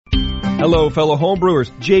Hello, fellow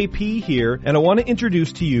homebrewers. JP here, and I want to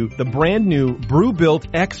introduce to you the brand new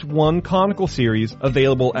Brewbuilt X1 Conical Series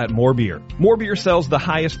available at More Beer. More Beer sells the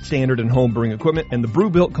highest standard in homebrewing equipment, and the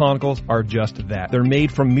Brewbuilt Conicals are just that. They're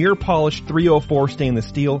made from mirror-polished 304 stainless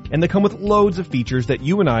steel, and they come with loads of features that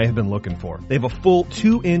you and I have been looking for. They have a full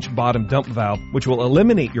 2-inch bottom dump valve, which will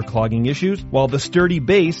eliminate your clogging issues, while the sturdy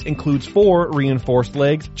base includes 4 reinforced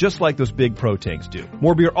legs, just like those big Pro tanks do.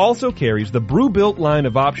 More Beer also carries the Brewbuilt line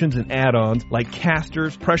of options and add-ons like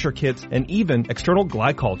casters, pressure kits, and even external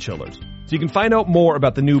glycol chillers. So you can find out more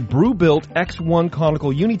about the new Brewbuilt X1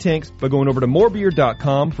 Conical Unitanks by going over to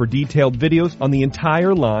morebeer.com for detailed videos on the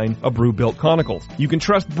entire line of Brewbuilt Conicals. You can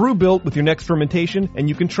trust Brewbuilt with your next fermentation, and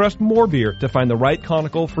you can trust More Beer to find the right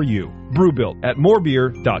conical for you. Brewbuilt at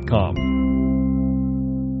morebeer.com.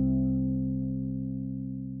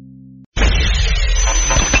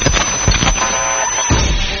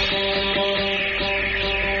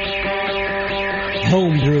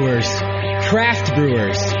 Home brewers, craft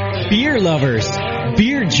brewers, beer lovers,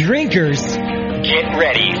 beer drinkers. Get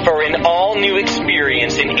ready for an all-new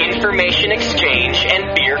experience in information exchange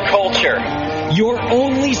and beer culture. Your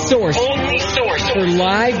only source for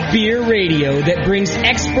live beer radio that brings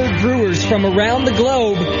expert brewers from around the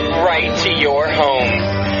globe right to your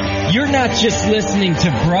home. You're not just listening to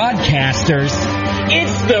broadcasters,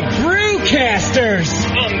 it's the Brewcasters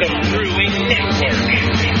on the Brewing Network.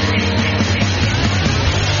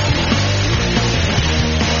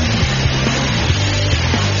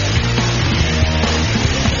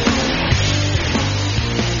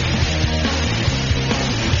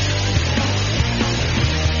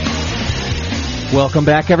 Welcome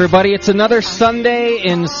back, everybody. It's another Sunday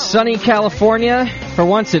in sunny California. For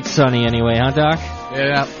once, it's sunny anyway, huh, Doc?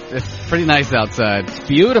 Yeah, it's pretty nice outside. It's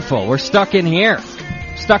beautiful. We're stuck in here.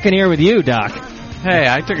 Stuck in here with you, Doc. Hey,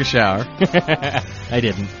 I took a shower. I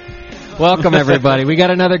didn't. Welcome, everybody. We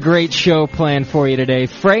got another great show planned for you today.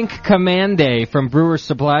 Frank Comande from Brewers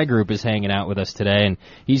Supply Group is hanging out with us today, and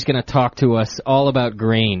he's going to talk to us all about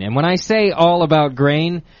grain. And when I say all about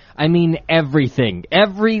grain, I mean everything.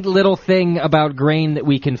 Every little thing about grain that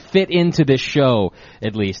we can fit into this show,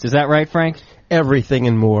 at least. Is that right, Frank? Everything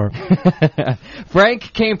and more.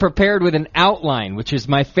 Frank came prepared with an outline, which is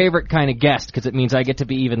my favorite kind of guest, because it means I get to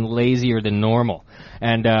be even lazier than normal.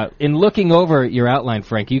 And in looking over your outline,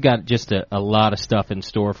 Frank, you got just a lot of stuff in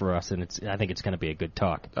store for us, and I think it's going to be a good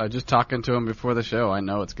talk. Just talking to him before the show, I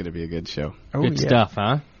know it's going to be a good show. Good stuff,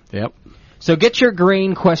 huh? Yep. So get your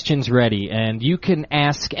grain questions ready, and you can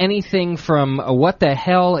ask anything from what the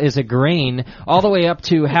hell is a grain, all the way up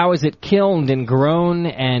to how is it kilned and grown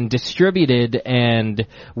and distributed, and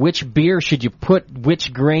which beer should you put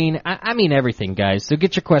which grain. I mean everything, guys. So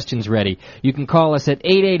get your questions ready. You can call us at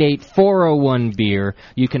 888-401-BEER.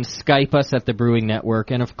 You can Skype us at the Brewing Network.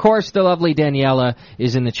 And, of course, the lovely Daniela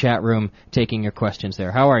is in the chat room taking your questions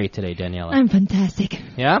there. How are you today, Daniela? I'm fantastic.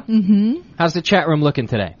 Yeah? Mm-hmm. How's the chat room looking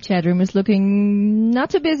today? Chat room is looking not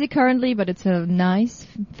too busy currently, but it's a nice,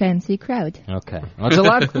 fancy crowd. Okay. Well, it's a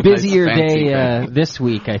lot busier day this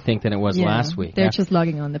week, I think, than it was last week. They're just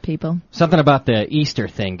logging on the people. Something about the Easter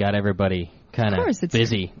thing got everybody kind of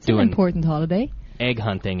busy doing an important holiday. Egg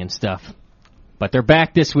hunting and stuff. But they're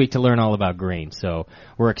back this week to learn all about grain, so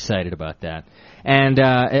we're excited about that. And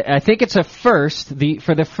I think it's a first,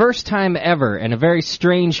 for the first time ever, and a very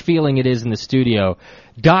strange feeling it is in the studio,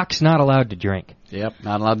 Doc's not allowed to drink. Yep,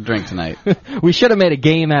 not allowed to drink tonight. We should have made a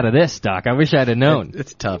game out of this, Doc. I wish I'd have known.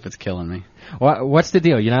 It's tough. It's killing me. What's the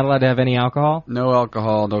deal? You're not allowed to have any alcohol? No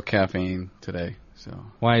alcohol, no caffeine today. So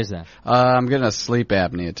why is that? I'm getting a sleep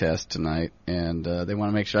apnea test tonight, and they want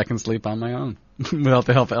to make sure I can sleep on my own without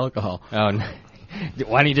the help of alcohol. Oh, no.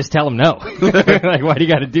 Why don't you just tell them no? Like, why do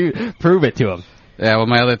you got to prove it to them? Yeah, well,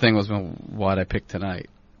 my other thing was what I picked tonight,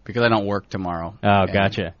 because I don't work tomorrow. Oh,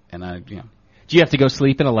 gotcha. And do you have to go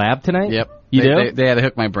sleep in a lab tonight? Yep. You do? They had to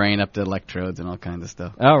hook my brain up to electrodes and all kinds of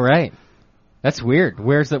stuff. Oh, right. That's weird.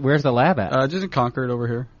 Where's the lab at? Just in Concord over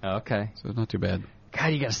here. Oh, okay. So it's not too bad.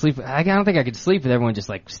 God, you gotta sleep. I don't think I could sleep with everyone just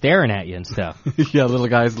like staring at you and stuff. Yeah, little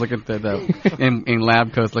guys looking at in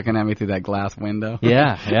lab coats looking at me through that glass window.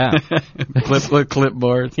 Yeah.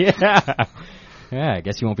 Clipboard. Yeah. Yeah, I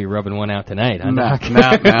guess you won't be rubbing one out tonight, huh? No. You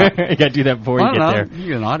gotta do that before you get there. You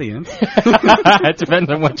get an audience. It depends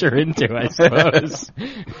on what you're into, I suppose.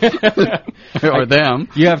 Or them.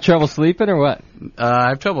 You have trouble sleeping or what? I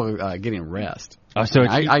have trouble getting rest. Oh, so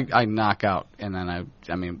I knock out, and then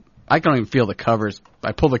I can't even feel the covers.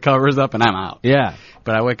 I pull the covers up and I'm out. Yeah.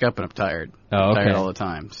 But I wake up and I'm tired. Oh, okay. I'm tired all the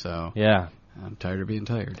time. So yeah. I'm tired of being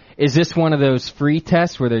tired. Is this one of those free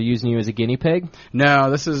tests where they're using you as a guinea pig?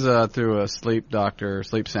 No, this is through a sleep doctor,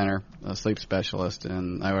 sleep center, a sleep specialist,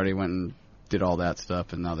 and I already went and did all that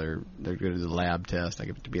stuff, and now they're going to do the lab test. I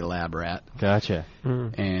get to be a lab rat. Gotcha.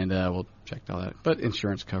 And we'll check all that. But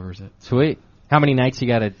insurance covers it. Sweet. How many nights you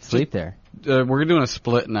got to sleep there? We're doing a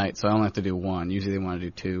split night, so I only have to do one. Usually they want to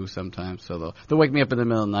do two sometimes. So they'll wake me up in the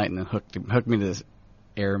middle of the night and then hook me to this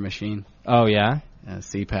air machine. Oh, yeah? A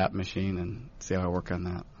CPAP machine, and see how I work on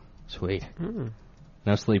that. Sweet.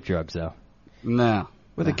 No sleep drugs, though. No.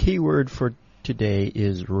 Well, the key word for today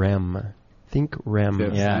is REM. Think REM.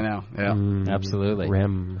 Yes, Yeah. I know. Yeah. Absolutely.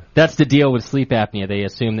 REM. That's the deal with sleep apnea. They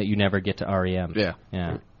assume that you never get to REM. Yeah.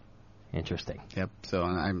 Yeah. Interesting. Yep. So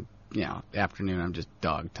I'm, afternoon, I'm just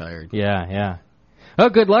dog tired. Yeah, yeah. Oh,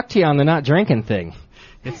 good luck to you on the not drinking thing.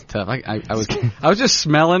 It's tough. I was just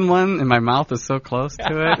smelling one, and my mouth is so close to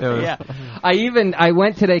it. It was, yeah. I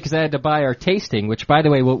went today because I had to buy our tasting, which, by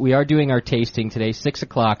the way, we are doing our tasting today, 6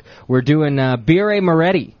 o'clock. We're doing Birre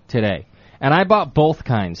Moretti today. And I bought both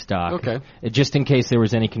kinds, Doc. Okay. Just in case there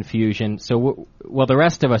was any confusion. So, the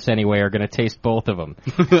rest of us anyway are going to taste both of them.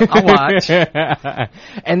 I'll watch.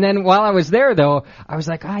 And then while I was there, though, I was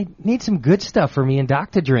like, I need some good stuff for me and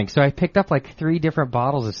Doc to drink. So I picked up like 3 different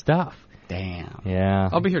bottles of stuff. Damn. Yeah.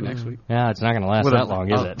 I'll be here next week. Yeah, it's not going to last that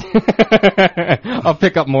long, is it? I'll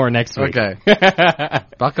pick up more next week. Okay.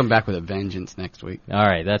 I'll come back with a vengeance next week. All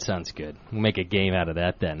right, that sounds good. We'll make a game out of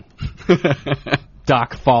that then.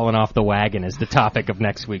 Doc falling off the wagon is the topic of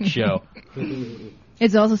next week's show.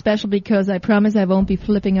 It's also special because I promise I won't be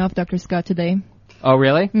flipping off Dr. Scott today. Oh,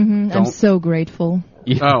 really? I'm so grateful.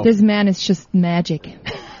 Oh. This man is just magic.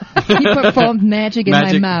 He performed magic in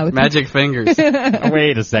my mouth. Magic fingers.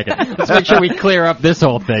 Wait a second. Let's make sure we clear up this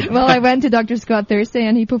whole thing. Well, I went to Dr. Scott Thursday,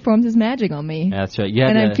 and he performed his magic on me. That's right.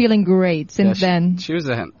 I'm feeling great since then. She was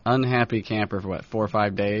an unhappy camper for 4 or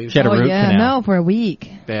 5 days. She had a root canal. No, for a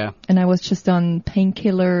week. Yeah. And I was just on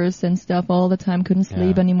painkillers and stuff all the time. Couldn't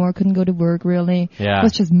sleep anymore. Couldn't go to work, really. Yeah. It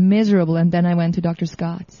was just miserable. And then I went to Dr.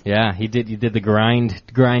 Scott's. Yeah, you did the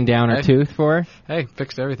grind down her tooth for her? Hey,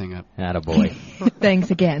 fixed everything up. Attaboy.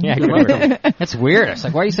 Thanks again. Yeah, you're welcome. That's weird. I was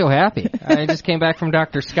like, why are you so happy? I just came back from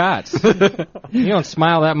Dr. Scott's. You don't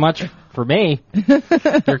smile that much for me.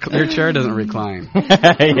 Your chair doesn't recline.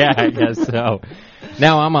 Yeah, I guess so.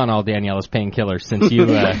 Now I'm on all Daniela's painkillers since you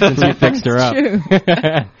fixed her up.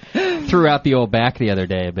 True. Threw out the old back the other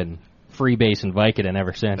day. I've been freebasing Vicodin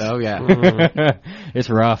ever since. Oh, yeah. It's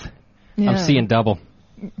rough. Yeah. I'm seeing double.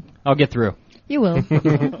 I'll get through. You will.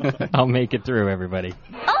 I'll make it through, everybody.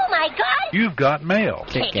 Oh my God! You've got mail.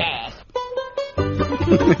 Kick ass.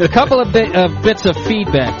 A couple of bits of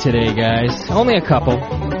feedback today, guys. Only a couple.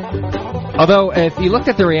 Although, if you looked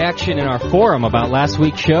at the reaction in our forum about last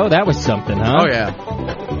week's show, that was something, huh? Oh, yeah.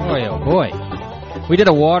 Boy, oh boy. We did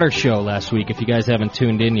a water show last week, if you guys haven't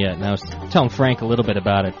tuned in yet. And I was telling Frank a little bit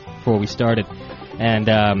about it before we started. And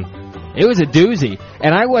it was a doozy.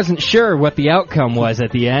 And I wasn't sure what the outcome was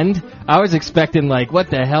at the end. I was expecting, like, what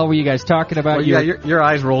the hell were you guys talking about? Well, your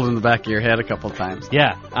eyes rolled in the back of your head a couple times.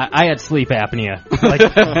 Yeah, I had sleep apnea,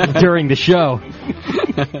 like, during the show.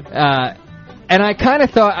 And I kind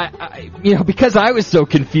of thought, because I was so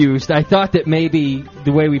confused, I thought that maybe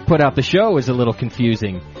the way we put out the show was a little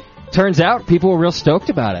confusing. Turns out people were real stoked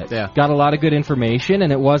about it. Yeah. Got a lot of good information,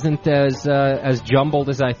 and it wasn't as jumbled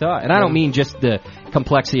as I thought. And I don't mean just the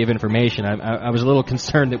complexity of information. I was a little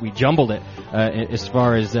concerned that we jumbled it as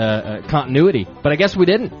far as continuity. But I guess we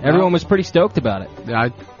didn't. Everyone was pretty stoked about it. Yeah,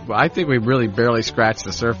 I think we really barely scratched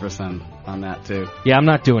the surface on that, too. Yeah, I'm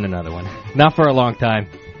not doing another one. Not for a long time.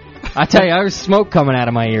 I tell you, I was smoke coming out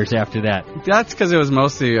of my ears after that. That's because it was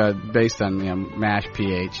mostly based on mash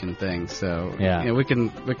pH and things. So we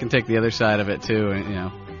can take the other side of it too.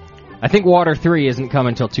 And, I think Water 3 isn't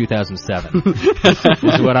coming until 2007.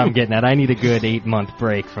 Is what I'm getting at. I need a good 8-month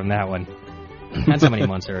break from that one. That's how many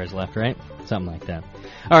months there is left, right? Something like that.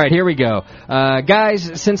 All right, here we go.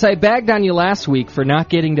 Guys, since I bagged on you last week for not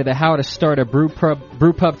getting to the how to start a brew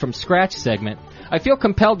pub from scratch segment, I feel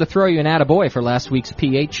compelled to throw you an attaboy for last week's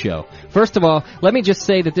PH show. First of all, let me just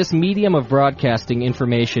say that this medium of broadcasting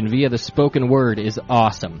information via the spoken word is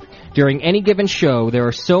awesome. During any given show, there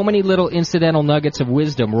are so many little incidental nuggets of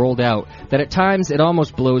wisdom rolled out that at times it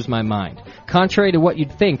almost blows my mind. Contrary to what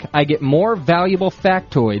you'd think, I get more valuable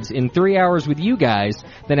factoids in 3 hours with you guys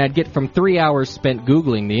than I'd get from 3 hours spent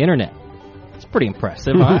Googling the internet. It's pretty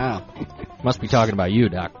impressive, huh? Wow. Must be talking about you,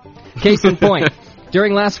 Doc. Case in point.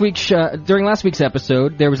 During last week's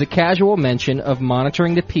episode, there was a casual mention of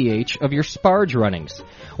monitoring the pH of your sparge runnings.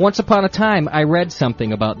 Once upon a time, I read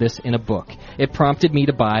something about this in a book. It prompted me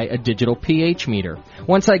to buy a digital pH meter.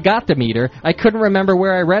 Once I got the meter, I couldn't remember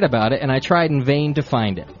where I read about it, and I tried in vain to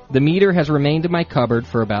find it. The meter has remained in my cupboard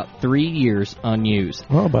for about 3 years unused.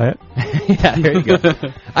 Well, I'll buy it. Yeah, there you go.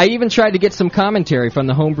 I even tried to get some commentary from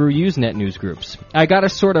the Homebrew Usenet news groups. I got a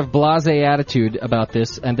sort of blasé attitude about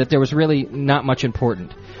this, and that there was really not much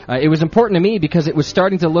important. It was important to me because it was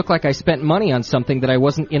starting to look like I spent money on something that I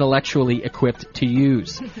wasn't intellectually equipped to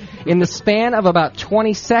use. In the span of about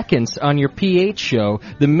 20 seconds on your pH show,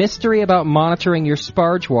 the mystery about monitoring your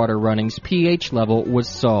sparge water runnings pH level was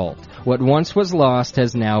solved. What once was lost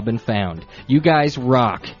has now been found. You guys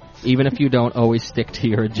rock, even if you don't always stick to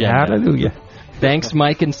your agenda. Hallelujah. Thanks,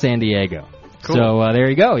 Mike in San Diego. Cool. So there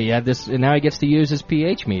you go. He had this, and now he gets to use his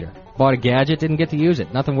pH meter. Bought a gadget, didn't get to use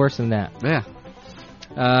it. Nothing worse than that. Yeah.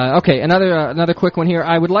 Okay, another quick one here.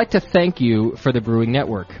 I would like to thank you for the Brewing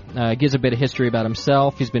Network. Gives a bit of history about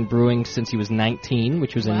himself. He's been brewing since he was 19,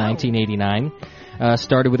 which was in 1989.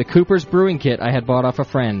 Started with a Cooper's brewing kit I had bought off a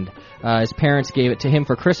friend. His parents gave it to him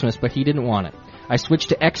for Christmas, but he didn't want it. I switched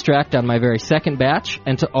to extract on my very second batch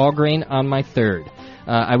and to all grain on my third.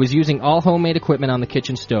 I was using all homemade equipment on the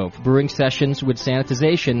kitchen stove. Brewing sessions with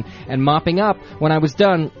sanitization and mopping up when I was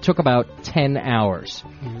done took about 10 hours.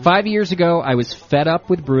 5 years ago, I was fed up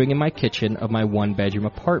with brewing in my kitchen of my one-bedroom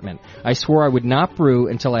apartment. I swore I would not brew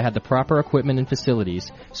until I had the proper equipment and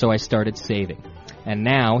facilities, so I started saving. And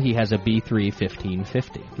now he has a B3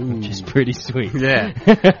 1550, which is pretty sweet. Yeah.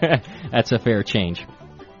 That's a fair change.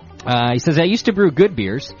 He says, I used to brew good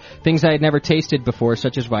beers, things I had never tasted before,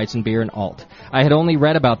 such as Weizenbier and Alt. I had only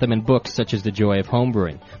read about them in books such as The Joy of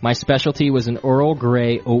Homebrewing. My specialty was an Earl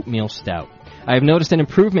Grey oatmeal stout. I have noticed an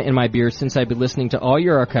improvement in my beers since I've been listening to all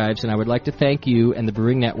your archives, and I would like to thank you and the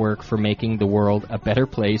Brewing Network for making the world a better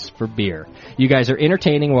place for beer. You guys are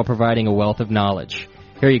entertaining while providing a wealth of knowledge.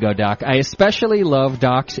 Here you go, Doc. I especially love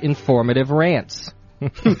Doc's informative rants.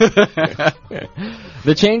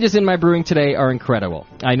 The changes in my brewing today are incredible.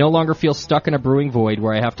 I no longer feel stuck in a brewing void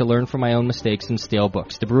where I have to learn from my own mistakes and stale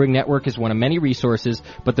books. The Brewing Network is one of many resources,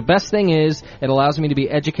 but the best thing is it allows me to be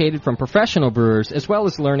educated from professional brewers as well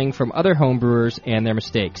as learning from other home brewers and their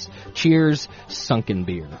mistakes. Cheers, Sunken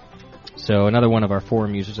Beer. So another one of our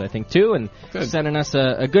forum users, I think, too, and sending us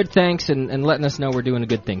a good thanks and letting us know we're doing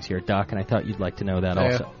good things here, Doc, and I thought you'd like to know that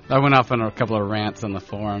also. I went off on a couple of rants on the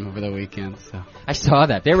forum over the weekend. So I saw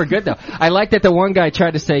that. They were good, though. I like that the one guy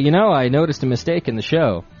tried to say, I noticed a mistake in the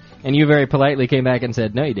show. And you very politely came back and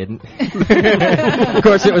said, no, you didn't. Of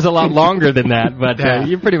course, it was a lot longer than that, but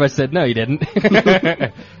you pretty much said, no, you didn't.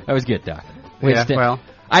 That was good, Doc.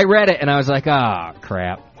 I read it, and I was like,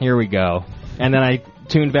 crap, here we go. And then I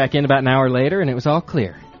tuned back in about an hour later, and it was all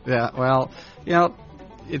clear. Yeah, well,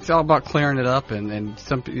 it's all about clearing it up, and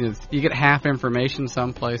some you get half information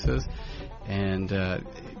some places. And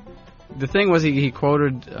the thing was, he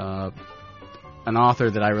quoted an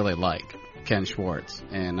author that I really like, Ken Schwartz,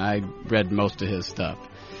 and I read most of his stuff.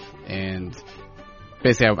 And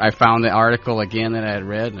basically, I found the article again that I had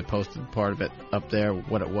read, and I posted part of it up there,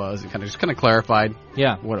 what it was. It kind of clarified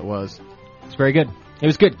what it was. It's very good. It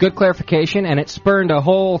was good. Good clarification, and it spurned a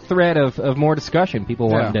whole thread of more discussion. People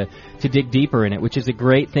wanted to dig deeper in it, which is a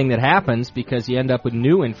great thing that happens because you end up with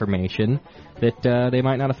new information that they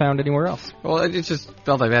might not have found anywhere else. Well, it just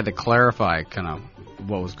felt like I had to clarify kind of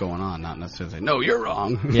what was going on, not necessarily say, no, you're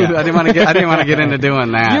wrong. Yeah. I didn't want to get into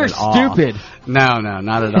doing that. You're stupid. No,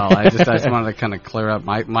 not at all. I just wanted to kind of clear up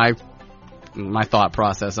my thought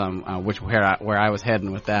process on where I was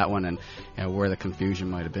heading with that one and where the confusion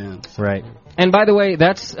might have been. So. Right. And by the way,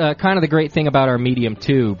 that's kind of the great thing about our medium,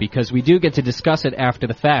 too, because we do get to discuss it after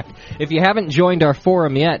the fact. If you haven't joined our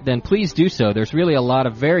forum yet, then please do so. There's really a lot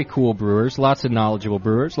of very cool brewers, lots of knowledgeable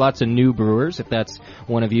brewers, lots of new brewers, if that's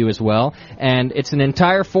one of you as well. And it's an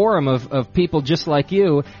entire forum of people just like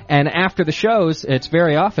you. And after the shows, it's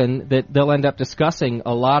very often that they'll end up discussing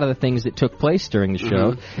a lot of the things that took place during the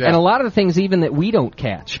show. Mm-hmm. Yeah. And a lot of the things even that we don't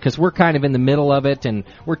catch, because we're kind of in the middle of it, and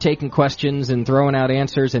we're taking questions and throwing out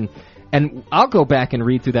answers, and I'll go back and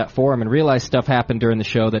read through that forum and realize stuff happened during the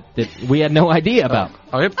show that we had no idea about.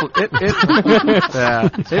 It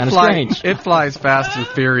flies fast and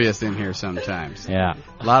furious in here sometimes. Yeah.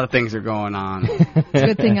 A lot of things are going on. It's a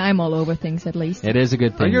good thing I'm all over things, at least. It is a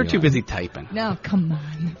good thing. Oh, you're too busy typing. No, come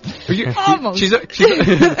on. Almost.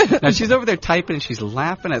 She's over there typing and she's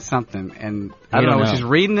laughing at something, and I don't know. She's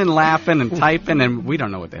reading and laughing and typing, and we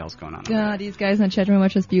don't know what the hell's going on. God, these guys in the chat room are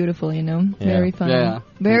just beautiful, Yeah. Very funny. Yeah.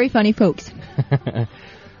 Very funny folks.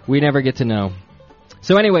 We never get to know.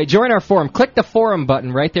 So anyway, join our forum. Click the forum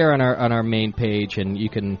button right there on our main page, and you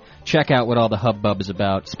can check out what all the hubbub is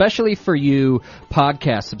about, especially for you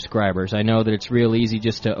podcast subscribers. I know that it's real easy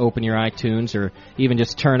just to open your iTunes or even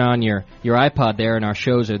just turn on your iPod there, and our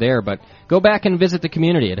shows are there. But go back and visit the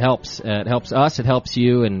community. It helps. It helps us. It helps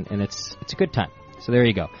you, and it's a good time. So there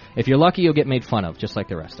you go. If you're lucky, you'll get made fun of, just like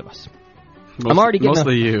the rest of us. I'm already getting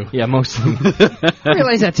mostly you. Yeah, mostly. I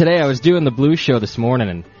realized that today. I was doing the Blues Show this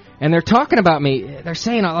morning, and they're talking about me. They're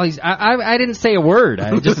saying all these. I didn't say a word.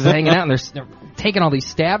 I just was hanging out, and they're taking all these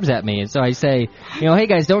stabs at me. And so I say, hey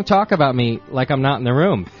guys, don't talk about me like I'm not in the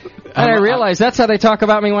room. And I realize that's how they talk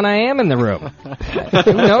about me when I am in the room.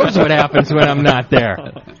 Who knows what happens when I'm not there?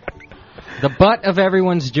 The butt of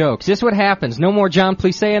everyone's jokes. This is what happens. No more John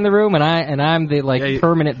Plissé in the room, and I'm the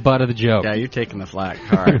permanent butt of the joke. Yeah, you're taking the flak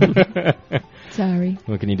hard. Sorry.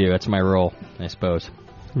 What can you do? That's my role, I suppose.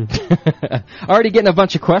 Already getting a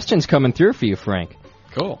bunch of questions coming through for you, Frank.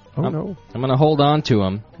 Cool. Oh, no. I'm going to hold on to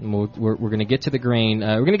them. We're going to get to the grain.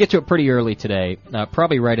 We're going to get to it pretty early today,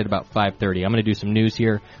 probably right at about 5:30. I'm going to do some news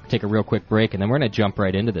here, take a real quick break, and then we're going to jump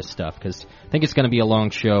right into this stuff because I think it's going to be a long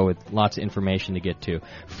show with lots of information to get to.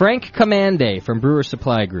 Frank Comande from Brewer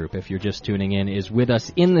Supply Group, if you're just tuning in, is with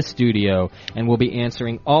us in the studio, and we'll be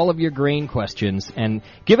answering all of your grain questions and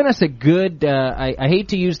giving us a good, I hate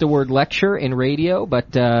to use the word lecture in radio,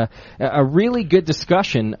 but a really good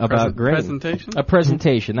discussion about grain. Presentation? A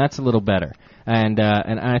presentation. That's a little better. And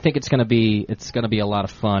I think it's going to be a lot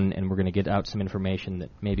of fun, and we're going to get out some information that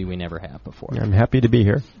maybe we never have before. I'm happy to be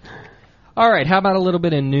here. All right, how about a little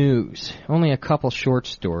bit of news? Only a couple short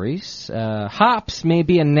stories. Hops may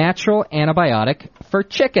be a natural antibiotic for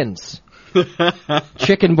chickens.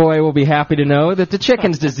 Chicken Boy will be happy to know that the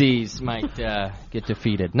chicken's disease might get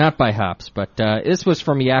defeated. Not by hops, but this was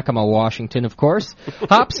from Yakima, Washington, of course.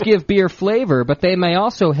 Hops give beer flavor, but they may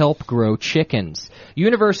also help grow chickens.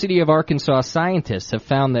 University of Arkansas scientists have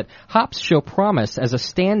found that hops show promise as a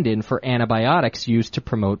stand-in for antibiotics used to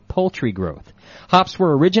promote poultry growth. Hops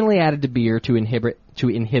were originally added to beer to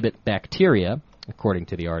inhibit bacteria, according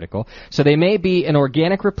to the article, so they may be an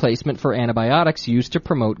organic replacement for antibiotics used to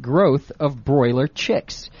promote growth of broiler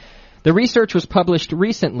chicks. The research was published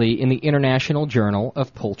recently in the International Journal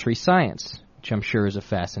of Poultry Science, which I'm sure is a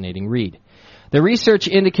fascinating read. The research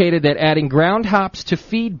indicated that adding ground hops to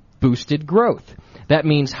feed boosted growth. That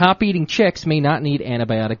means hop-eating chicks may not need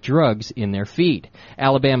antibiotic drugs in their feed.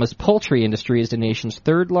 Alabama's poultry industry is the nation's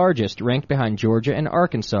third largest, ranked behind Georgia and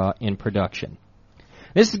Arkansas in production.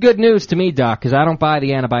 This is good news to me, Doc, because I don't buy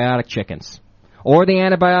the antibiotic chickens, or the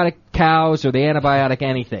antibiotic cows, or the antibiotic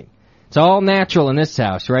anything. It's all natural in this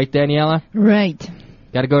house, right, Daniela? Right.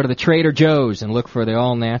 Got to go to the Trader Joe's and look for the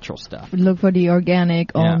all-natural stuff. Look for the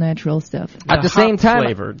organic, all-natural stuff. At the same time,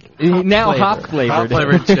 flavored. Now hop-flavored.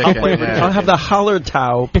 Hop-flavored chicken. I'll have the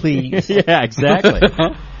Hallertau, please. Yeah, exactly.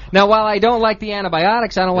 Now, while I don't like the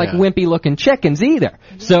antibiotics, I don't like wimpy-looking chickens either.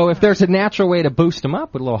 So if there's a natural way to boost them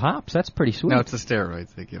up with a little hops, that's pretty sweet. No, it's the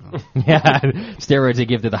steroids they give them. Yeah, steroids they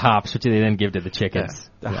give to the hops, which they then give to the chickens.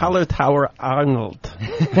 The Hallertauer Arnold.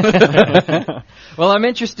 Well, I'm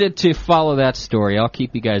interested to follow that story. I'll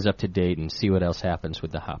keep you guys up to date and see what else happens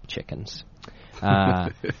with the hop chickens.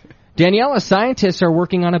 Daniela, scientists are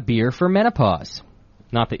working on a beer for menopause.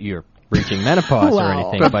 Not that you're reaching menopause or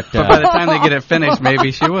anything, but by the time they get it finished,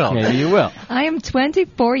 maybe she will. Maybe you will. I am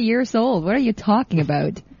 24 years old. What are you talking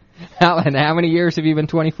about? How many years have you been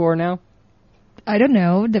 24 now? I don't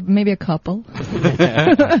know. Maybe a couple.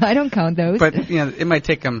 I don't count those. But it might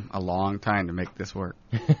take them a long time to make this work.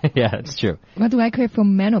 Yeah, that's true. What do I care for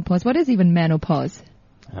menopause? What is even menopause?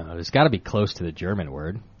 There's got to be close to the German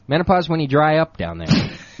word. Menopause when you dry up down there.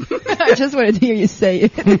 I just wanted to hear you say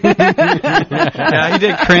it. Yeah, he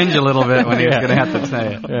did cringe a little bit when he was going to have to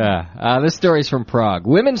say it. Yeah. This story's from Prague.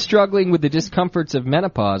 Women struggling with the discomforts of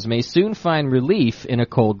menopause may soon find relief in a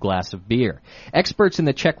cold glass of beer. Experts in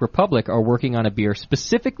the Czech Republic are working on a beer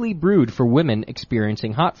specifically brewed for women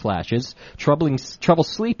experiencing hot flashes, trouble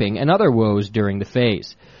sleeping, and other woes during the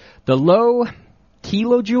phase. The low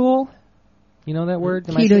kilojoule... You know that word?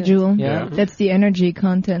 Kilojoule. Yeah. That's the energy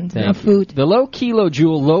content of food. The low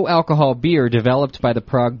kilojoule, low alcohol beer developed by the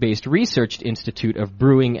Prague-based Research Institute of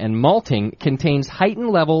Brewing and Malting contains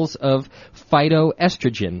heightened levels of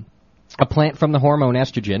phytoestrogen, a plant from the hormone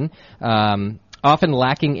estrogen, often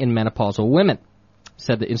lacking in menopausal women,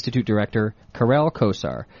 said the Institute director Karel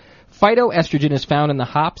Kosar. Phytoestrogen is found in the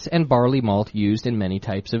hops and barley malt used in many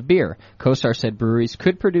types of beer. Kosar said breweries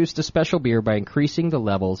could produce the special beer by increasing the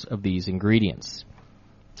levels of these ingredients.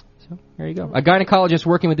 So So there you go. A gynecologist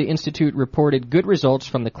working with the Institute reported good results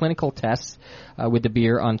from the clinical tests with the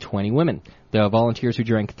beer on 20 women. The volunteers who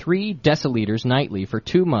drank 3 deciliters nightly for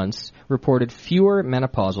 2 months reported fewer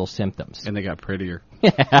menopausal symptoms. And they got prettier.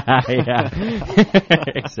 Yeah,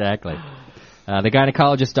 exactly. The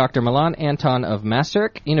gynecologist, Dr. Milan Anton of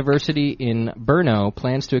Maastricht University in Brno,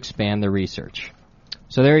 plans to expand the research.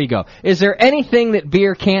 So there you go. Is there anything that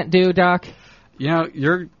beer can't do, Doc? You know,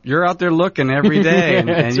 you're out there looking every day, and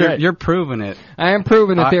right. you're proving it. I am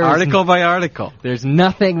proving that there article by article. There's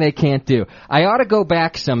nothing they can't do. I ought to go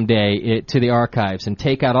back someday to the archives and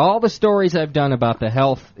take out all the stories I've done about the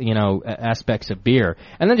health, aspects of beer,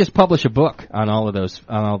 and then just publish a book on all of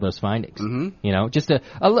those findings. Mm-hmm. Just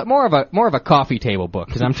more of a coffee table book,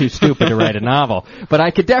 because I'm too stupid to write a novel. But I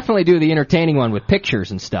could definitely do the entertaining one with pictures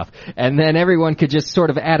and stuff, and then everyone could just sort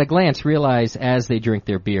of at a glance realize as they drink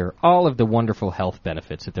their beer all of the wonderful health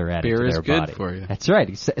benefits that they're adding to their body. Beer is good for you. That's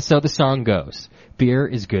right. So the song goes, beer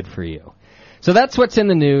is good for you. So that's what's in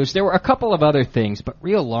the news. There were a couple of other things, but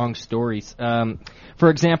real long stories. For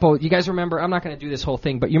example, you guys remember, I'm not going to do this whole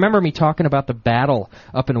thing, but you remember me talking about the battle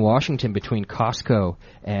up in Washington between Costco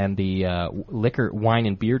and the wine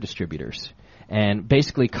and beer distributors. And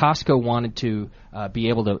basically, Costco wanted to be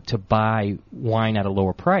able to buy wine at a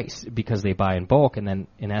lower price because they buy in bulk and then,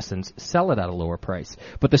 in essence, sell it at a lower price.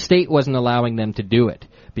 But the state wasn't allowing them to do it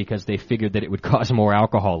because they figured that it would cause more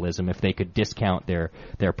alcoholism if they could discount their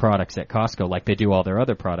products at Costco like they do all their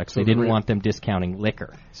other products. They didn't want them discounting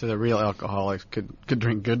liquor. So the real alcoholics could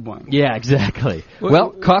drink good wine. Yeah, exactly.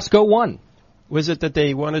 Well, Costco won. Was it that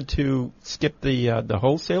they wanted to skip the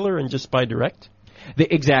wholesaler and just buy direct?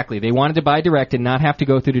 Exactly. They wanted to buy direct and not have to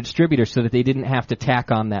go through the distributor so that they didn't have to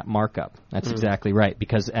tack on that markup. That's exactly right.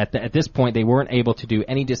 Because at this point, they weren't able to do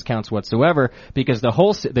any discounts whatsoever because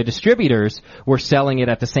the distributors were selling it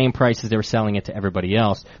at the same price as they were selling it to everybody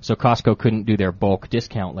else. So Costco couldn't do their bulk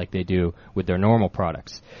discount like they do with their normal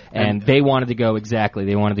products. And they wanted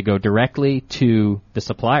to go directly to the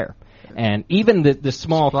supplier. And even the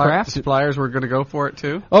small craft suppliers were going to go for it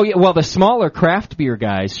too. Oh yeah, well the smaller craft beer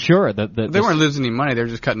guys, sure. They weren't losing any money; they were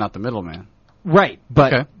just cutting out the middleman. Right,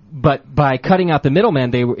 but by cutting out the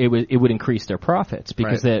middleman, it would increase their profits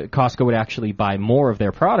because Costco would actually buy more of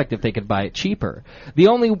their product if they could buy it cheaper. The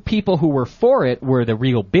only people who were for it were the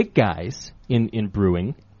real big guys in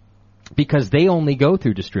brewing, because they only go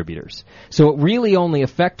through distributors. So it really only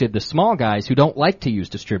affected the small guys who don't like to use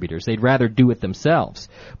distributors. They'd rather do it themselves.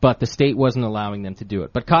 But the state wasn't allowing them to do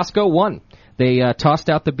it. But Costco won. They tossed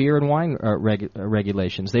out the beer and wine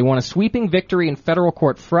regulations. They won a sweeping victory in federal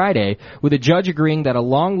court Friday with a judge agreeing that a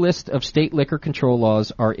long list of state liquor control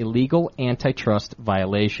laws are illegal antitrust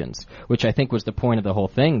violations, which I think was the point of the whole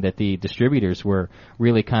thing, that the distributors were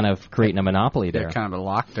really kind of creating a monopoly there. Yeah, kind of a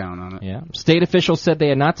lockdown on it. Yeah. State officials said they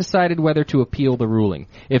had not decided whether to appeal the ruling.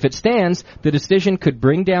 If it stands, the decision could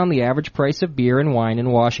bring down the average price of beer and wine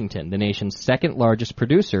in Washington, the nation's second largest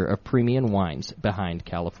producer of premium wines behind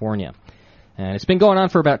California. And it's been going on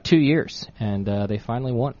for about 2 years, and they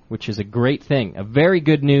finally won, which is a great thing. A very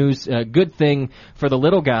good news, a good thing for the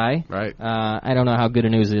little guy. Right. I don't know how good a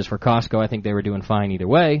news it is for Costco. I think they were doing fine either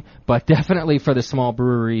way, but definitely for the small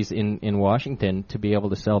breweries in Washington to be able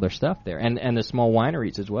to sell their stuff there, and the small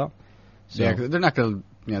wineries as well. So, yeah, 'cause they're not going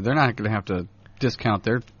to have to discount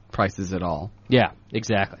their prices at all. Yeah,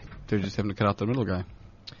 exactly. They're just having to cut out the middle guy.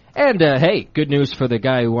 And hey, good news for the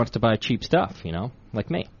guy who wants to buy cheap stuff,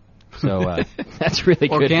 like me. So that's really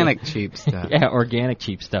good. Organic cheap stuff. Yeah, organic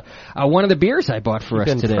cheap stuff. One of the beers I bought for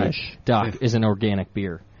us today, fresh. Doc, is an organic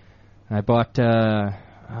beer. I bought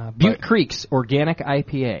Butte Creek's Organic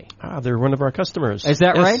IPA. They're one of our customers. Is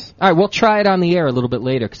that Yes. right? All right, we'll try it on the air a little bit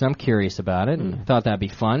later because I'm curious about it and thought that'd be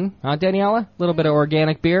fun. Daniela? A little bit of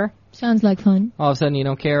organic beer? Sounds like fun. All of a sudden you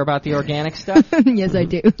don't care about the organic stuff? Yes, I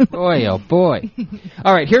do. Boy, oh boy.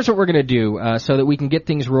 All right, here's what we're going to do so that we can get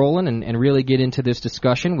things rolling and really get into this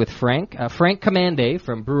discussion with Frank. Frank Comande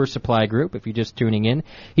from Brewer Supply Group, if you're just tuning in.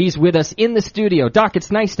 He's with us in the studio. Doc, it's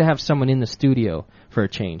nice to have someone in the studio for a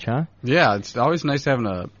change, huh? Yeah, it's always nice having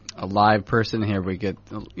a live person here. We get,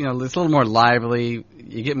 it's a little more lively.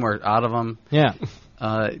 You get more out of them. Yeah.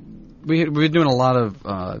 We've been doing a lot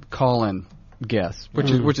of call-in guests,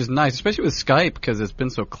 which is nice, especially with Skype because it's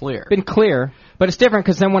been so clear. Been clear, but it's different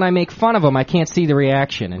because then when I make fun of them, I can't see the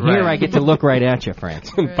reaction, and here I get to look right at you, Frank.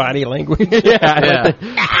 Body language. Yeah.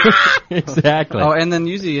 Exactly. Oh, and then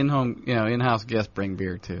usually in-house guests bring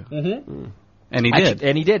beer too. Mm-hmm. And he did.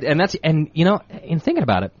 And he did, and in thinking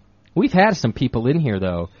about it, we've had some people in here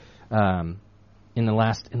though, in the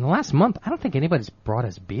last month. I don't think anybody's brought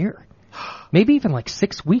us beer. Maybe even like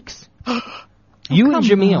 6 weeks. You and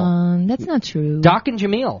Jamil. Come on, that's not true. Doc and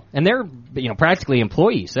Jamil. And they're, practically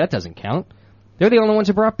employees. So that doesn't count. They're the only ones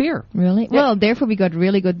who brought beer. Really? Yeah. Well, therefore we got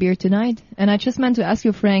really good beer tonight. And I just meant to ask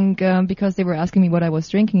you, Frank, because they were asking me what I was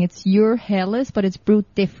drinking. It's your Helles, but it's brewed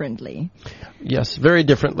differently. Yes, very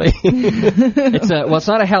differently. It's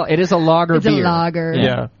not a hell. It is a lager It's beer. a lager.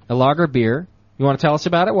 Yeah. A lager beer. You want to tell us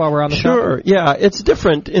about it while we're on the Sure. topic? Yeah, it's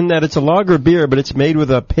different in that it's a lager beer, but it's made with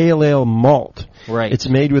a pale ale malt. Right. It's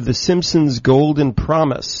made with the Simpsons Golden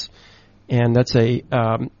Promise, and that's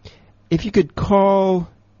if you could call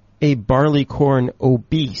a barley corn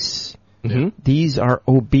obese. Mm-hmm. These are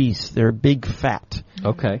obese. They're big fat.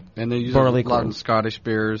 Okay. And they use Barley a lot corn. of Scottish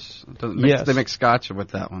beers. Yes. They mix Scotch with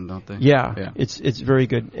that one, don't they? Yeah. It's very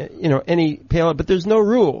good. Any pale, but there's no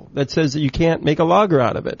rule that says that you can't make a lager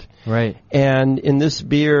out of it. Right. And in this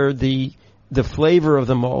beer, the flavor of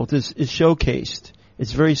the malt is showcased.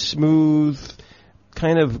 It's very smooth,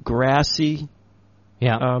 kind of grassy.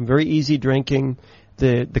 Yeah. Very easy drinking.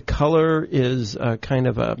 The color is kind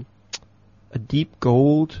of a deep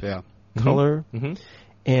gold color. Mm-hmm.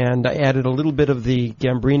 And I added a little bit of the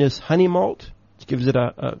Gambrinus honey malt, which gives it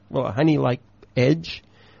a honey-like edge.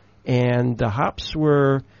 And the hops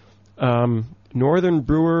were Northern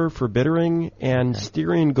Brewer for bittering and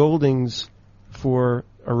Styrian Goldings for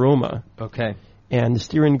aroma. Okay. And the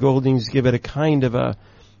Styrian Goldings give it a kind of a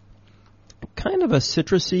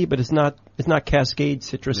citrusy, but it's not Cascade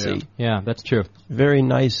citrusy. Yeah, that's true. Very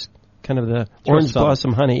nice, kind of the real orange subtle.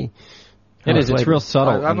 blossom honey. It is. It's real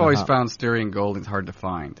subtle. I've always found Styrian Goldings hard to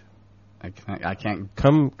find. I can't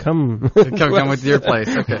come come with your place.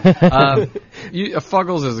 Okay.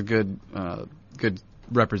 Fuggles is a good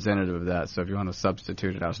representative of that. So if you want to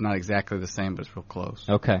substitute it out, it's not exactly the same, but it's real close.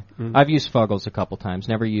 Okay. Mm-hmm. I've used Fuggles a couple times.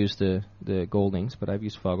 Never used the Goldings, but I've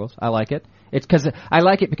used Fuggles. I like it. I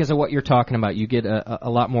like it because of what you're talking about. You get a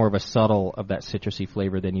lot more of a subtle of that citrusy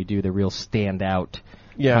flavor than you do the real standout.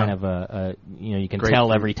 Yeah. Kind of you can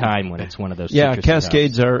tell every time when it's one of those. Yeah, citrusy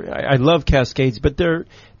Cascades hops. I love Cascades, but they're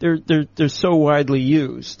so widely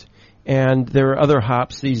used. And there are other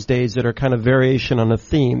hops these days that are kind of variation on a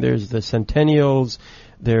theme. There's the Centennials,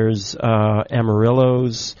 there's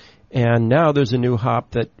Amarillos, and now there's a new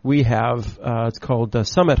hop that we have. It's called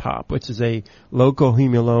Summit Hop, which is a local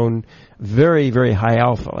humulone, very, very high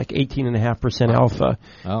alpha, like 18.5% alpha.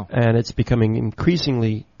 Oh. And it's becoming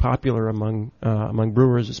increasingly popular among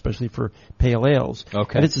brewers, especially for pale ales.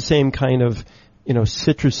 Okay. And it's the same kind of,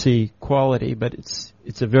 citrusy quality, but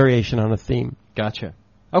it's a variation on a theme. Gotcha.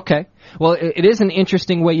 Okay. Well, it is an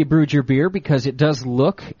interesting way you brewed your beer because it does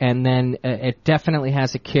look, and then it definitely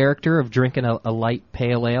has a character of drinking a light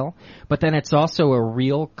pale ale, but then it's also a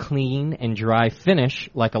real clean and dry finish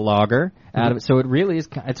like a lager out of it. So it really is.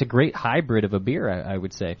 It's a great hybrid of a beer, I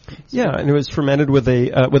would say. Yeah, and it was fermented with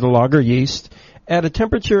a lager yeast at a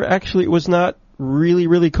temperature. Actually, it was not really,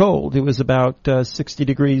 really cold. It was about 60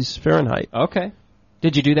 degrees Fahrenheit. Okay.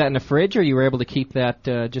 Did you do that in the fridge, or you were able to keep that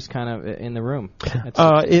just kind of in the room?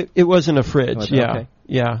 It was in a fridge, yeah. Okay.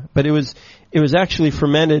 Yeah, but it was actually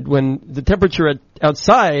fermented when the temperature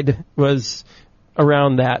outside was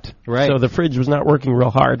around that. Right. So the fridge was not working real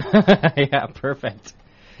hard. Yeah, perfect.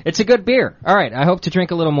 It's a good beer. All right, I hope to drink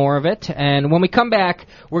a little more of it. And when we come back,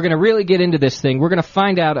 we're going to really get into this thing. We're going to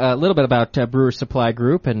find out a little bit about Brewer Supply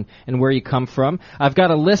Group and where you come from. I've got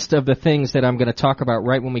a list of the things that I'm going to talk about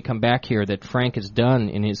right when we come back here that Frank has done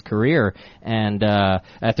in his career. And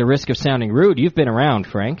at the risk of sounding rude, you've been around,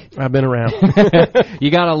 Frank. I've been around. You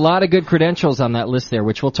got a lot of good credentials on that list there,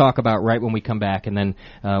 which we'll talk about right when we come back, and then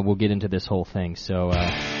we'll get into this whole thing. So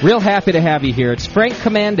real happy to have you here. It's Frank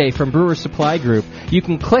Comande from Brewer Supply Group. You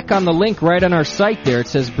can click on the link right on our site there. It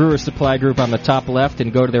says Brewer Supply Group on the top left,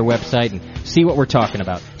 and go to their website and see what we're talking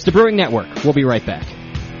about. It's the Brewing Network. We'll be right back.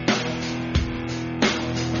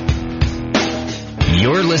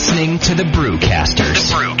 You're listening to the Brewcasters.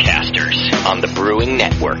 The Brewcasters on the Brewing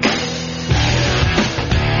Network.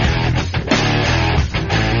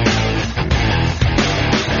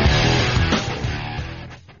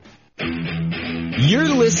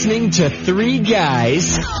 You're listening to Three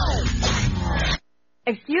Guys.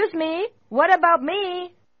 Excuse me, what about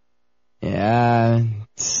me?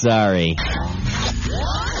 Sorry.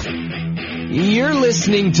 You're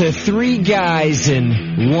listening to Three Guys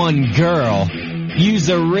and One Girl use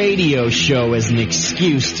a radio show as an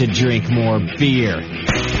excuse to drink more beer.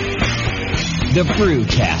 The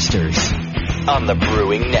Brewcasters on the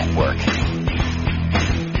Brewing Network.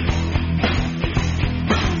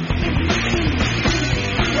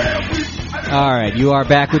 All right, you are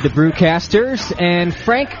back with the Brewcasters, and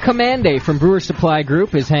Frank Commande from Brewer Supply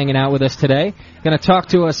Group is hanging out with us today. Going to talk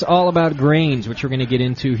to us all about grains, which we're going to get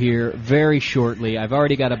into here very shortly. I've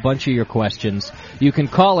already got a bunch of your questions. You can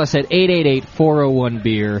call us at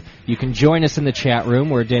 888-401-BEER. You can join us in the chat room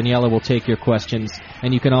where Daniela will take your questions,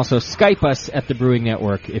 and you can also Skype us at the Brewing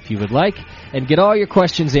Network if you would like, and get all your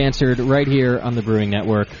questions answered right here on the Brewing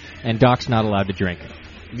Network. And Doc's not allowed to drink.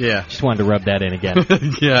 Yeah. Just wanted to rub that in again.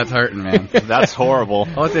 Yeah, it's hurting, man. That's horrible.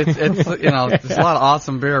 Oh, it's there's a lot of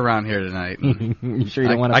awesome beer around here tonight. You sure you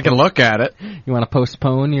don't want to? I can look at it. You want to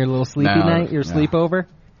postpone your little sleepy night, your sleepover,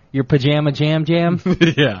 your pajama jam?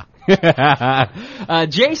 Yeah.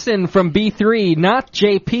 Jason from B3, not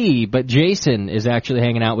JP, but Jason is actually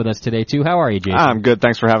hanging out with us today too. How are you, Jason? I'm good.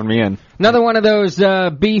 Thanks for having me in. Another one of those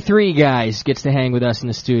B3 guys gets to hang with us in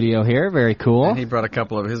the studio here. Very cool. And he brought a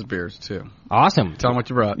couple of his beers too. Awesome. Tell him what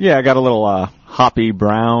you brought. Yeah, I got a little hoppy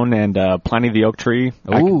brown and Pliny the Oak Tree.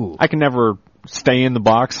 Ooh. I can never stay in the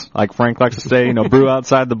box like Frank likes to say. Brew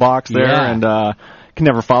outside the box there, and can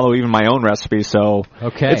never follow even my own recipe. So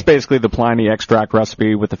it's basically the Pliny extract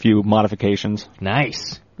recipe with a few modifications.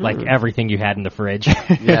 Nice. Like everything you had in the fridge.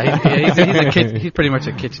 He's pretty much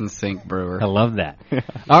a kitchen sink brewer. I love that.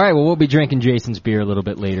 All right, well, we'll be drinking Jason's beer a little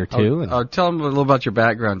bit later, too. I'll tell him a little about your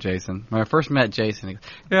background, Jason. When I first met Jason, he goes,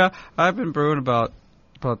 yeah, I've been brewing about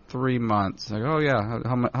 3 months. I go, oh, yeah,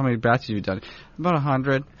 how many batches have you done? About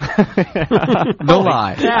 100. No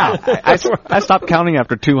lie. Yeah, I stopped counting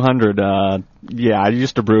after 200. I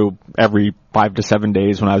used to brew every 5 to 7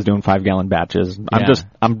 days when I was doing 5-gallon batches.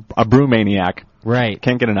 I'm a brew maniac. Right.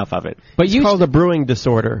 Can't get enough of it. But it's called a brewing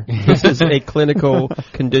disorder. This is a clinical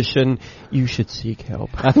condition. You should seek help.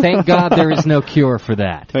 Thank God there is no cure for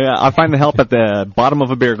that. Yeah, I find the help at the bottom of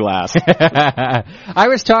a beer glass. I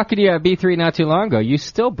was talking to you at B3 not too long ago. You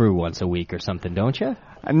still brew once a week or something, don't you?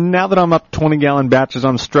 Now that I'm up 20-gallon batches,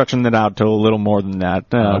 I'm stretching it out to a little more than that.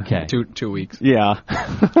 Okay. 2 weeks. Yeah.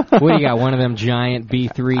 What do you got, one of them giant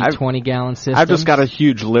B3 20-gallon systems? I've just got a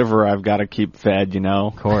huge liver I've got to keep fed,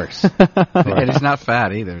 Of course. And it's not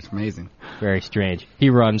fat either. It's amazing. Very strange.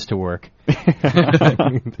 He runs to work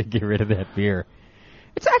to get rid of that beer.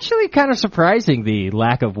 It's actually kind of surprising, the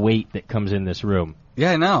lack of weight that comes in this room.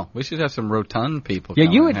 Yeah, I know. We should have some rotund people. Yeah,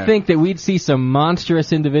 you would think that we'd see some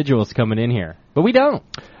monstrous individuals coming in here, but we don't.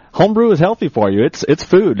 Homebrew is healthy for you. It's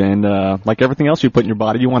food, and like everything else you put in your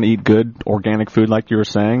body, you want to eat good, organic food like you were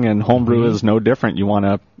saying, and homebrew is no different. You want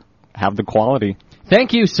to have the quality.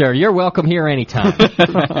 Thank you, sir. You're welcome here anytime.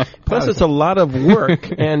 Plus, it's a lot of work,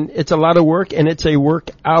 and it's a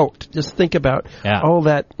workout. Just think about all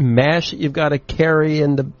that mash you've got to carry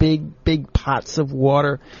and the big pots of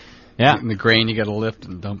water. Yeah. And the grain you got to lift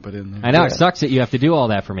and dump it in there. I know, it sucks that you have to do all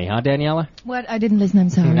that for me, huh, Daniela? What? I didn't listen, I'm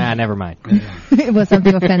sorry. Nah, never mind. It was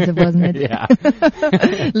something offensive, wasn't it? Yeah.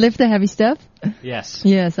 Lift the heavy stuff? Yes.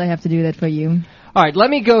 Yes, I have to do that for you. All right, let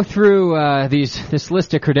me go through this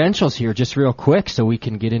list of credentials here just real quick so we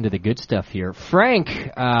can get into the good stuff here. Frank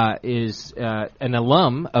is an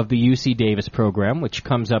alum of the UC Davis program, which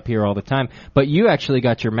comes up here all the time. But you actually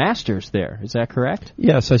got your master's there. Is that correct?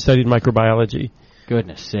 Yes, I studied microbiology.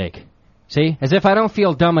 Goodness sake. See? As if I don't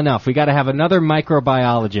feel dumb enough. We got to have another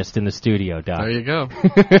microbiologist in the studio, Doc. There you go.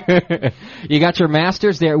 You got your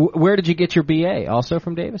master's there. Where did you get your BA? Also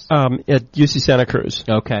from Davis? At UC Santa Cruz.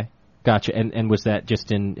 Okay. Gotcha. And was that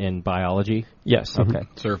just in biology? Yes. Okay.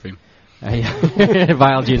 Surfing.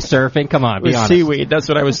 Biology and surfing? Come on, be honest. Seaweed. That's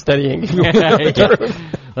what I was studying.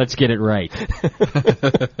 Let's get it right.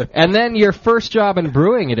 And then your first job in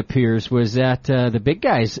brewing, it appears, was at the big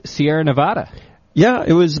guys, Sierra Nevada. Yeah,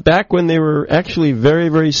 it was back when they were actually very,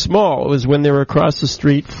 very small. It was when they were across the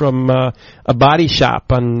street from a body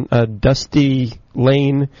shop on Dusty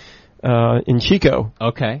Lane in Chico.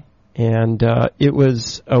 Okay. And it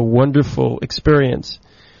was a wonderful experience.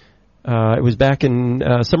 It was back in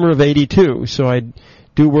summer of '82, so I'd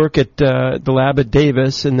do work at the lab at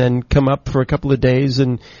Davis and then come up for a couple of days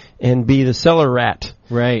and be the cellar rat.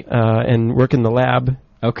 Right. And work in the lab.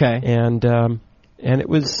 Okay. And it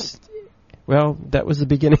was... Well, that was the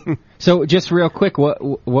beginning. So, just real quick,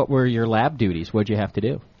 what were your lab duties? What did you have to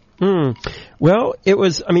do? Well, it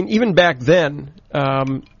was, even back then,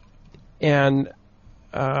 and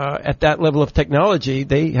at that level of technology,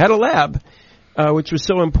 they had a lab, which was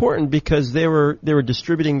so important because they were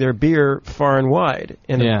distributing their beer far and wide.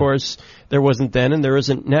 And, of course, there wasn't then and there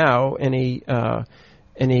isn't now any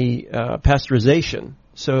pasteurization.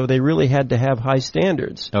 So they really had to have high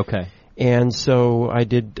standards. Okay. And so I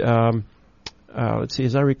did... let's see,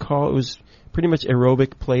 as I recall, it was pretty much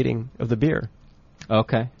aerobic plating of the beer.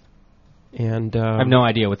 Okay. And I have no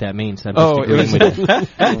idea what that means. I'm Oh, just agreeing with you.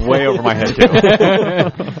 Way over my head too.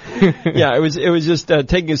 Yeah, it was just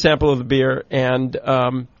taking a sample of the beer and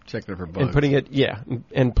checking it for bugs and putting it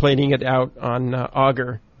and plating it out on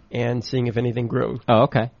auger and seeing if anything grew. Oh,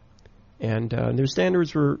 okay. And their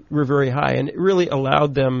standards were very high, and it really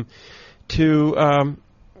allowed them to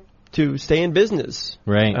stay in business.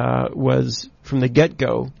 Right. Was from the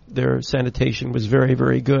get-go, their sanitation was very,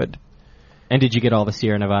 very good. And did you get all the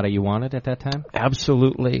Sierra Nevada you wanted at that time?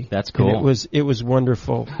 Absolutely. That's cool. And it was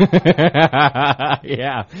wonderful.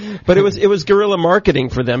 Yeah. But it was guerrilla marketing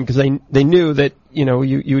for them because they knew that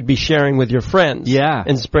you would be sharing with your friends. Yeah.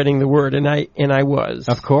 And spreading the word, and I was.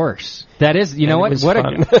 Of course. That is, you know what?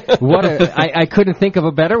 Fun. I couldn't think of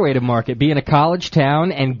a better way to market. Be in a college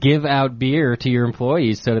town and give out beer to your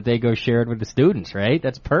employees so that they go share it with the students, right?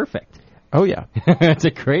 That's perfect. Oh, yeah. It's a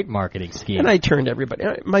great marketing scheme. And I turned everybody.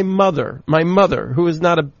 My mother, who is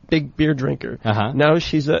not a big beer drinker, now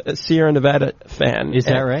she's a Sierra Nevada fan. Is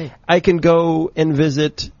that right? I can go and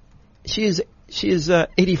visit. She is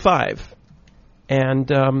 85. And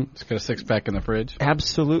it's got a 6-pack in the fridge.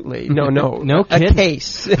 Absolutely, no, no a kidding.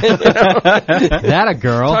 case. That a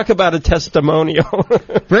girl. Talk about a testimonial.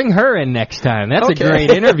 Bring her in next time. That's a great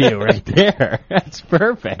interview right there. That's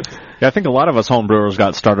perfect. Yeah, I think a lot of us homebrewers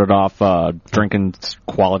got started off drinking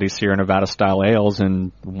quality Sierra Nevada style ales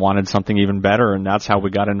and wanted something even better, and that's how we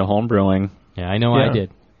got into homebrewing. Yeah, I know. I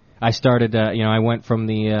did. I started. I went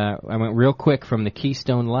real quick from the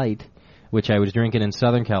Keystone Light, which I was drinking in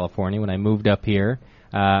Southern California when I moved up here.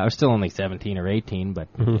 I was still only 17 or 18, but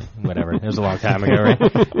whatever. It was a long time ago, right?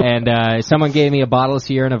 And someone gave me a bottle of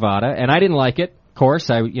Sierra Nevada, and I didn't like it. Of course,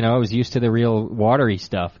 I was used to the real watery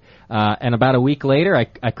stuff. And about a week later, I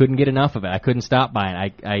couldn't get enough of it. I couldn't stop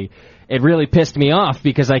buying. It really pissed me off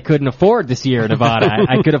because I couldn't afford the Sierra Nevada.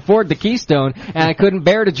 I could afford the Keystone, and I couldn't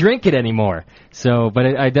bear to drink it anymore. So, but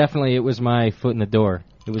it was my foot in the door.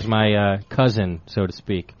 It was my cousin, so to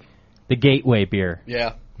speak. The gateway beer.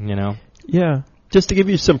 Yeah. Yeah. Just to give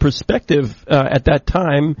you some perspective, at that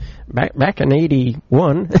time, back in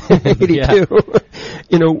 81, 82,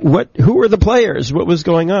 who were the players? What was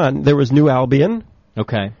going on? There was New Albion.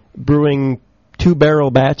 Okay. Brewing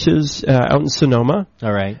 2-barrel batches out in Sonoma.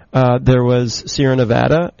 All right. There was Sierra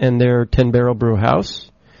Nevada and their 10-barrel brew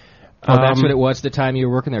house. Oh, that's what it was the time you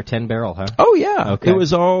were working there, 10-barrel, huh? Oh, yeah. Okay. It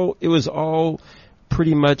was all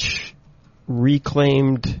pretty much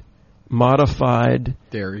reclaimed, modified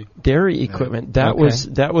dairy equipment. That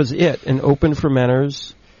was it. And open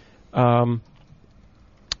fermenters,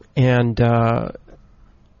 in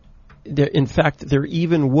fact, there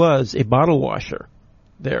even was a bottle washer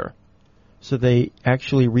there, so they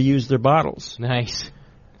actually reused their bottles. Nice.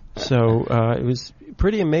 So it was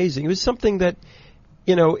pretty amazing. It was something that,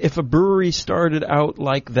 if a brewery started out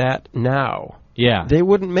like that now, they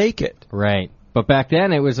wouldn't make it. Right. But back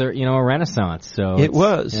then it was a renaissance. So it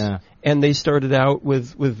was. Yeah. And they started out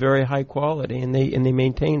with very high quality, and they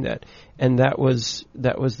maintained that, and that was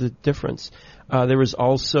the difference. There was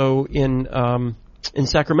also in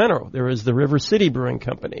Sacramento, there was the River City Brewing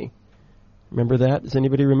Company. Remember that? Does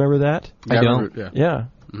anybody remember that? I don't. Yeah.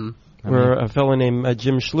 Mm-hmm. Where a fellow named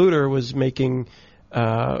Jim Schluter was making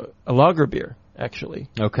a lager beer, actually.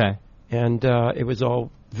 Okay. And it was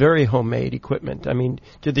all very homemade equipment. I mean,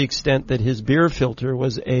 to the extent that his beer filter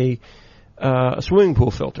was a swimming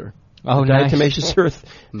pool filter. Oh, nice. Diatomaceous earth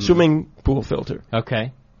swimming pool filter.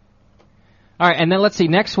 Okay. All right, and then let's see.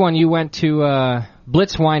 Next one, you went to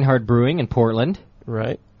Blitz Weinhardt Brewing in Portland.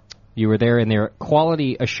 Right. You were there in their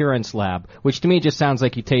quality assurance lab, which to me just sounds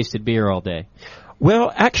like you tasted beer all day.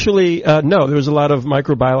 Well, actually, no. There was a lot of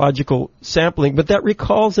microbiological sampling, but that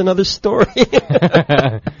recalls another story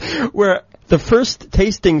where the first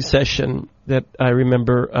tasting session that I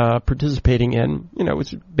remember participating in, it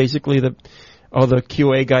was basically all the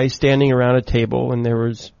QA guys standing around a table, and there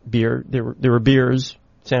was beer. There were beers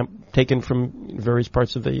taken from various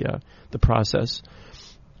parts of the process.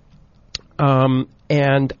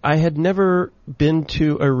 And I had never been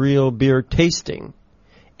to a real beer tasting,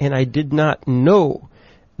 and I did not know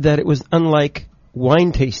that it was unlike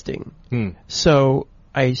wine tasting. So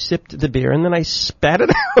I sipped the beer, and then I spat it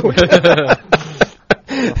out.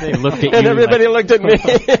 They looked at you, and everybody looked at me.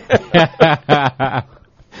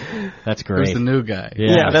 That's great. There's the new guy.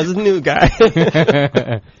 Yeah, that's the new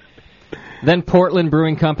guy. Then Portland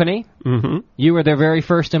Brewing Company. Mm-hmm. You were their very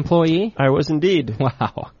first employee? I was indeed.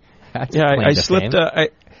 Wow. That's I slipped.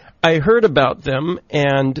 I heard about them,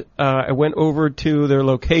 and I went over to their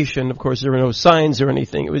location. Of course, there were no signs or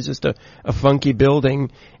anything. It was just a funky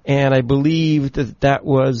building, and I believed that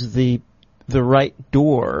was the the right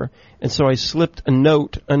door, and so I slipped a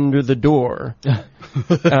note under the door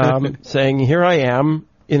saying, "Here I am.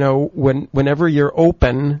 Whenever you're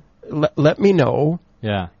open, let me know."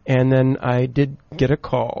 Yeah. And then I did get a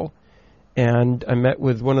call, and I met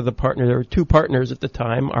with one of the partners. There were two partners at the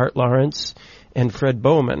time, Art Lawrence and Fred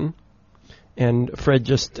Bowman. And Fred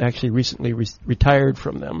just actually recently retired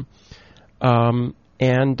from them.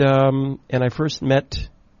 And I first met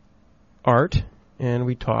Art, and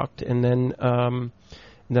we talked, and then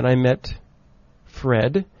I met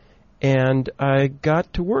Fred, and I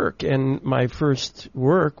got to work. And my first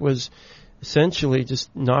work was essentially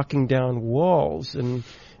just knocking down walls and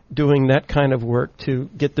doing that kind of work to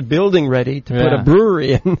get the building ready to put a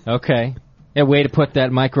brewery in. Okay. A way to put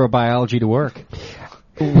that microbiology to work.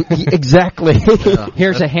 Exactly.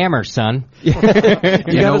 Here's a hammer, son. You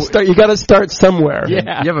got to start somewhere.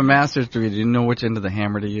 Yeah. You have a master's degree. Do you know which end of the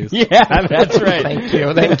hammer to use? Yeah, that's right. Thank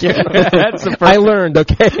you. That's I learned.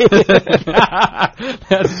 Okay.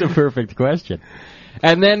 That's the perfect question.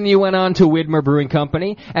 And then you went on to Widmer Brewing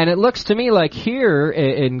Company, and it looks to me like here,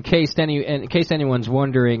 in case anyone's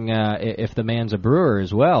wondering if the man's a brewer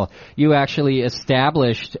as well, you actually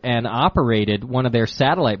established and operated one of their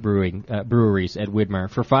satellite breweries at Widmer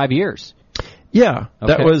for 5 years. Yeah,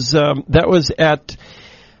 okay. That was at.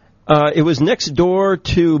 It was next door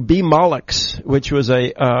to B. Malek's, which was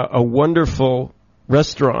a wonderful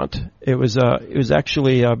restaurant. It was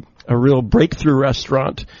actually a real breakthrough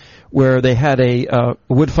restaurant, where they had a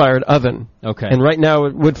wood-fired oven. Okay. And right now,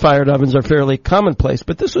 wood-fired ovens are fairly commonplace,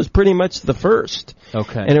 but this was pretty much the first.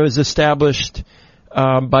 Okay. And it was established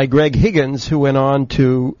by Greg Higgins, who went on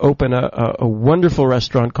to open a wonderful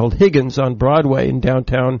restaurant called Higgins on Broadway in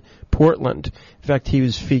downtown Portland. In fact, he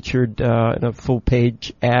was featured in a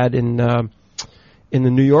full-page ad in the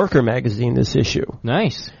New Yorker magazine this issue.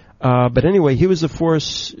 Nice. But anyway, he was the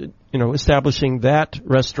force, establishing that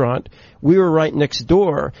restaurant. We were right next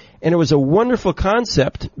door, and it was a wonderful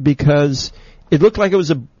concept because it looked like it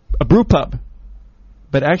was a brew pub.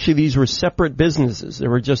 But actually, these were separate businesses.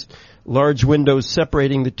 There were just large windows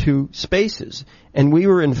separating the two spaces. And we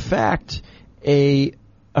were, in fact, a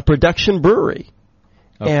production brewery.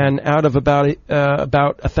 Okay. And out of about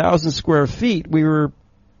 1,000 square feet, we were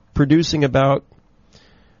producing about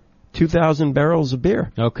 2,000 barrels of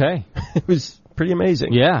beer. Okay. It was pretty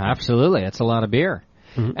amazing. Yeah, absolutely. That's a lot of beer.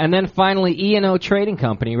 Mm-hmm. And then finally, E&O Trading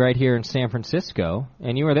Company right here in San Francisco,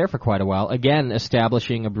 and you were there for quite a while, again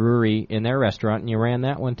establishing a brewery in their restaurant, and you ran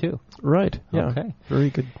that one too. Right, yeah. Okay. Very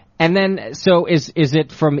good. And then, so is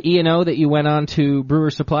it from E&O that you went on to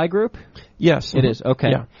Brewer Supply Group? Yes. It is, okay.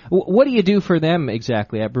 Yeah. What do you do for them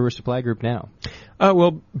exactly at Brewer Supply Group now?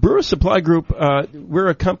 Well, Brewer Supply Group, we're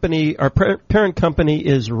a company, our parent company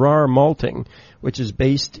is RAR Malting, which is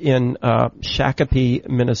based in Shakopee,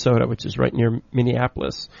 Minnesota, which is right near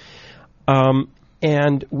Minneapolis.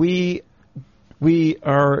 And we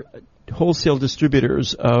are wholesale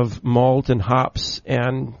distributors of malt and hops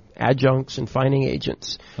and adjuncts and fining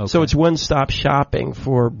agents. Okay. So it's one-stop shopping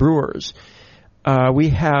for brewers. We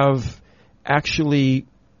have actually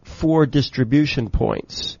 4 distribution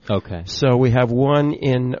points. Okay. So we have one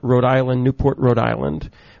in Rhode Island, Newport, Rhode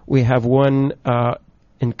Island. We have one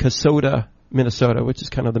in Kasota, Minnesota, which is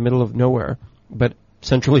kind of the middle of nowhere, but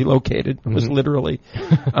centrally located, was literally.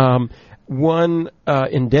 One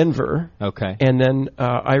in Denver. Okay. And then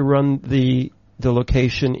I run the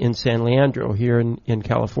location in San Leandro here in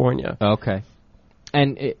California. Okay.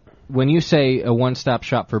 And when you say a one-stop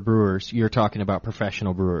shop for brewers, you're talking about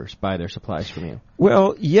professional brewers buy their supplies from you.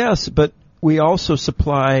 Well, yes, but we also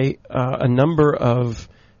supply a number of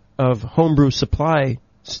homebrew supply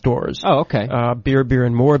stores. Oh, okay. Beer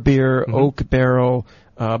and More Beer, Oak Barrel,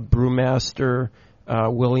 Brewmaster,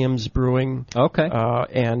 Williams Brewing. Okay.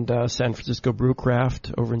 And San Francisco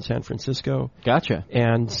Brewcraft over in San Francisco. Gotcha.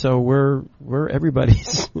 And so we're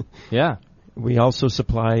everybody's. Yeah. We also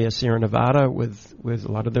supply Sierra Nevada with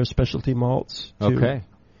a lot of their specialty malts too. Okay.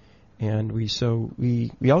 And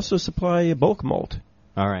we also supply bulk malt.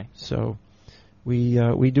 All right. So we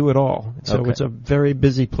do it all. So okay. It's a very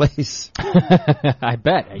busy place. I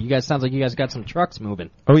bet. Sounds like you guys got some trucks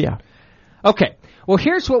moving. Oh yeah. Okay. Well,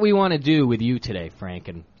 here's what we want to do with you today, Frank,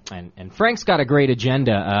 and Frank's got a great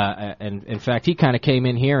agenda, and in fact, he kind of came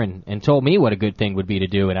in here and told me what a good thing would be to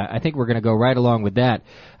do, and I think we're going to go right along with that.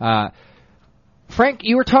 Frank,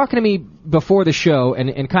 you were talking to me before the show,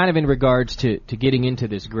 and kind of in regards to getting into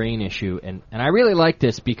this grain issue, and I really like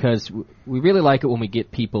this because we really like it when we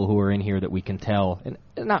get people who are in here that we can tell, and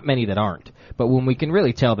not many that aren't, but when we can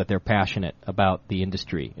really tell that they're passionate about the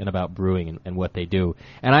industry and about brewing and what they do.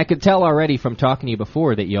 And I could tell already from talking to you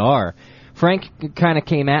before that you are. Frank kind of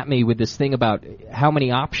came at me with this thing about how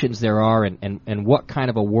many options there are and what kind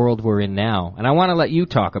of a world we're in now. And I want to let you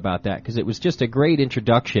talk about that because it was just a great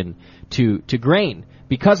introduction to grain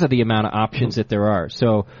because of the amount of options that there are.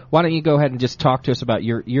 So why don't you go ahead and just talk to us about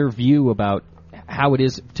your view about how it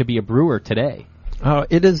is to be a brewer today?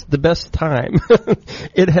 It is the best time.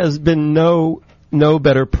 It has been no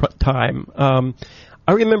better time.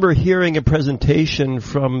 I remember hearing a presentation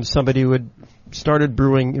from somebody who had started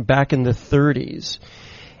brewing back in the 30s.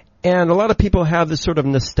 And a lot of people have this sort of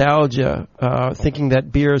nostalgia, thinking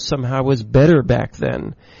that beer somehow was better back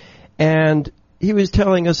then. And he was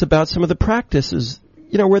telling us about some of the practices,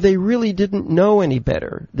 where they really didn't know any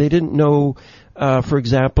better. They didn't know, for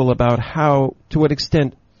example, about to what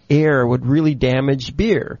extent air would really damage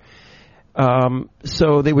beer.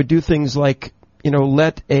 So they would do things like,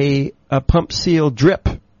 let a pump seal drip,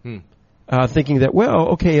 thinking that,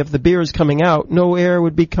 if the beer is coming out, no air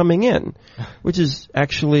would be coming in, which is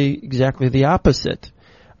actually exactly the opposite.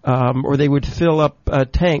 Or they would fill up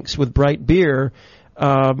tanks with bright beer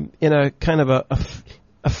in a kind of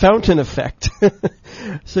a fountain effect,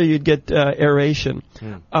 so you'd get aeration.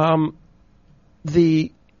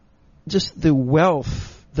 The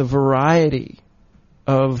wealth, the variety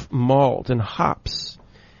of malt and hops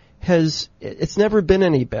it's never been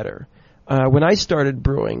any better. When I started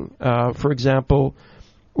brewing, for example,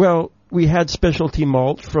 we had specialty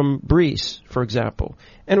malt from Briess, for example,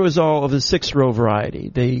 and it was all of the 6-row variety.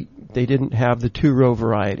 They didn't have the 2-row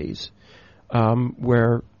varieties,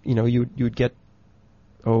 where, you'd get,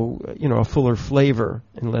 a fuller flavor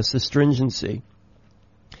and less astringency.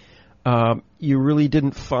 You really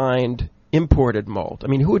didn't find imported malt. I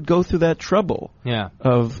mean, who would go through that trouble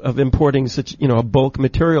of importing such, a bulk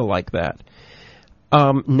material like that?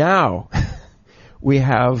 Now we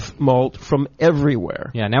have malt from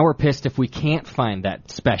everywhere. Yeah, now we're pissed if we can't find that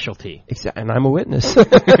specialty. Exactly, and I'm a witness. You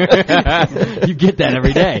get that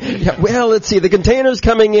every day. Yeah, let's see. The container's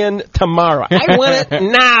coming in tomorrow. I want it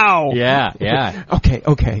now. Yeah.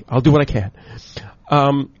 Okay. I'll do what I can.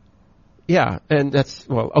 Yeah, and that's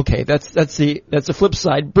the flip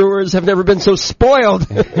side. Brewers have never been so spoiled.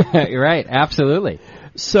 You're right, absolutely.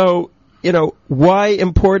 So, why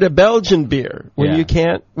import a Belgian beer when you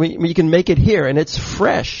can make it here and it's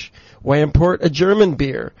fresh? Why import a German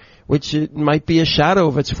beer, which it might be a shadow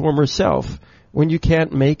of its former self, when you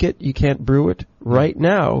can't make it, you can't brew it right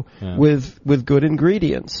now with good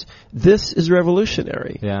ingredients? This is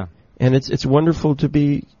revolutionary. Yeah. And it's wonderful to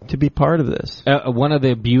be part of this. One of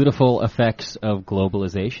the beautiful effects of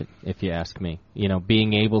globalization, if you ask me,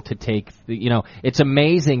 being able to take, it's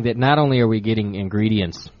amazing that not only are we getting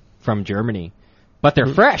ingredients from Germany, but they're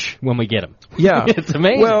fresh when we get them. Yeah. It's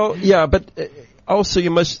amazing. Well, yeah, but also you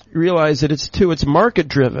must realize that it's market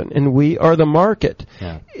driven, and we are the market.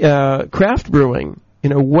 Yeah. Craft brewing,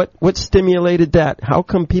 what stimulated that? How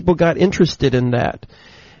come people got interested in that?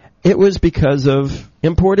 It was because of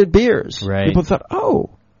imported beers. Right. People thought,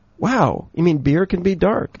 oh, wow, you mean beer can be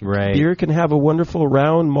dark. Right. Beer can have a wonderful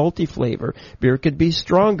round malty flavor. Beer could be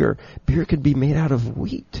stronger. Beer could be made out of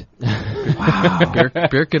wheat. Wow.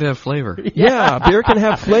 Beer could have flavor. Yeah, beer can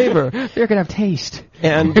have flavor. Beer can have taste.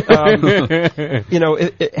 And, had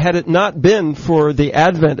it not been for the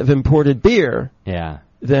advent of imported beer,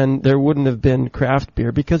 then there wouldn't have been craft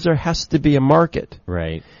beer because there has to be a market.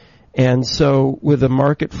 Right. And so with a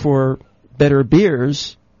market for better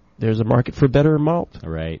beers, there's a market for better malt.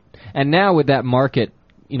 Right. And now with that market,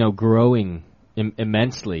 growing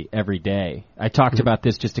immensely every day. I talked about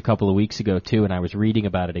this just a couple of weeks ago, too, and I was reading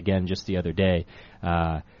about it again just the other day,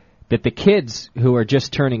 that the kids who are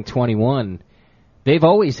just turning 21, they've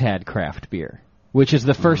always had craft beer, which is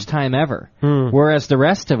the first time ever. Whereas the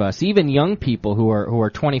rest of us, even young people who are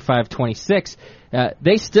 25, 26,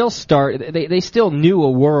 they still they still knew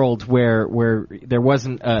a world where there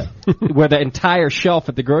wasn't where the entire shelf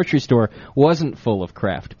at the grocery store wasn't full of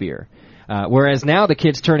craft beer. Whereas now the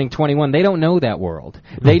kids turning 21, they don't know that world.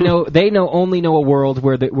 They only know a world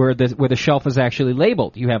where the shelf is actually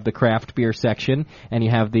labeled. You have the craft beer section and you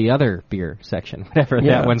have the other beer section, whatever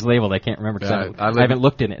that one's labeled. I can't remember because I haven't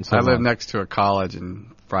looked in it in so long. I live next to a college,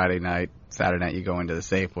 and Friday night, Saturday night, you go into the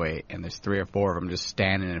Safeway, and there's 3 or 4 of them just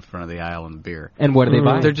standing in front of the aisle in beer. And what do they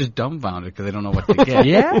buy? They're just dumbfounded because they don't know what to get.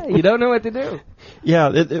 Yeah, you don't know what to do.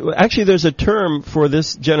 Yeah, actually, there's a term for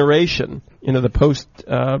this generation. The post.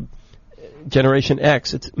 Generation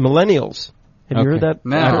X. It's millennials. Have you heard that?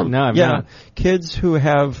 No, term? No, I've not. Kids who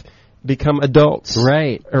have become adults.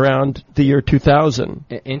 Right. Around the year 2000.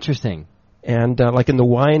 Interesting. And like in the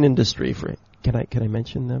wine industry, Can I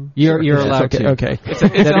mention them? You're allowed to. Okay.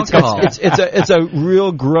 It's alcohol. It's a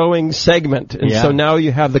real growing segment, and so now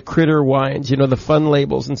you have the critter wines, the fun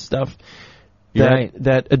labels and stuff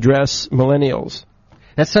that address millennials.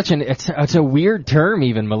 That's such it's a weird term,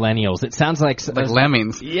 even millennials. It sounds like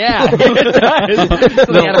lemmings. Yeah, it does.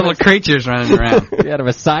 little creatures running around. Out of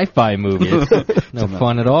a sci-fi movie. It's no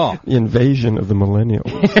fun at all. The invasion of the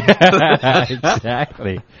millennials.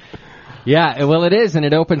 Exactly. Yeah, well, it is, and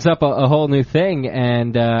it opens up a whole new thing,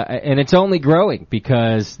 and it's only growing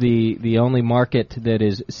because the only market that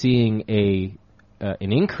is seeing an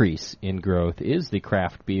increase in growth is the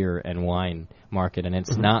craft beer and wine market, and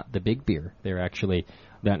it's not the big beer. They're actually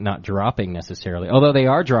not dropping necessarily, although they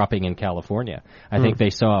are dropping in California. I think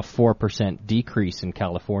they saw a 4% decrease in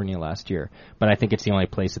California last year, but I think it's the only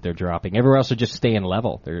place that they're dropping. Everywhere else are just staying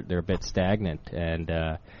level. They're a bit stagnant, and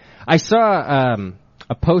I saw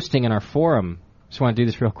a posting in our forum. Just want to do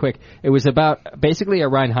this real quick. It was about basically a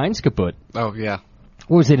Reinheitsgebot. Oh, yeah.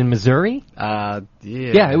 What was it, in Missouri? Yeah.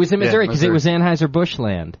 Yeah, it was in Missouri because it was Anheuser-Busch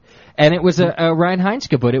land. And it was a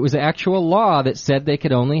Reinheitsgebot. It was an actual law that said they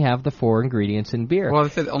could only have the 4 ingredients in beer. Well,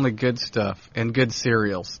 it said only good stuff and good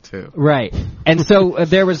cereals, too. Right. And so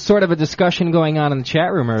there was sort of a discussion going on in the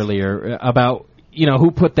chat room earlier about,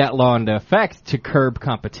 who put that law into effect to curb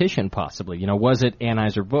competition, possibly. Was it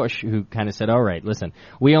Anheuser-Busch who kind of said, all right, listen,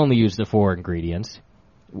 we only use the 4 ingredients.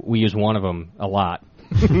 We use one of them a lot.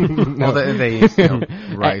 Well, they use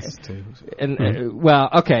rice, too. Well,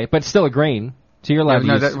 okay, but still a grain. So you're allowed to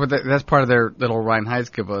use... that's part of their little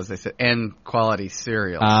Reinheitsgebot. They said, and quality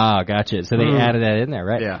cereals. Ah, gotcha. So they added that in there,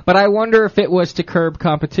 right? Yeah. But I wonder if it was to curb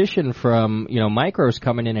competition from, micros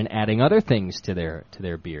coming in and adding other things to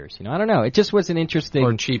their beers. I don't know. It just was an interesting...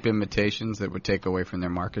 Or cheap imitations that would take away from their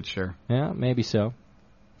market share. Yeah, maybe so.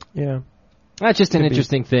 Yeah. That's just an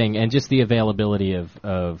interesting thing, and just the availability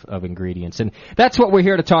of ingredients. And that's what we're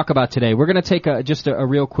here to talk about today. We're going to take just a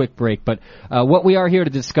real quick break, but what we are here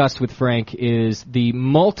to discuss with Frank is the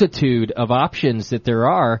multitude of options that there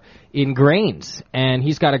are in grains. And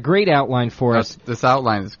he's got a great outline for us. This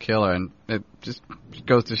outline is killer, and it just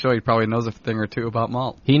goes to show he probably knows a thing or two about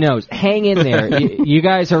malt. He knows. Hang in there. You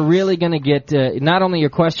guys are really going to get not only your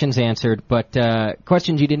questions answered, but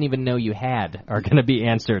questions you didn't even know you had are going to be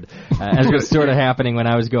answered, as was sort of happening when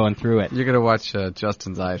I was going through it. You're going to watch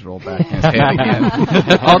Justin's eyes roll back in his head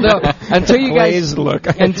again. Although, until you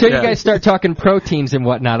guys start talking proteins and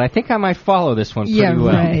whatnot, I think I might follow this one pretty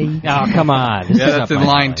well. Right. Oh, come on. That's in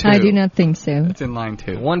line 2. I do not think so. That's in line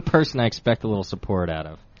 2. One person I expect a little support out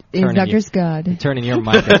of. Is Dr. Scott. Turning your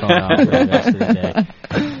microphone off for the rest of the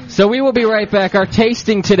day. So we will be right back. Our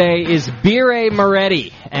tasting today is Birra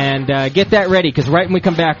Moretti. And get that ready, because right when we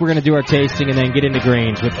come back, we're going to do our tasting and then get into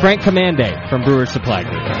grains with Frank Comande from Brewers Supply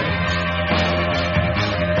Group.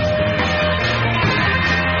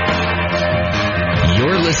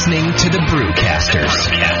 You're listening to the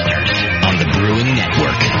Brewcasters on the Brewing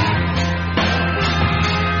Network.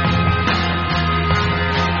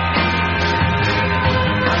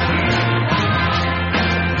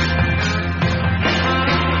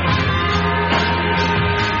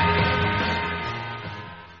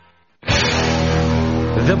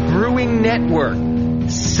 The Brewing Network,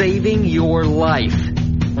 saving your life,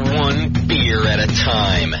 one beer at a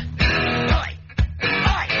time.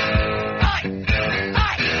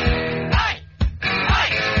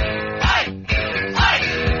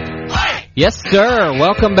 Yes, sir.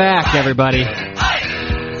 Welcome back, everybody.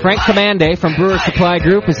 Frank Comande from Brewers Supply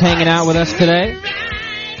Group is hanging out with us today.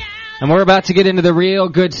 And we're about to get into the real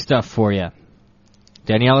good stuff for you.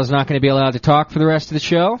 Daniela's not going to be allowed to talk for the rest of the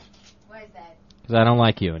show. Because I don't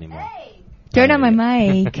like you anymore. Hey. Turn on my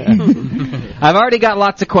mic. I've already got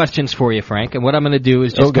lots of questions for you, Frank, and what I'm going to do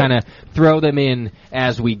is just kind of throw them in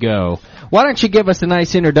as we go. Why don't you give us a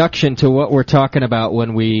nice introduction to what we're talking about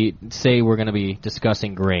when we say we're going to be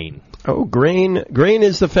discussing grain? Oh, grain. Grain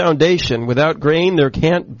is the foundation. Without grain, there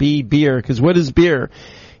can't be beer. Because what is beer?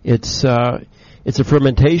 It's a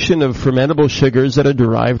fermentation of fermentable sugars that are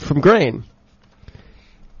derived from grain.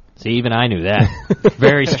 See, even I knew that.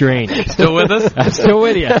 Very strange. Still with us? I'm still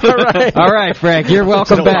with you. All right, Frank. You're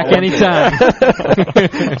welcome back anytime.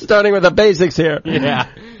 Starting with the basics here. Yeah.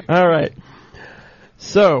 All right.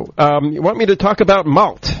 So, you want me to talk about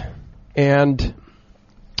malt. And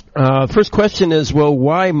first question is, well,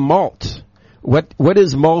 why malt? What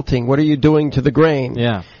is malting? What are you doing to the grain?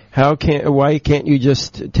 Yeah. Why can't you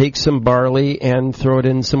just take some barley and throw it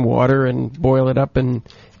in some water and boil it up and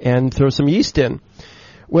throw some yeast in?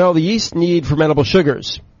 Well, the yeast need fermentable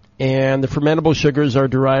sugars, and the fermentable sugars are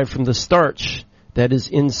derived from the starch that is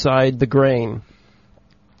inside the grain.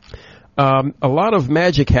 A lot of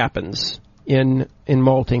magic happens in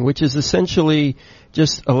malting, which is essentially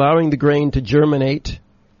just allowing the grain to germinate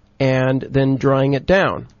and then drying it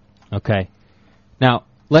down. Okay. Now,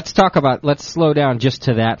 let's slow down just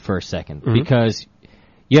to that for a second, because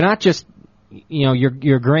you're not just,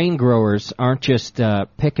 your grain growers aren't just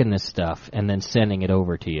picking this stuff and then sending it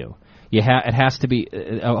over to you. It has to be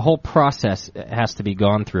a whole process has to be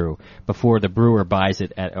gone through before the brewer buys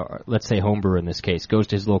it at, let's say, homebrewer in this case, goes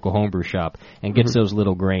to his local homebrew shop and gets those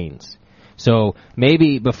little grains. So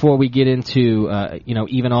maybe before we get into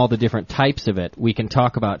even all the different types of it, we can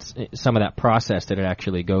talk about some of that process that it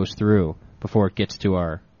actually goes through before it gets to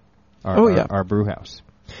our brew house.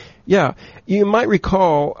 Yeah, you might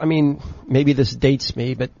recall, maybe this dates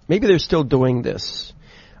me, but maybe they're still doing this.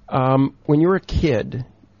 When you were a kid,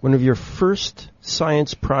 one of your first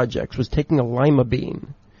science projects was taking a lima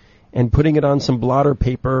bean and putting it on some blotter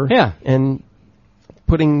paper and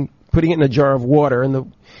putting it in a jar of water, and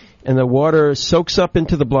the water soaks up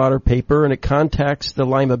into the blotter paper and it contacts the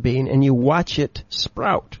lima bean, and you watch it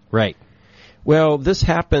sprout. Right. Well, this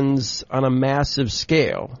happens on a massive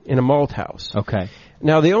scale in a malt house. Okay.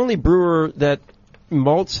 Now, the only brewer that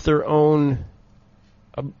malts their own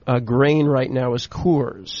grain right now is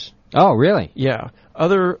Coors. Oh, really? Yeah.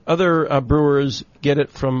 Other brewers get it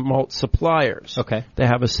from malt suppliers. Okay. They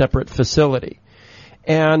have a separate facility.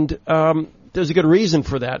 And there's a good reason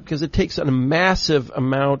for that, because it takes a massive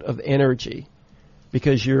amount of energy,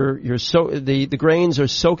 because the grains are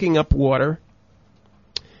soaking up water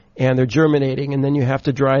and they're germinating, and then you have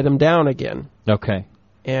to dry them down again. Okay.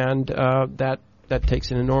 And that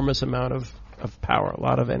takes an enormous amount of power, a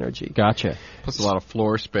lot of energy. Gotcha. Plus a lot of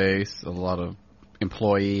floor space, a lot of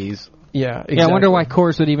employees. Yeah, exactly. Yeah, I wonder why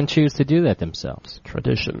Coors would even choose to do that themselves.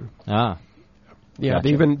 Tradition. Ah. Yeah,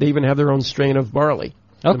 Gotcha. they even have their own strain of barley.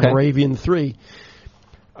 Okay. The Moravian 3.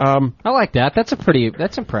 I like that. That's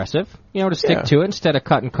impressive. To stick to it instead of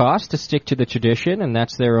cutting costs, to stick to the tradition, and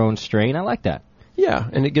that's their own strain. I like that. Yeah,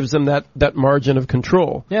 and it gives them that margin of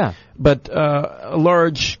control. Yeah. But a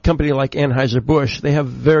large company like Anheuser-Busch, they have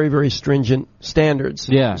very, very stringent standards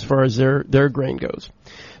as far as their grain goes.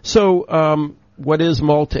 So what is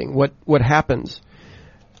malting? What happens?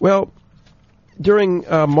 Well, during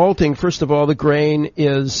malting, first of all, the grain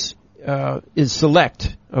is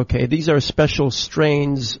select. Okay, these are special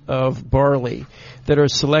strains of barley that are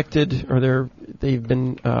selected, or they've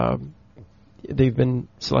been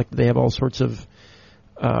selected. They have all sorts of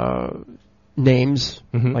names,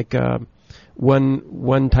 like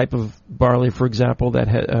one type of barley, for example,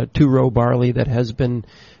 that two-row barley that has been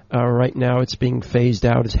right now it's being phased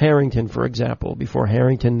out is Harrington, for example. Before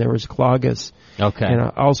Harrington, there was Clogus. Okay,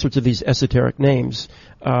 and all sorts of these esoteric names.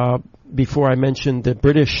 Before I mentioned the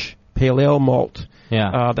British Pale Ale malt,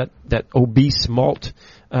 that obese malt,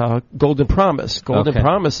 Golden Promise. Golden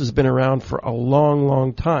Promise has been around for a long,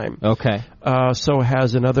 long time. Okay. So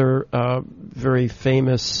has another very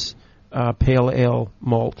famous pale ale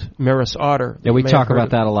malt, Maris Otter. Yeah, we talk about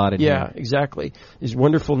that a lot in here. Yeah, exactly. These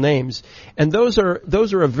wonderful names. And those are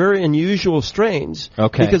a very unusual strains.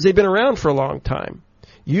 Okay. Because they've been around for a long time.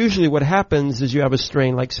 Usually what happens is you have a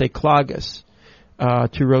strain like, say, Clogus,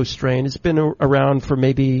 two-row strain. It's been around for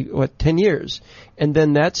maybe, 10 years. And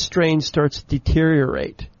then that strain starts to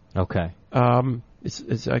deteriorate. Okay.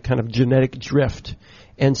 It's a kind of genetic drift.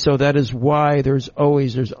 And so that is why there's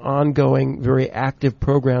ongoing, very active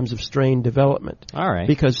programs of strain development. All right.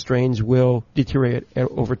 Because strains will deteriorate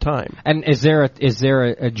over time. And is there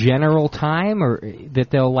a general time or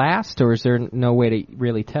that they'll last, or is there no way to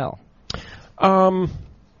really tell? That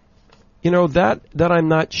I'm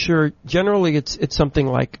not sure. Generally, it's something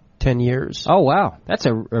like 10 years. Oh, wow. That's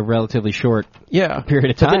a relatively short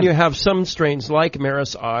period of time. But then you have some strains like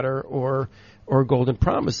Maris Otter or Golden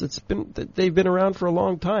Promise. They've been around for a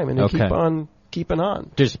long time, and they keep on keeping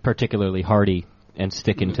on. Just particularly hardy and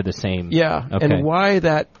sticking to the same. Yeah, okay. And why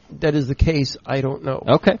that is the case, I don't know.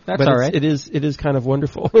 Okay, that's all right. It is kind of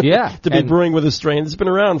wonderful. Yeah, to be brewing with a strain that's been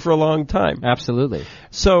around for a long time. Absolutely.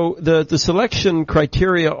 So the selection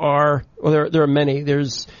criteria are, well, there are many.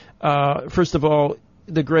 There's first of all,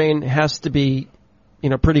 the grain has to be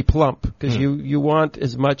pretty plump, because you want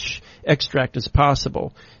as much extract as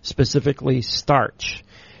possible, specifically starch.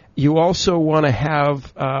 You also want to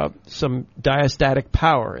have some diastatic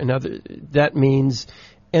power. That means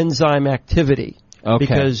enzyme activity. Okay.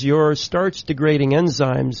 Because your starch degrading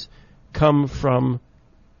enzymes come from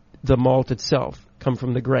the malt itself, come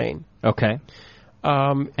from the grain. Okay.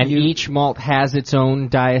 And each malt has its own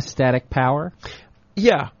diastatic power?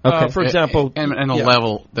 Yeah. Okay. For example, and a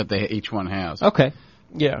level that each one has. Okay.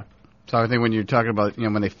 Yeah. So I think when you're talking about,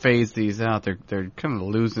 when they phase these out, they're kind of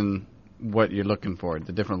losing what you're looking for.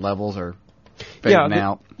 The different levels are fading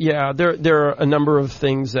out. There are a number of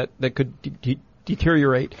things that could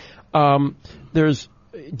deteriorate. There's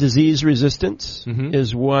disease resistance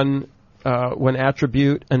is one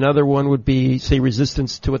attribute. Another one would be, say,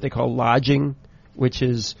 resistance to what they call lodging, which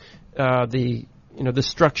is the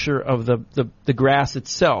structure of the grass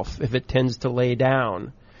itself. If it tends to lay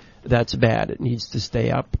down, that's bad. It needs to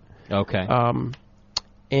stay up. Okay.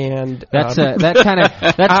 And that's kind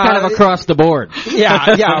of across the board.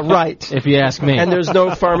 Yeah, right. If you ask me. And there's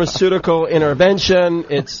no pharmaceutical intervention.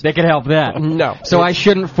 They could help that. No. So I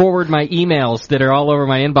shouldn't forward my emails that are all over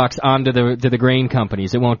my inbox onto the grain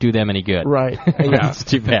companies. It won't do them any good. Right. Yeah. It's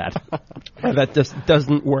too bad. That just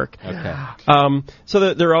doesn't work. Okay.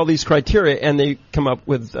 So there are all these criteria, and they come up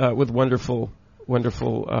with wonderful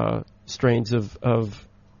strains of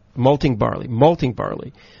malting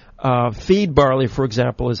barley. Feed barley, for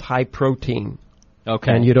example, is high protein.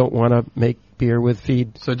 Okay. And you don't want to make beer with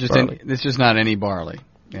feed barley. It's just not any barley.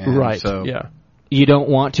 And right, so You don't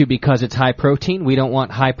want to because it's high protein? We don't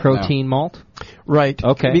want high protein malt? Right.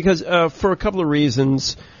 Okay. Because for a couple of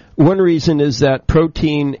reasons. One reason is that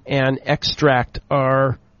protein and extract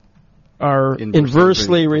are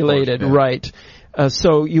inversely related. Yeah. Right.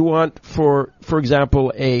 So you want, for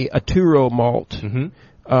example, a 2-row malt.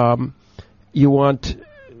 Mm-hmm. You want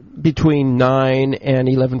between 9 and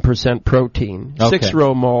 11% protein. Okay.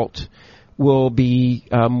 6-row malt will be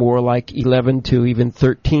more like 11 to even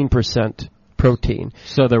 13% protein.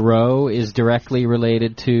 So the row is directly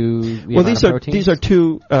related to the amount of proteins? These are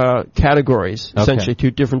two categories, essentially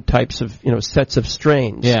two different types of sets of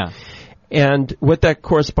strains. Yeah. And what that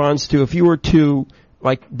corresponds to, if you were to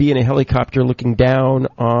be in a helicopter looking down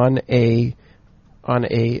on a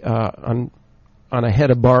head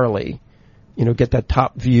of barley, get that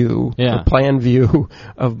top view, the plan view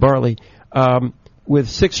of barley. With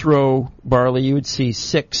 6-row barley, you would see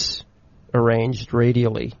 6 arranged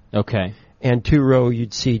radially. Okay. And 2-row,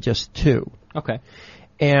 you'd see just 2. Okay.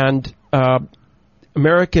 And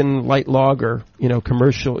American light lager,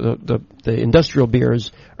 commercial, the industrial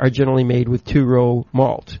beers are generally made with 6-row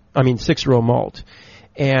malt.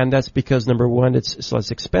 And that's because, number one, it's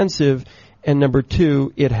less expensive, and number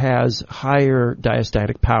two, it has higher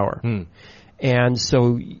diastatic power. And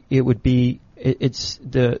so it would be, it's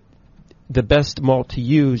the best malt to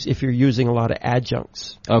use if you're using a lot of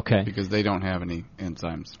adjuncts. Okay. Because they don't have any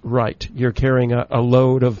enzymes. Right. You're carrying a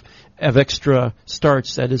load of extra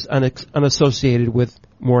starch that is unassociated with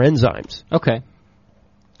more enzymes. Okay.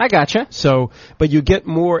 I gotcha. So, but you get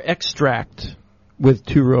more extract with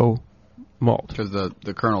 2-row malt. Because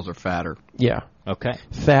the kernels are fatter. Yeah. Okay.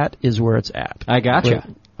 Fat is where it's at. I gotcha.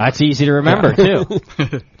 That's easy to remember, too.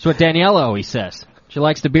 That's what Daniela always says. She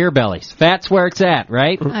likes the beer bellies. Fat's where it's at,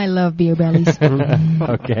 right? I love beer bellies.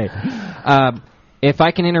 Okay. If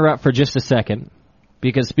I can interrupt for just a second,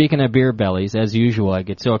 because speaking of beer bellies, as usual, I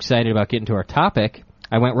get so excited about getting to our topic,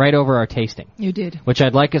 I went right over our tasting. You did. Which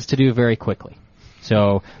I'd like us to do very quickly.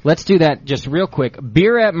 So let's do that just real quick.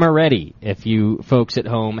 Beer at Moretti, if you folks at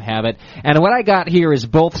home have it. And what I got here is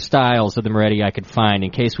both styles of the Moretti I could find,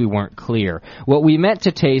 in case we weren't clear. What we meant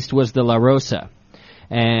to taste was the La Rosa.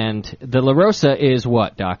 And the La Rosa is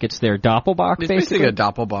what, Doc? It's their Doppelbock, It's basically? basically a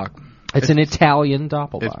Doppelbock. It's an Italian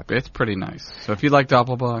Doppelbock. It's pretty nice. So if you like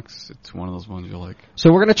Doppelbocks, it's one of those ones you'll like.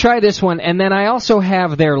 So we're going to try this one, and then I also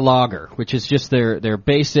have their lager, which is just their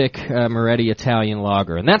basic Moretti Italian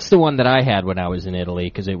lager. And that's the one that I had when I was in Italy,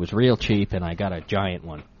 because it was real cheap, and I got a giant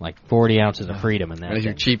one, like 40 ounces of Freedom in that. That's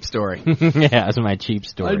your cheap story. Yeah, that's my cheap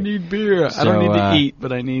story. I need beer. I don't need to eat,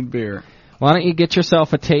 but I need beer. Why don't you get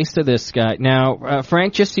yourself a taste of this guy? Now,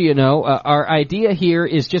 Frank, just so you know, our idea here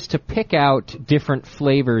is just to pick out different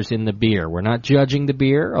flavors in the beer. We're not judging the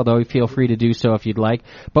beer, although you feel free to do so if you'd like.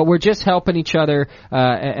 But we're just helping each other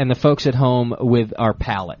and the folks at home with our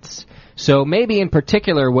palates. So maybe in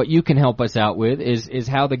particular what you can help us out with is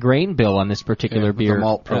how the grain bill on this particular beer the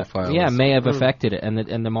malt profile may have affected it,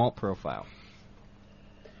 and the malt profile.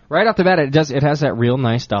 Right off the bat, it has that real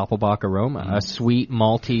nice Doppelbock aroma, a sweet,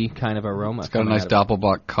 malty kind of aroma. It's got a nice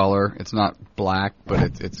Doppelbock color. It's not black,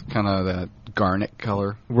 but it's kind of that garnet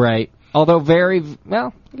color. Right. Although I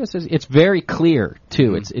guess it's very clear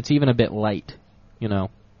too. It's even a bit light,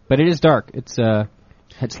 but it is dark. It's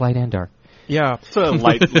light and dark. Yeah, it's a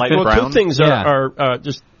light well, brown. Two things are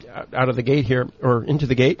just out of the gate here, or into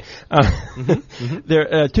the gate.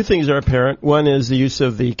 There, two things are apparent. One is the use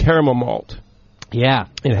of the caramel malt. Yeah.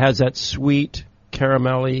 It has that sweet,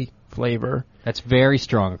 caramelly flavor. That's very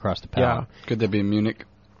strong across the palate. Yeah. Could that be Munich?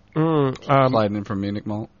 Sliding in from Munich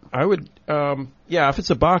malt? I would, if it's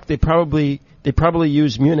a Bock, they probably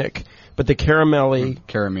use Munich, but the caramelly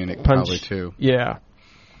Caramunic punch, probably too. Yeah.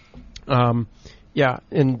 Yeah,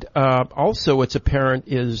 and also what's apparent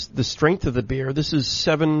is the strength of the beer. This is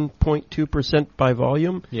 7.2% by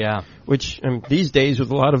volume. Yeah. Which these days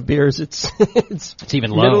with a lot of beers, it's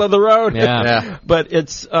even low. Middle of the road. Yeah. But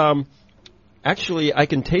it's actually I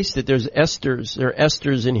can taste it. There's esters. There are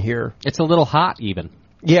esters in here. It's a little hot even.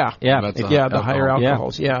 Yeah. Yeah. The higher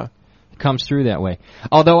alcohols. Yeah. Comes through that way.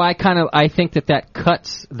 Although I think that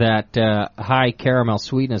cuts that high caramel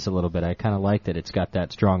sweetness a little bit. I kind of like that it's got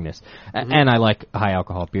that strongness. And I like high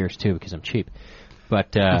alcohol beers too because I'm cheap.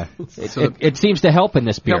 But it seems to help in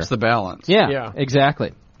this beer. Helps the balance. Yeah,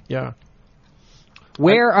 exactly. Yeah.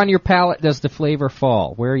 Where on your palate does the flavor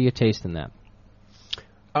fall? Where are you tasting that?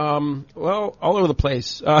 Well, all over the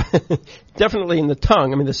place. Definitely in the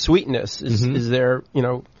tongue. I mean, the sweetness is there,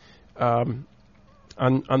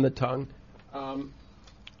 on the tongue.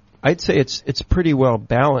 I'd say it's pretty well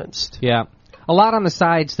balanced. Yeah. A lot on the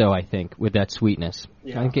sides, though, I think, with that sweetness.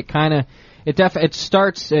 Yeah. I think it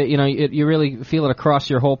starts, you really feel it across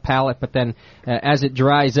your whole palate, but then as it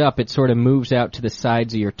dries up, it sort of moves out to the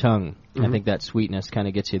sides of your tongue. I think that sweetness kind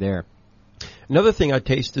of gets you there. Another thing I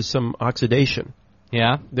taste is some oxidation.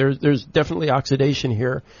 Yeah? There's definitely oxidation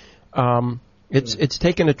here. It's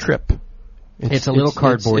taken a trip. It's a little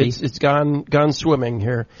cardboardy. It's gone swimming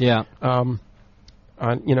here. Yeah. In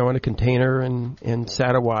a container and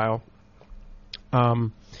sat a while.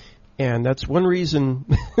 And that's one reason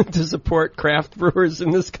to support craft brewers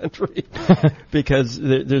in this country because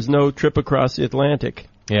there's no trip across the Atlantic.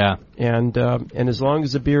 Yeah. And as long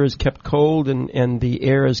as the beer is kept cold and the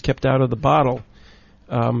air is kept out of the bottle,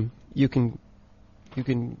 you can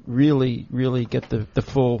really get the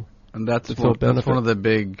full. And that's one of the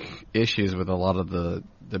big issues with a lot of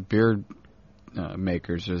the beer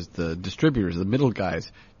makers is the distributors, the middle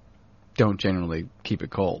guys, don't generally keep it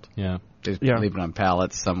cold. Yeah. They leave it on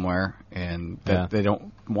pallets somewhere, and they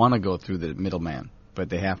don't want to go through the middleman, but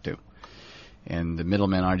they have to. And the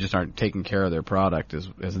middlemen aren't taking care of their product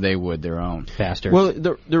as they would their own. Bastards. Well,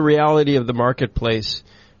 the reality of the marketplace,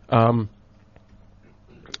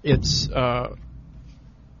 it's...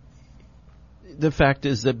 the fact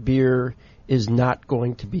is that beer is not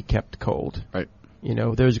going to be kept cold. Right.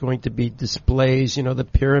 There's going to be displays, the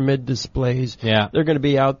pyramid displays. Yeah. They're going to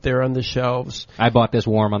be out there on the shelves. I bought this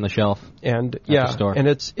warm on the shelf. And at the store. And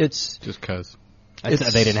it's just because they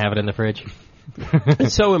didn't have it in the fridge.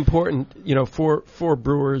 It's so important, for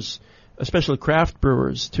brewers, especially craft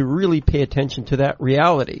brewers, to really pay attention to that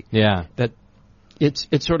reality. Yeah. That it's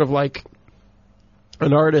sort of like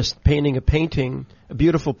an artist painting a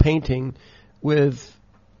beautiful painting with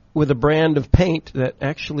a brand of paint that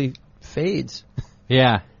actually fades.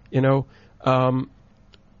 Yeah. And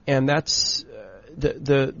that's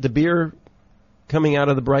the beer coming out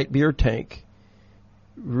of the bright beer tank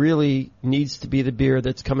really needs to be the beer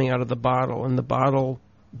that's coming out of the bottle, and the bottle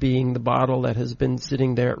being the bottle that has been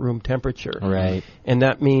sitting there at room temperature. Right. And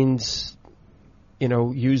that means,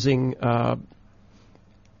 using bottle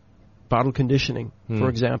conditioning, for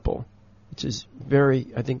example, which is very,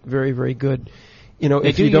 very good.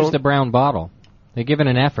 They do use the brown bottle. They give it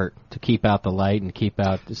an effort to keep out the light and keep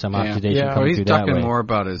out some oxidation coming through that way. He's talking more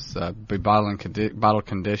about his bottle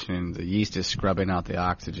conditioning. The yeast is scrubbing out the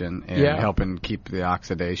oxygen and helping keep the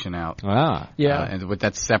oxidation out. And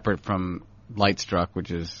that's separate from light struck,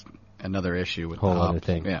 which is another issue with whole the other hops.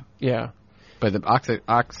 thing. Yeah. But the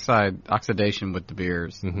oxidation with the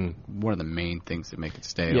beers, one of the main things that make it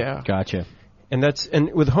stale. Yeah. Gotcha. And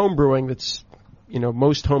with home brewing, that's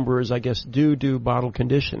most home brewers, I guess, do bottle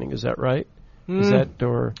conditioning. Is that right? Is that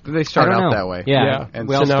or they start out that way? Yeah. And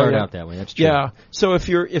we all start out that way. That's true. Yeah. So if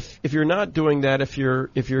you're not doing that, if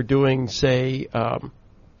you're doing say counter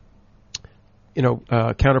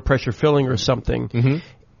pressure filling or something,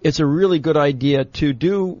 it's a really good idea to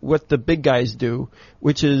do what the big guys do,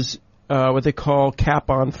 which is what they call cap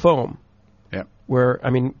on foam. Yeah. Where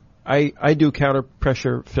I do counter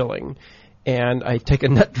pressure filling. And I take a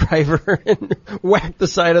nut driver and whack the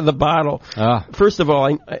side of the bottle. First of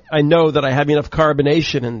all, I know that I have enough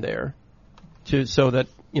carbonation in there so that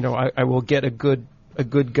I will get a good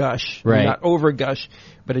gush, right. Not over gush,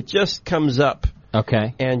 but it just comes up.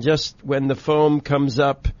 Okay. And just when the foam comes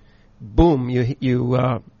up, boom,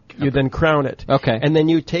 you then crown it. Okay. And then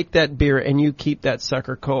you take that beer and you keep that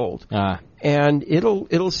sucker cold. And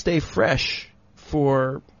it'll stay fresh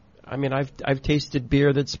for. I've tasted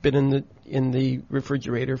beer that's been in the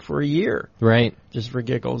refrigerator for a year. Right. Just for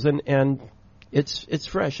giggles. And it's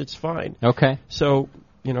fresh. It's fine. Okay. So,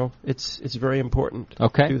 it's very important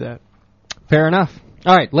to do that. Fair enough.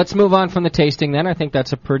 All right, let's move on from the tasting then. I think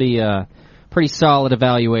that's a pretty solid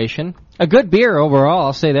evaluation. A good beer overall,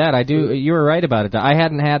 I'll say that. I do. You were right about it. I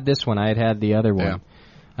hadn't had this one. I had the other one. Yeah.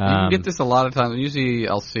 You can get this a lot of times. Usually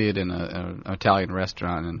I'll see it in an Italian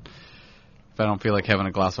restaurant, and if I don't feel like having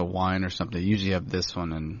a glass of wine or something, I usually have this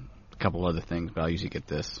one and a couple other things, but I'll usually get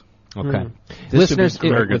this. Okay. Listeners,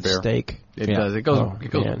 very good beer. Steak. It does. It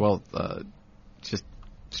goes well. Just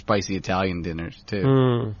spicy Italian dinners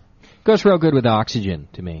too. Goes real good with oxygen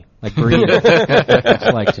to me, like breathing. I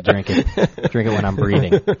just like to drink it when I'm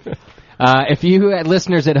breathing. If you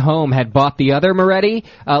listeners at home had bought the other Moretti,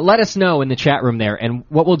 let us know in the chat room there, and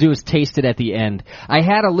what we'll do is taste it at the end. I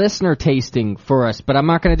had a listener tasting for us, but I'm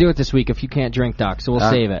not going to do it this week if you can't drink, Doc, so we'll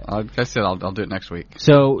save it. Like I said, I'll do it next week.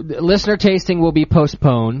 So, listener tasting will be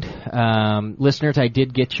postponed. Listeners, I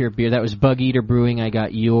did get your beer. That was Bug Eater Brewing. I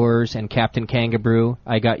got yours, and Captain Kangaroo.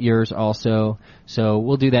 I got yours also. So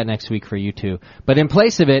we'll do that next week for you two. But in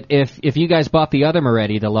place of it, if you guys bought the other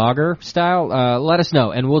Moretti, the lager style, let us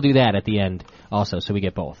know, and we'll do that at the end also, so we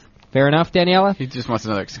get both. Fair enough, Daniela? He just wants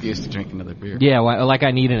another excuse to drink another beer. Yeah, like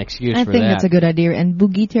I need an excuse for that. I think that's a good idea. And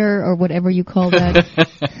Bugiter, or whatever you call that.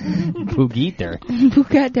 Bugiter.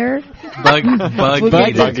 Bugiter.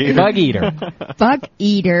 Bug eater. Bug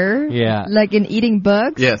eater. Yeah. Like in eating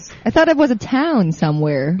bugs? Yes. I thought it was a town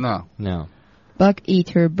somewhere. No. Bug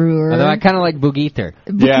Eater Brewer. Although I kind of like Boogeater.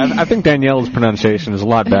 Yeah, I think Danielle's pronunciation is a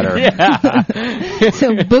lot better.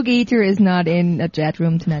 So Boogeater is not in a chat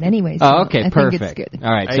room tonight anyway. So okay, I perfect. think it's good.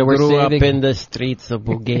 All right, I so we're grew saving... up in the streets of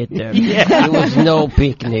Boogeater. It was no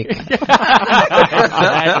picnic. Exactly.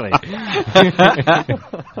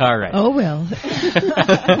 All right. Oh, well.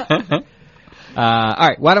 All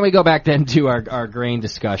right, why don't we go back then to our grain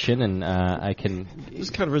discussion, and I can... This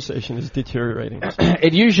conversation is deteriorating.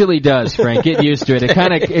 It usually does, Frank. Get used to it.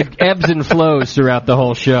 It ebbs and flows throughout the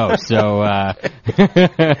whole show. So,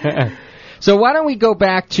 so why don't we go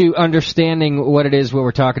back to understanding what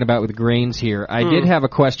we're talking about with grains here. I did have a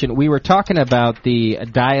question. We were talking about the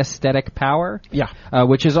diastatic power,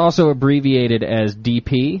 which is also abbreviated as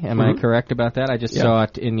DP. Am I correct about that? I just saw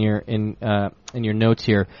it in your notes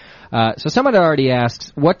here. So someone already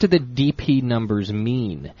asks, what do the DP numbers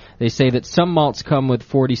mean? They say that some malts come with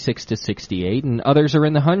 46 to 68, and others are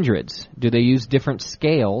in the hundreds. Do they use different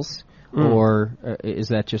scales, or is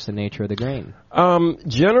that just the nature of the grain?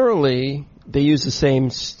 Generally, they use the same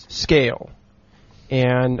scale,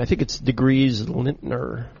 and I think it's degrees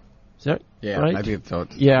Lintner. Is that right? I think so.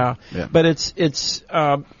 Yeah, but it's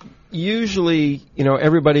usually,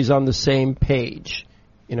 everybody's on the same page.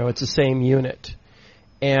 It's the same unit.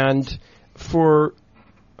 And for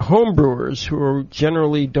homebrewers who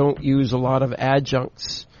generally don't use a lot of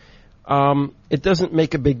adjuncts, it doesn't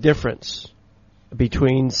make a big difference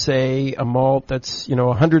between, say, a malt that's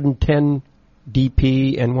 110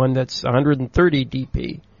 DP and one that's 130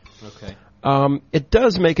 DP. Okay. It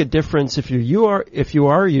does make a difference if you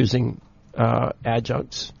are using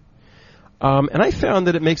adjuncts. And I found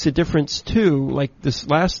that it makes a difference too. Like this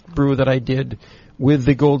last brew that I did with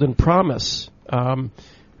the Golden Promise.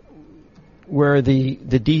 Where the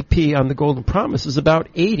DP on the Golden Promise is about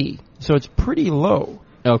 80, so it's pretty low.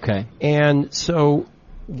 Okay. And so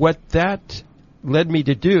what that led me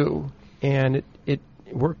to do, and it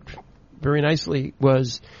worked very nicely,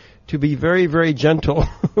 was to be very, very gentle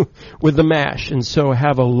with the mash, and so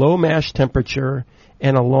have a low mash temperature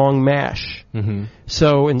and a long mash. Mm-hmm.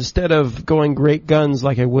 So instead of going great guns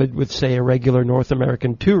like I would with, say, a regular North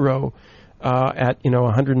American two-row, at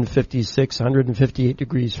 156, 158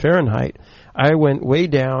 degrees Fahrenheit, I went way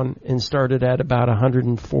down and started at about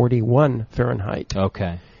 141 Fahrenheit.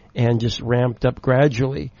 Okay. And just ramped up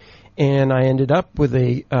gradually. And I ended up with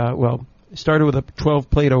started with a 12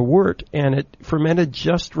 Plato wort, and it fermented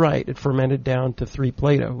just right. It fermented down to 3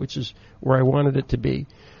 Plato, which is where I wanted it to be.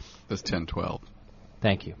 That's 10-12.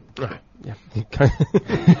 Thank you. Yeah.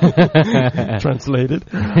 Translated.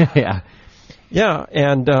 Yeah. Yeah,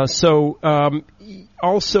 and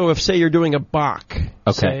also if, say, you're doing a Bock,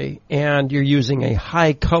 say, and you're using a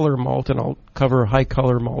high color malt, and I'll cover high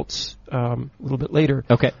color malts a little bit later.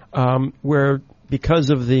 Okay. Where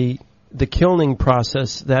because of the kilning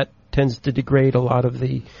process, that tends to degrade a lot of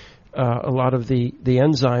the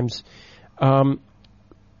enzymes.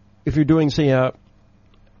 If you're doing, say,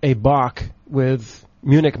 a Bock with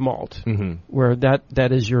Munich malt, where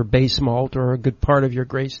that is your base malt or a good part of your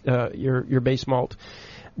your base malt,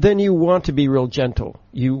 then you want to be real gentle.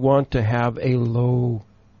 You want to have a low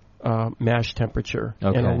mash temperature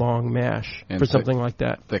and a long mash for something like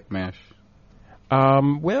that. Thick mash.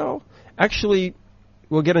 Well, actually,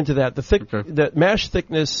 we'll get into that. The mash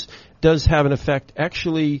thickness does have an effect.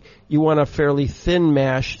 Actually, you want a fairly thin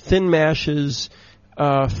mash. Thin mashes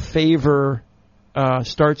favor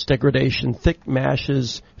starch degradation. Thick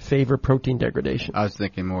mashes favor protein degradation. I was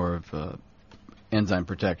thinking more of enzyme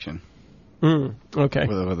protection. Okay.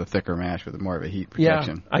 With a thicker mash, with more of a heat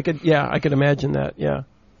protection. Yeah, I could imagine that. Yeah,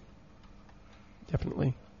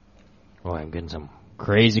 definitely. Boy, I'm getting some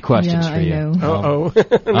crazy questions for you. I know.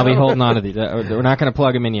 I'll be holding on to these. We're not going to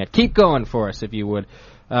plug them in yet. Keep going for us, if you would.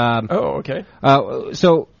 Okay.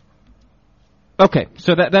 So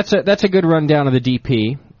that's a good rundown of the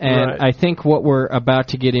DP, and right. I think what we're about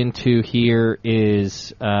to get into here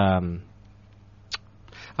is.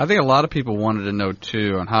 I think a lot of people wanted to know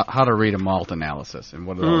too on how to read a malt analysis and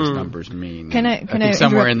what do those numbers mean. I think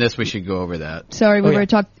somewhere in this we should go over that. Sorry, we were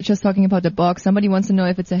just talking about the bock. Somebody wants to know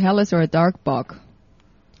if it's a Helles or a dark bock.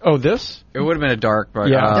 Oh, this? It would have been a dark, but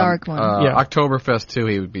dark one. Oktoberfest too.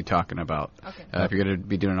 He would be talking about. Okay. If you're going to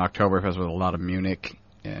be doing an Oktoberfest with a lot of Munich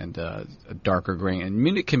and a darker grain, and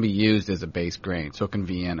Munich can be used as a base grain, so can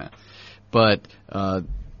Vienna, but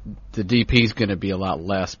the DP is going to be a lot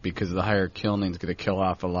less because the higher kilning is going to kill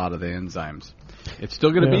off a lot of the enzymes. It's still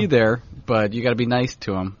going to be there, but you got to be nice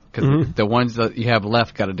to them because the ones that you have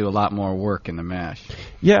left got to do a lot more work in the mash.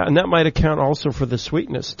 Yeah, and that might account also for the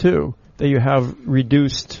sweetness too. That you have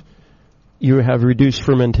reduced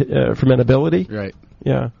fermentability. Right.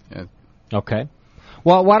 Yeah. Okay.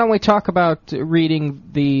 Well, why don't we talk about reading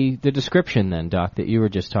the description then, Doc, that you were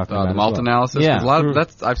just talking about? The malt analysis. Yeah. A lot of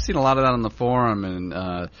I've seen a lot of that on the forum,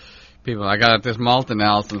 and people. I got this malt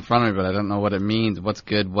analysis in front of me, but I don't know what it means. What's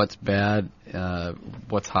good? What's bad?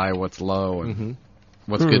 What's high? What's low? And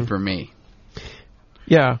what's good for me?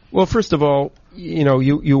 Yeah. Well, first of all,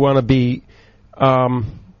 you want to be.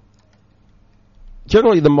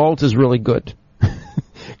 Generally, the malt is really good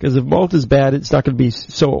because if malt is bad, it's not going to be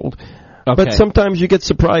sold. Okay. But sometimes you get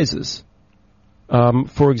surprises.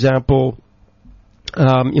 For example,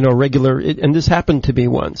 regular, and this happened to me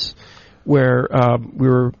once, where we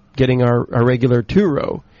were getting our regular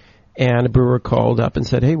 2-row, and a brewer called up and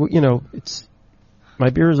said, "Hey, my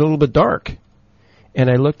beer is a little bit dark," and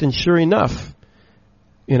I looked, and sure enough,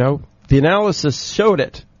 the analysis showed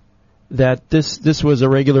it. That this was a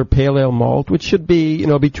regular pale ale malt, which should be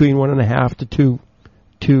between 1.5 to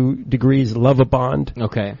 2 degrees Lovibond.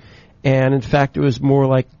 Okay. And in fact, it was more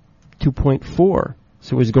like 2.4,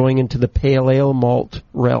 so it was going into the pale ale malt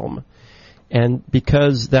realm. And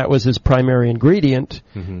because that was his primary ingredient,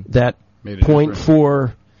 that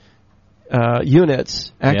 0.4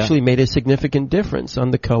 units actually made a significant difference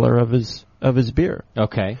on the color of his beer.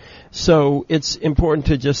 Okay. So it's important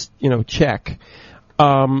to just check.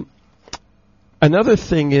 Another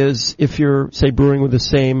thing is if you're, say, brewing with the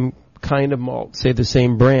same kind of malt, say the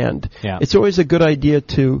same brand, it's always a good idea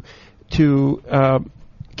to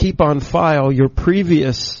keep on file your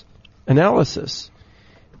previous analysis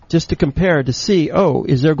just to compare to see,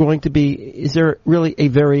 is there really a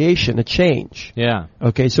variation, a change? Yeah.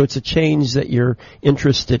 Okay, so it's a change that you're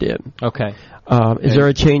interested in. Okay. Is there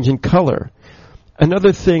a change in color?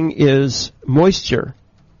 Another thing is moisture.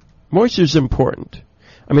 Moisture is important.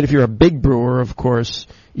 I mean, if you're a big brewer, of course,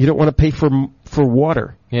 you don't want to pay for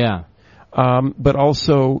water. Yeah. But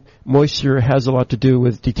also, moisture has a lot to do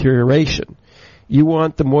with deterioration. You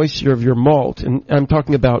want the moisture of your malt, and I'm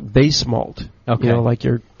talking about base malt, like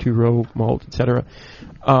your 2-row malt, etc.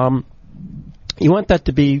 You want that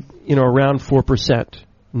to be, around 4%,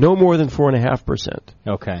 no more than 4.5%.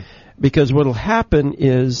 Okay. Because what will happen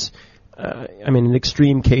is, in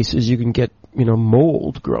extreme cases, you can get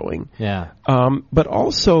mold growing. Yeah. But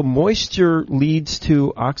also moisture leads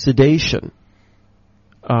to oxidation.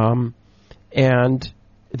 And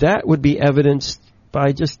that would be evidenced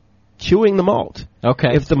by just chewing the malt.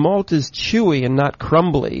 Okay. If the malt is chewy and not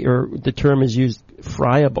crumbly, or the term is used,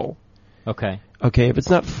 friable. Okay. Okay, if it's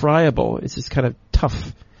not friable, it's just kind of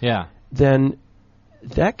tough. Yeah. Then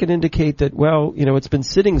that can indicate that, it's been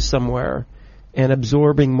sitting somewhere and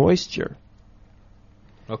absorbing moisture.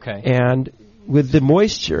 Okay. And with the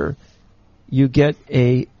moisture, you get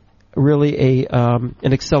an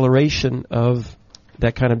acceleration of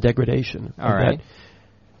that kind of degradation. All right.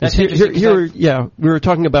 That's interesting. We were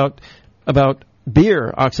talking about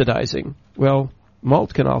beer oxidizing. Well,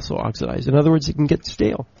 malt can also oxidize. In other words, it can get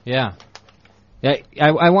stale. Yeah. Yeah,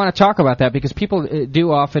 I want to talk about that because people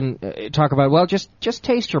do often talk about, just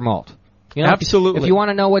taste your malt. Absolutely. If you want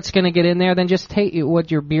to know what's going to get in there, then just what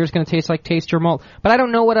your beer's going to taste like, taste your malt. But I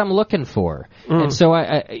don't know what I'm looking for. And so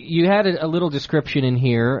you had a little description in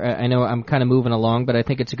here. I know I'm kind of moving along, but I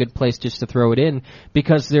think it's a good place just to throw it in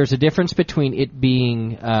because there's a difference between it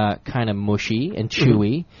being kind of mushy and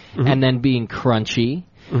chewy and then being crunchy.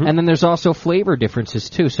 Mm-hmm. And then there's also flavor differences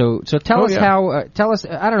too. So tell us how. Tell us.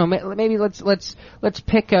 I don't know. Maybe let's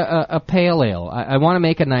pick a pale ale. I want to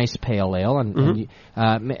make a nice pale ale, and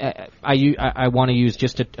I want to use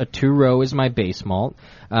just a 2-row as my base malt.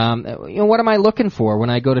 What am I looking for when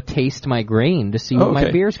I go to taste my grain to see what my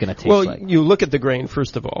beer's going to taste like? Well, you look at the grain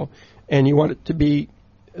first of all, and you want it to be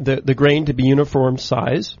the grain to be uniform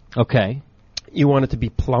size. Okay. You want it to be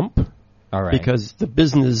plump. All right. Because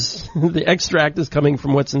the extract is coming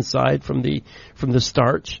from what's inside, from the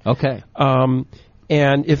starch. Okay.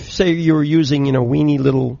 And if, say, you're using, weeny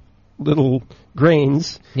little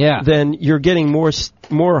grains, then you're getting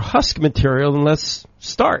more husk material and less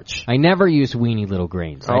starch. I never use weeny little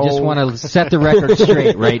grains. I just want to set the record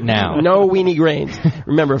straight right now. No weeny grains.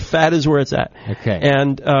 Remember, fat is where it's at. Okay.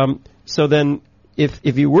 And so then, if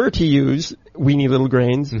you were to use weeny little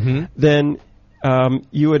grains, then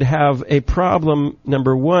you would have a problem.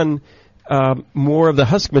 Number one, more of the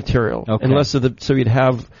husk material, and less of so you'd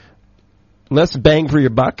have less bang for your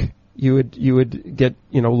buck. You would get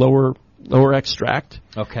lower extract.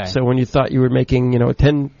 Okay. So when you thought you were making a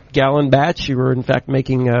 10-gallon batch, you were in fact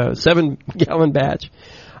making a 7-gallon batch.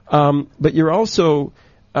 But you're also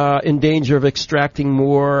in danger of extracting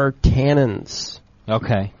more tannins.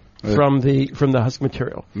 Okay. From the husk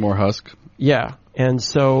material. More husk. Yeah. And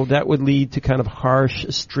so that would lead to kind of harsh,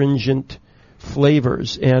 astringent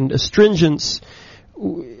flavors. And astringence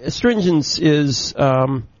is,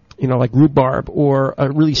 like rhubarb or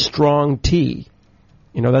a really strong tea.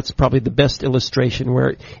 That's probably the best illustration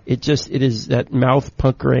where it is that mouth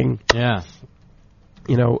puckering. Yeah.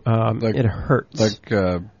 It hurts. Like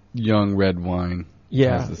young red wine.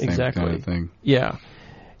 Yeah, the same exactly. Kind of thing. Yeah.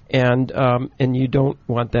 And you don't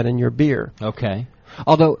want that in your beer. Okay.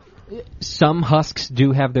 Although some husks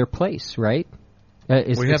do have their place, right?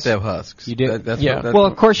 We have to have husks. You do? That's well,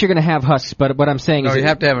 of course you're going to have husks, but what I'm saying is... you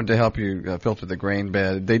have to have them to help you filter the grain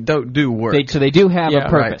bed. They do work. So they do have a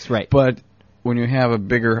purpose, right. But when you have a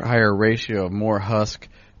higher ratio of more husk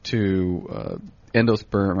to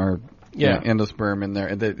endosperm endosperm in there,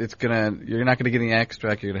 you're not gonna get any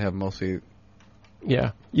extract. You're gonna have mostly...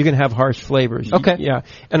 Yeah, you can have harsh flavors. Okay. Yeah,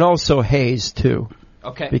 and also haze too.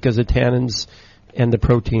 Okay. Because the tannins and the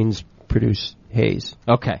proteins produce haze.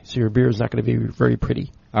 Okay. So your beer is not going to be very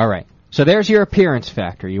pretty. All right. So there's your appearance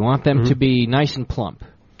factor. You want them to be nice and plump.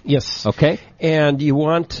 Yes. Okay. And you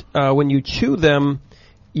want, when you chew them,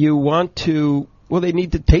 you want to, they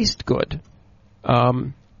need to taste good.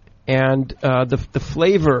 And the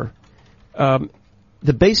flavor,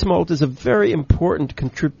 the base malt is a very important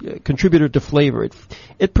contributor to flavor.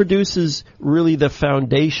 It produces really the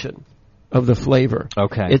foundation of the flavor.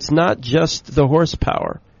 Okay. It's not just the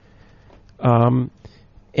horsepower.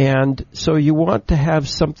 And so you want to have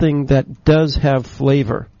something that does have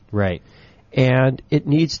flavor. Right. And it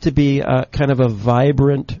needs to be a kind of a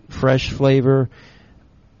vibrant, fresh flavor.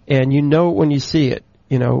 And when you see it,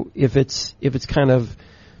 if it's kind of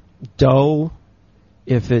dull,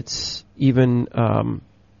 if it's even kind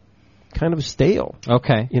of stale.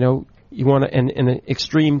 Okay. You want to, and in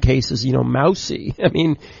extreme cases, mousy.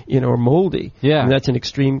 Or moldy. Yeah. And that's an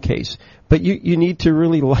extreme case. But you need to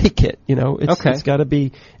really like it. It's got to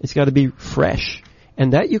be fresh,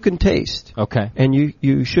 and that you can taste. Okay. And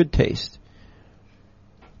you should taste.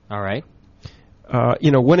 All right.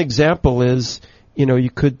 One example is,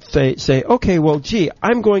 you could say, okay, well, gee,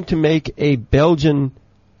 I'm going to make a Belgian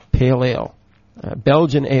pale ale,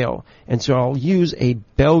 Belgian ale, and so I'll use a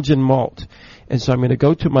Belgian malt. And so I'm going to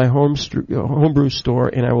go to my homebrew store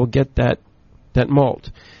and I will get that malt.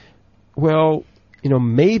 Well,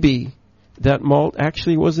 maybe that malt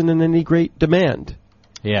actually wasn't in any great demand.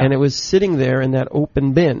 Yeah. And it was sitting there in that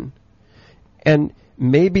open bin. And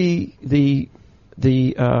maybe the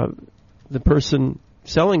person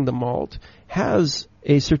selling the malt has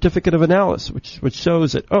a certificate of analysis which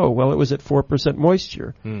shows that, it was at 4%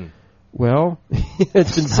 moisture. Well,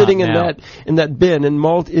 it's been sitting in that bin, and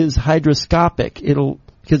malt is hygroscopic.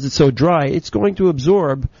 Because it's so dry, it's going to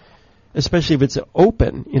absorb, especially if it's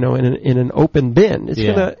open, in an open bin. It's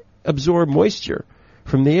going to absorb moisture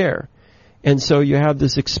from the air. And so you have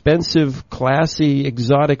this expensive, classy,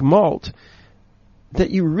 exotic malt that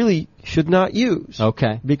you really should not use.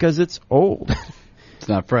 Okay. Because it's old. It's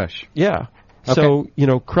not fresh. Yeah. Okay.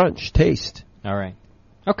 So, crunch, taste. All right.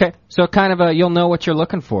 Okay, so kind of you'll know what you're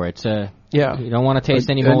looking for. It's you don't want to taste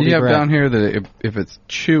any moldy you have bread. down here that if it's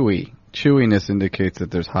chewy, chewiness indicates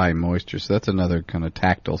that there's high moisture, so that's another kind of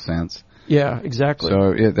tactile sense. Yeah, exactly.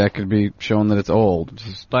 So that could be showing that it's old.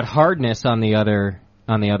 But hardness, on the other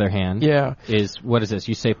on the other hand, is, what is this?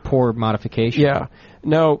 You say pour modification? Yeah.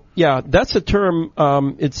 Now, that's a term,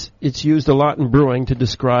 it's used a lot in brewing to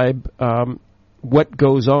describe what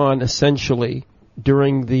goes on essentially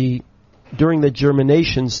during the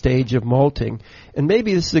germination stage of malting. And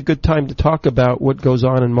maybe this is a good time to talk about what goes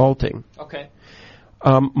on in malting. Okay.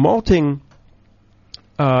 Malting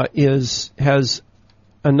has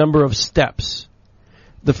a number of steps.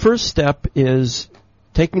 The first step is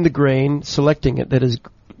taking the grain, selecting it, that is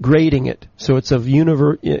grading it, so it's of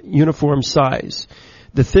uniform size.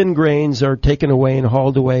 The thin grains are taken away and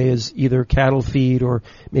hauled away as either cattle feed or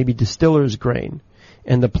maybe distiller's grain.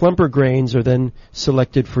 And the plumper grains are then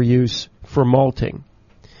selected for use for malting.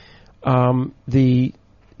 The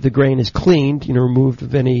grain is cleaned, removed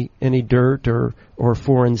of any dirt or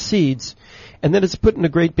foreign seeds, and then it's put in a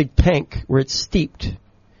great big tank where it's steeped.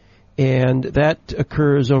 And that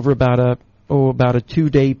occurs over about a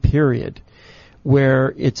 2-day period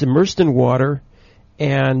where it's immersed in water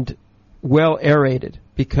and well aerated,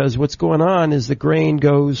 because what's going on is the grain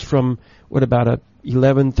goes from about a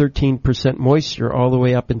 11-13% moisture all the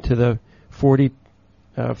way up into the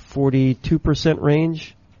 42%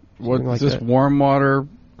 range. What is this, warm water,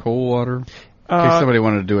 cold water? In case somebody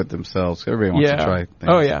wanted to do it themselves. Everybody wants to try things.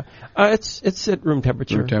 Oh, yeah. It's at room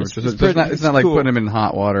temperature. Room temperature. It's not like cool. Putting them in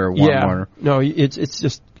hot water or warm water. No, it's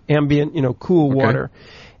just ambient, cool water.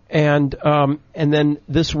 And then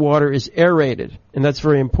this water is aerated, and that's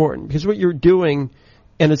very important, because what you're doing,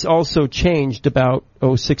 and it's also changed about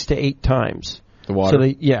 6 to 8 times. The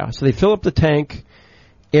water. So they fill up the tank,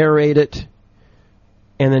 aerate it,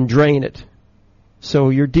 and then drain it. So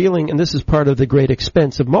you're dealing, and this is part of the great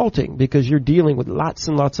expense of malting, because you're dealing with lots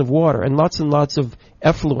and lots of water and lots of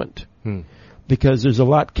effluent, because there's a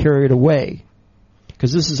lot carried away.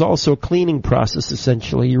 Because this is also a cleaning process,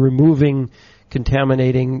 essentially. You're removing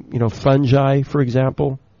contaminating, fungi, for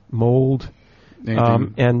example, mold,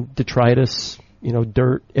 and detritus,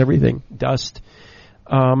 dirt, everything, dust.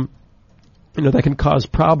 That can cause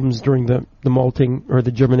problems during the malting or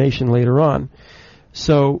the germination later on.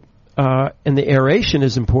 So, and the aeration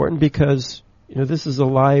is important because this is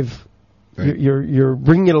alive. Right. You're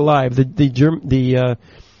bringing it alive. The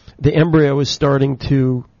embryo is starting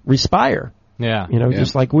to respire. Yeah.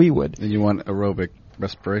 Just like we would. And you want aerobic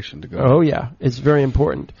respiration to go. Oh yeah, it's very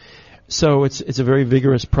important. So it's a very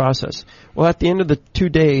vigorous process. Well, at the end of the 2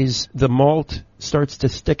 days, the malt starts to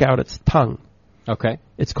stick out its tongue. Okay.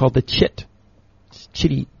 It's called the chit.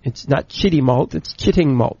 Chitty. It's not chitty malt. It's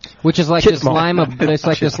chitting malt. Which is like this lima. It's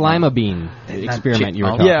like this lima bean experiment you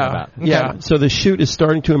were talking about. Yeah. So the shoot is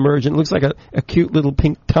starting to emerge, and it looks like a cute little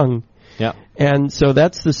pink tongue. Yeah. And so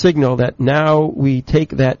that's the signal that now we take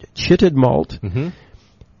that chitted malt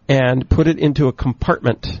and put it into a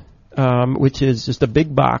compartment, which is just a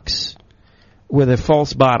big box with a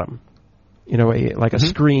false bottom, like a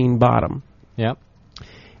screen bottom. Yep.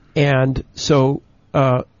 And so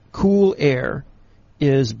cool air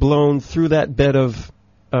is blown through that bed of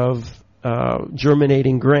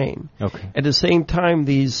germinating grain. Okay. At the same time,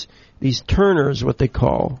 these turners, what they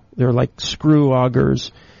call, they're like screw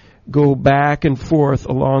augers, go back and forth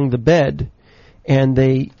along the bed, and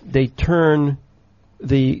they turn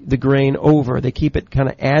the grain over. They keep it kind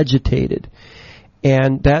of agitated,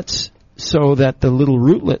 and that's so that the little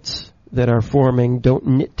rootlets that are forming don't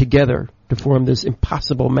knit together to form this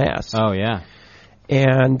impossible mass. Oh yeah.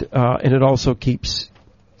 And it also keeps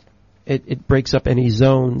it breaks up any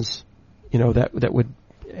zones, that would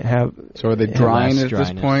have. So are they drying at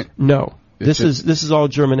this point? No. This is all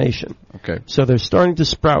germination. Okay. So they're starting to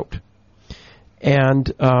sprout.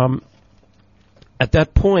 And at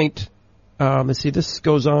that point, let's see, this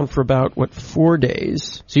goes on for about 4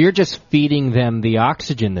 days. So you're just feeding them the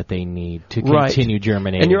oxygen that they need to continue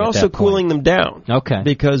germinating. And you're also cooling them down. Okay.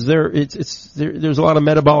 Because there's a lot of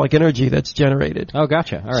metabolic energy that's generated. Oh,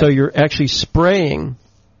 gotcha. All right. So you're actually spraying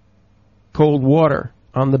cold water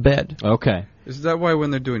on the bed. Okay. Is that why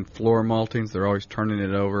when they're doing floor maltings, they're always turning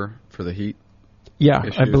it over for the heat? Yeah,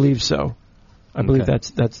 issues? I believe so. I believe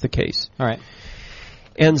that's the case. All right.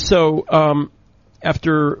 And so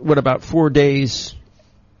after about 4 days,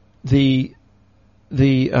 the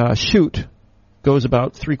shoot goes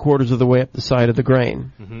about 3/4 of the way up the side of the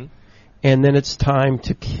grain, and then it's time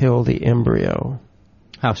to kill the embryo.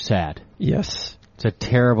 How sad! Yes. It's a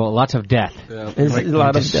terrible, lots of death. Yeah, there's a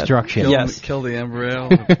lot of destruction. Kill the embryo.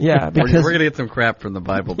 Yeah, because we're going to get some crap from the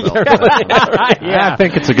Bible Belt. I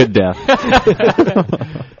think it's a good death.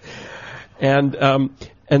 And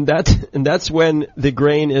that's when the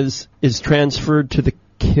grain is transferred to the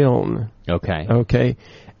kiln. Okay. Okay.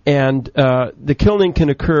 And the kilning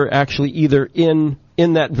can occur actually either in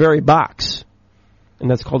that very box, and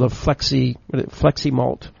that's called a flexi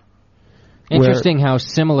malt. Interesting how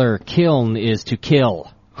similar kiln is to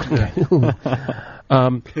kill. Yeah, I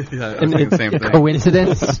was thinking the same thing.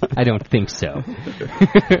 Coincidence? I don't think so.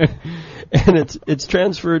 And it's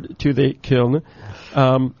transferred to the kiln,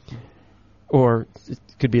 or it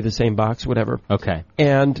could be the same box, whatever. Okay.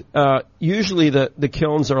 And usually the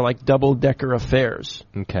kilns are like double-decker affairs.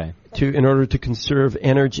 Okay. In order to conserve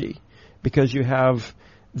energy, because you have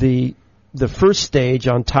the first stage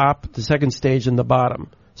on top, the second stage in the bottom.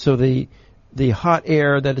 So the hot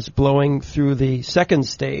air that is blowing through the second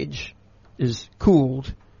stage is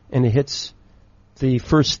cooled, and it hits the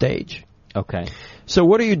first stage. Okay. So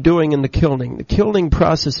what are you doing in the kilning? The kilning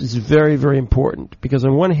process is very, very important, because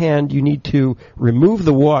on one hand, you need to remove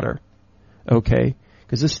the water, okay,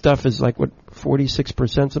 because this stuff is like,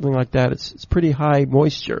 46%, something like that. It's pretty high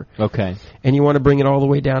moisture. Okay. And you want to bring it all the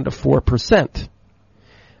way down to 4%.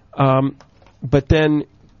 But then,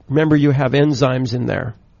 remember, you have enzymes in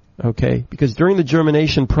there, okay, because during the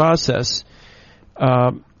germination process,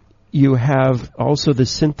 you have also the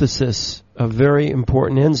synthesis of very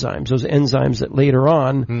important enzymes. Those enzymes that later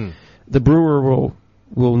on the brewer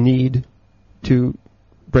will need to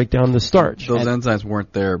break down the starch. Those enzymes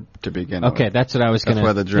weren't there to begin with. Okay, that's what I was going to...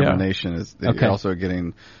 That's why the germination is... You're also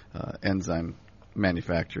getting enzyme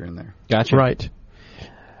manufacture in there. Gotcha. Right.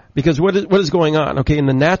 Because what is going on? Okay, in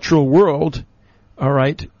the natural world, all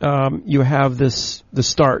right, you have the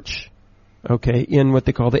starch, okay, in what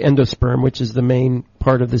they call the endosperm, which is the main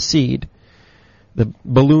part of the seed, the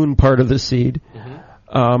balloon part of the seed.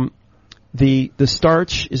 Mm-hmm. The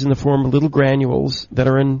starch is in the form of little granules that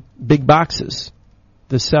are in big boxes,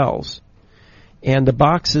 the cells. And the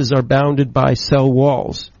boxes are bounded by cell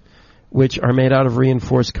walls, which are made out of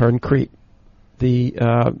reinforced concrete.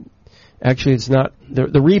 Actually, it's not,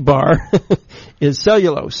 the rebar is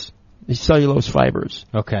cellulose, the cellulose fibers.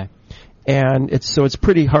 Okay. And it's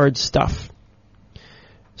pretty hard stuff.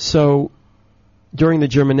 So, during the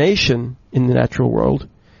germination in the natural world,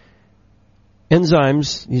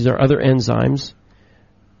 enzymes, these are other enzymes,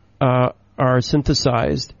 are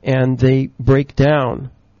synthesized, and they break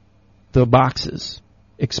down the boxes,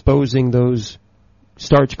 exposing those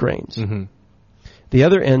starch grains. Mm-hmm. The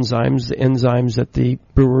other enzymes, the enzymes that the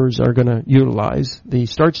brewers are going to utilize, the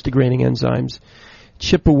starch degrading enzymes,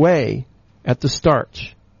 chip away at the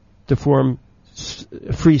starch to form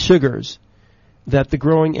free sugars that the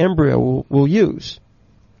growing embryo will use.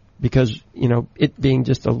 Because, it being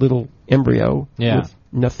just a little embryo with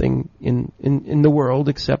nothing in the world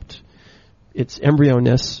except its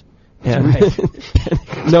embryo-ness and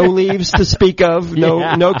no leaves to speak of,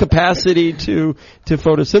 no capacity to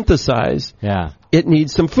photosynthesize. Yeah. It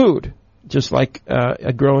needs some food, just like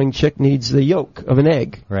a growing chick needs the yolk of an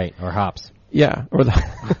egg. Right, or hops. Yeah, or the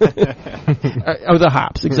or the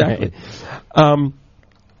hops, exactly. Right.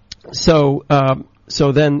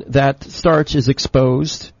 So then that starch is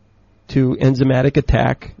exposed to enzymatic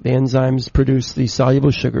attack. The enzymes produce the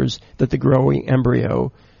soluble sugars that the growing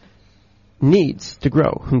embryo needs to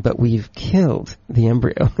grow. But we've killed the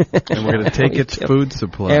embryo. And we're going to take its food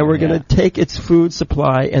supply. And we're going to take its food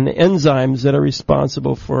supply and the enzymes that are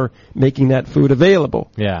responsible for making that food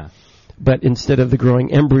available. Yeah. But instead of the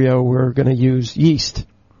growing embryo, we're going to use yeast.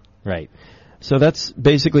 Right. So that's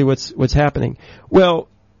basically what's happening. Well,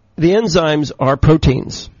 the enzymes are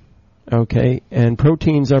proteins. Okay, and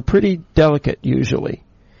proteins are pretty delicate usually.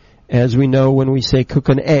 As we know when we say cook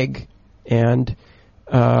an egg, and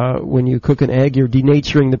when you cook an egg, you're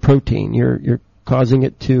denaturing the protein. You're causing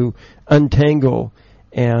it to untangle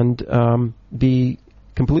and be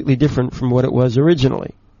completely different from what it was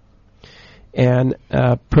originally. And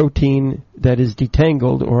protein that is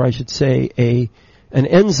detangled, or I should say an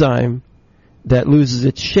enzyme that loses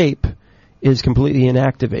its shape, is completely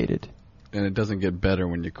inactivated. And it doesn't get better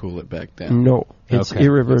when you cool it back down. No, it's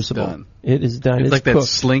irreversible. It's done. It is done. It's like cooked. that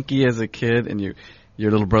Slinky as a kid, and your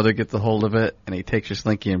little brother gets a hold of it, and he takes your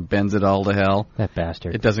Slinky and bends it all to hell. That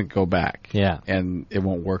bastard. It doesn't go back. Yeah. And it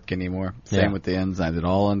won't work anymore. Same with the enzymes. It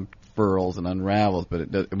all unfurls and unravels,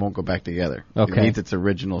 but it won't go back together. Okay. It needs its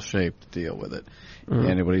original shape to deal with it. Mm.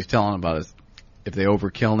 And what he's telling about is if they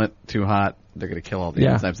overkill it too hot, they're going to kill all the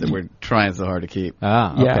enzymes that we're trying so hard to keep.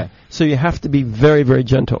 Ah, okay. Yeah. So you have to be very, very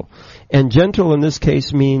gentle. And gentle in this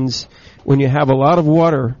case means when you have a lot of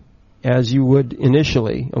water, as you would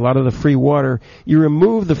initially, a lot of the free water, you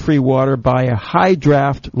remove the free water by a high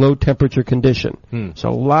draft, low temperature condition. So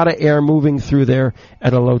a lot of air moving through there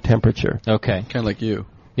at a low temperature. Okay. Kind of like you.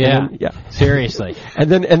 Yeah. Yeah. Seriously.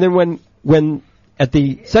 And then when at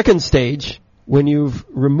the second stage, when you've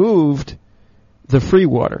removed the free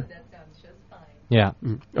water. Yeah.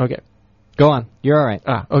 Okay. Go on. You're all right.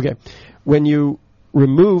 Okay. When you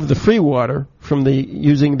remove the free water from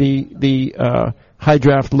using the high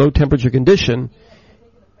draft, low temperature condition,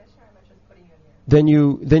 then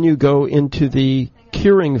you go into the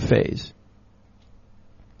curing phase.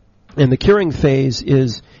 And the curing phase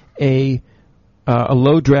is a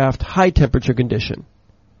low draft, high temperature condition,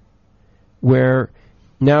 where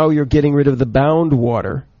now you're getting rid of the bound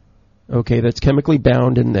water, okay, that's chemically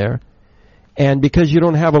bound in there, and because you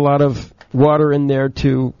don't have a lot of water in there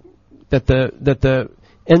that the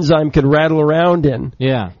enzyme can rattle around in,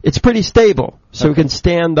 it's pretty stable, so it can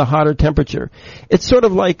stand the hotter temperature. It's sort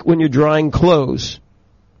of like when you're drying clothes.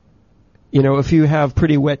 You know, if you have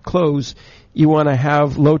pretty wet clothes, you want to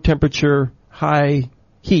have low temperature, high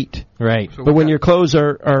heat. Right. So but when your clothes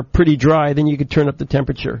are pretty dry, then you can turn up the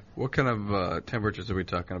temperature. What kind of temperatures are we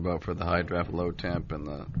talking about for the high draft, low temp, and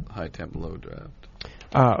the high temp, low draft?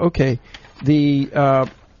 Okay. The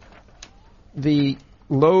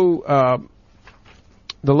low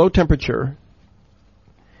temperature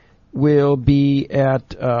will be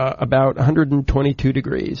at about 122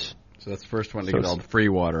 degrees. So that's the first one to get all the free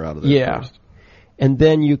water out of there first. And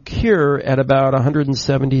then you cure at about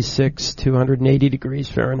 176 to 180 degrees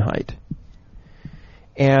Fahrenheit.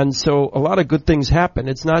 And so a lot of good things happen.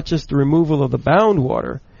 It's not just the removal of the bound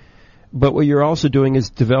water, but what you're also doing is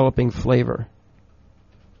developing flavor.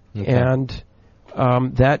 Okay. And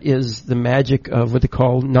that is the magic of what they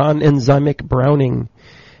call non-enzymic browning.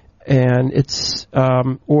 And it's,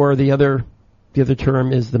 or the other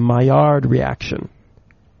term is the Maillard reaction.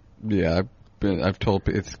 Yeah, I've told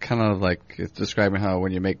people, it's kind of like, it's describing how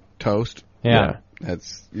when you make toast. You're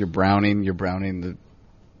browning the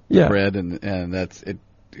bread, and it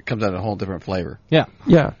comes out a whole different flavor. Yeah.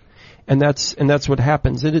 And that's what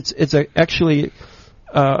happens. And it's actually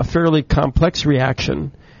a fairly complex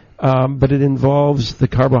reaction, but it involves the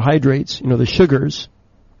carbohydrates, the sugars,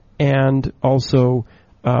 and also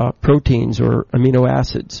proteins or amino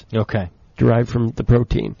acids. Okay. Derived from the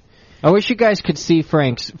protein. I wish you guys could see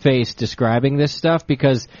Frank's face describing this stuff,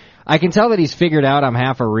 because I can tell that he's figured out I'm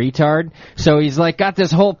half a retard. So he's like got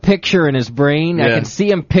this whole picture in his brain. Yeah. I can see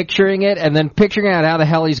him picturing it and then picturing out how the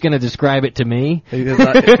hell he's going to describe it to me. His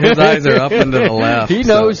eyes are up and to the left. He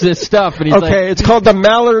knows this stuff. And he's it's called the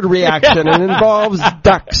Maillard reaction. It involves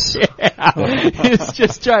ducks. Yeah. He's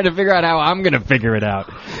just trying to figure out how I'm going to figure it out.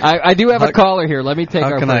 I do have a caller here. Let me take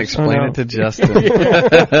our How can I explain it to Justin?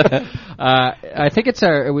 I think it's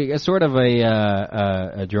sort of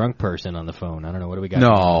a drunk person on the phone. I don't know. What do we got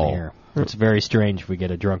on here? It's very strange if we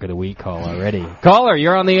get a drunk of the week call already. Caller,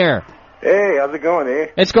 you're on the air. Hey, how's it going, eh?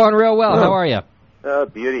 It's going real well. How are you?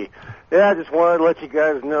 Beauty. Yeah, I just wanted to let you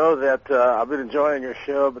guys know that I've been enjoying your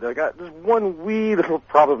show, but I got just one wee little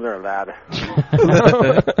problem there, lad.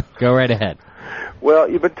 Go right ahead.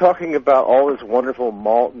 Well, you've been talking about all this wonderful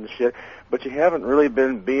malt and shit, but you haven't really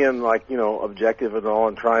been being, objective at all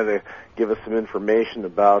and trying to give us some information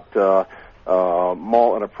about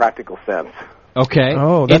malt in a practical sense. Okay.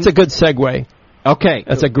 Oh, that's a good segue. Okay.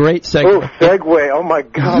 That's a great segue. Oh, segue. Oh, my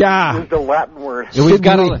God. Yeah. This is the Latin word. We've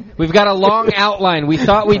got a long outline. We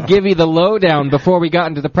thought we'd give you the lowdown before we got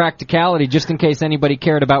into the practicality, just in case anybody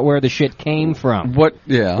cared about where the shit came from.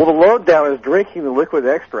 Yeah. Well, the lowdown is drinking the liquid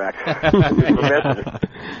extract.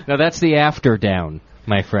 No, that's the after down,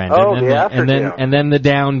 my friend. Oh, the after down. And then the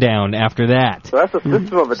down after that. So that's the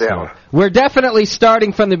system of a down. So we're definitely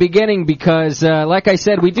starting from the beginning because, like I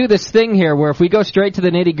said, we do this thing here where if we go straight to the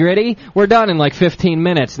nitty-gritty, we're done in like 15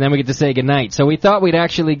 minutes, and then we get to say goodnight. So we thought we'd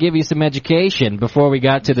actually give you some education before we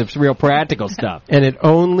got to the real practical stuff. And it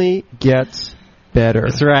only gets better.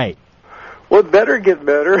 That's right. Well, it better get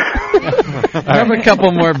better. Have a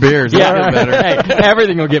couple more beers. Yeah, get better. Hey,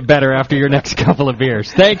 everything will get better after your next couple of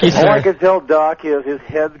beers. Thank you, sir. All I can tell Doc is his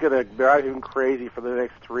head's going to drive him crazy for the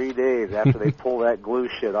next 3 days after they pull that glue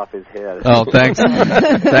shit off his head. Oh, thanks.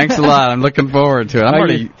 Thanks a lot. I'm looking forward to it. I'm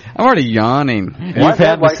already yawning. You've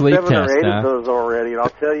had the sleep 7 test, or 8 of those already, and I'll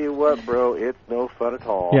tell you what, bro, it's no fun at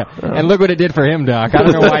all. Yeah, and look what it did for him, Doc. I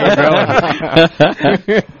don't know why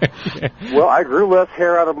you're going. Well, I grew less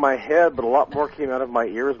hair out of my head, but a lot more came out of my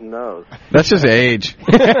ears and nose. That's just age.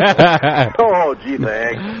 Oh, gee,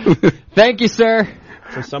 thanks. Thank you, sir.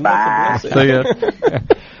 For some, that's a blessing.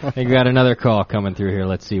 I think we got another call coming through here.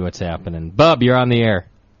 Let's see what's happening. Bub, you're on the air.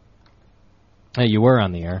 Hey, you were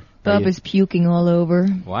on the air. Bub is puking all over.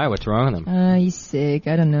 Why? What's wrong with him? He's sick.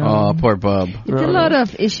 I don't know. Oh, poor Bub. It's a lot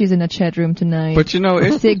of issues in the chat room tonight. But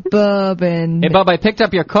it's sick Bub and... Hey, Bub, I picked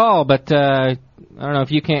up your call, but I don't know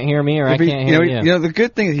if you can't hear me or I can't hear you. You know, the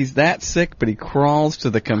good thing is he's that sick, but he crawls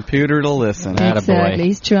to the computer to listen. Exactly.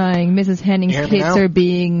 He's trying. Mrs. Henning's kids are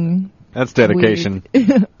being That's dedication. All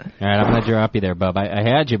right, I'm going to drop you there, Bub. I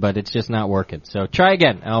had you, but it's just not working. So try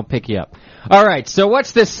again. I'll pick you up. All right, so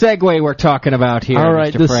what's this segue we're talking about here, All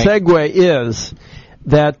right, Mr. the Frank? segue is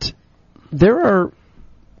that there are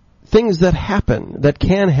things that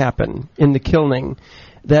can happen in the kilning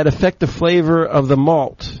that affect the flavor of the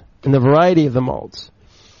malt and the variety of the malts.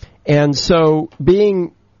 And so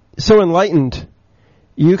being so enlightened,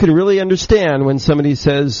 you can really understand when somebody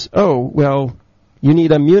says, oh, well, you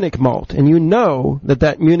need a Munich malt, and you know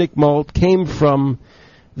that Munich malt came from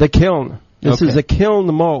the kiln. This is a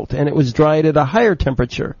kiln malt, and it was dried at a higher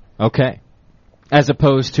temperature. Okay. As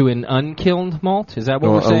opposed to an unkilned malt? Is that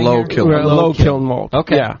what we're saying? A low kiln malt.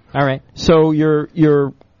 Okay. Yeah. All right. So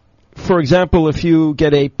you're, for example, if you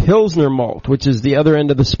get a Pilsner malt, which is the other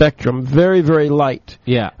end of the spectrum, very, very light.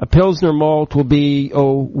 Yeah. A Pilsner malt will be,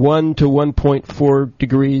 1 to 1.4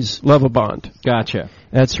 degrees Lovibond. Gotcha.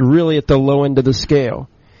 That's really at the low end of the scale.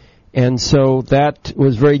 And so that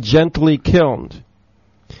was very gently kilned.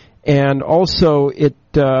 And also it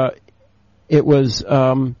was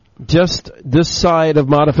just this side of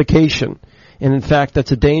modification. And in fact,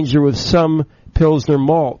 that's a danger with some Pilsner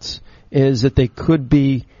malts, is that they could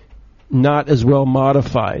be not as well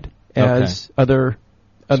modified as other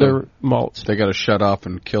malts. They got to shut off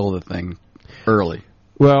and kill the thing early.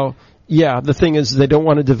 Well, yeah, the thing is they don't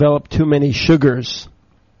want to develop too many sugars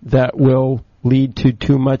that will lead to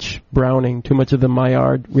too much browning, too much of the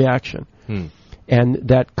Maillard reaction. And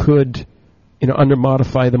that could,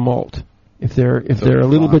 under-modify the malt if they're a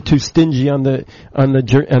little bit too stingy on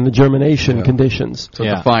the germination conditions. So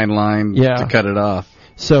it's a fine line to cut it off.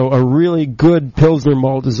 So a really good Pilsner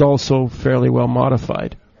malt is also fairly well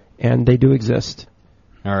modified, and they do exist.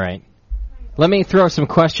 All right. Let me throw some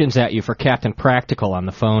questions at you for Captain Practical on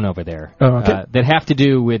the phone over there that have to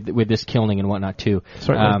do with this kilning and whatnot, too.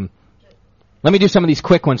 Let me do some of these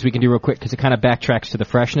quick ones we can do real quick because it kind of backtracks to the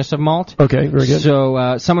freshness of malt. Okay, very good.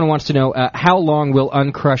 So someone wants to know, how long will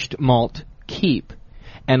uncrushed malt keep,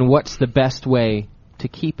 and what's the best way to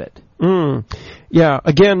keep it? Yeah,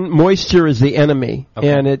 again, moisture is the enemy,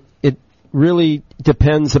 and it really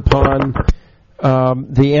depends upon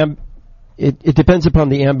it depends upon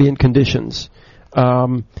the ambient conditions.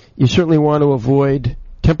 You certainly want to avoid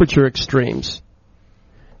temperature extremes.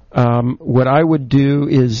 What I would do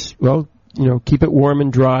is, keep it warm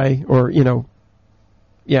and dry, or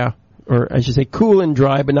I should say cool and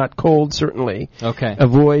dry, but not cold, certainly. Okay.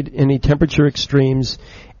 Avoid any temperature extremes,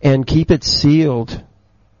 and keep it sealed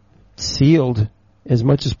as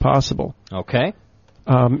much as possible. Okay.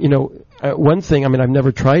 One thing, I've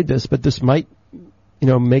never tried this, but this might,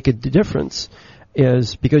 make a difference,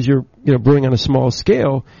 is because you're, brewing on a small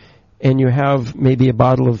scale, and you have maybe a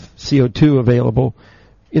bottle of CO2 available,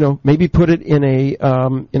 maybe put it in a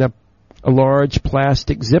large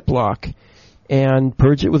plastic Ziploc and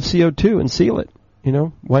purge it with CO2 and seal it.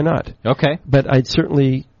 Why not? Okay. But I'd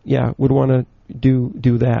certainly, would want to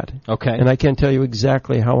do that. Okay. And I can't tell you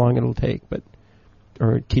exactly how long it'll take,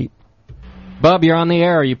 or keep. Bub, you're on the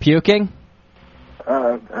air. Are you puking?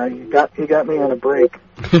 You got me on a break.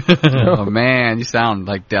 Oh man, you sound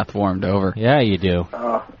like death warmed over. Yeah, you do.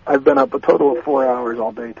 I've been up a total of 4 hours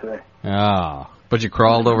all day today. Oh. But you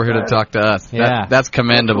crawled over here to talk to us. Yeah. That's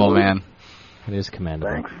commendable, man. It is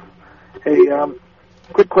commendable. Thanks. Hey,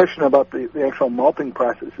 quick question about the actual malting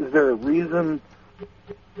process. Is there a reason?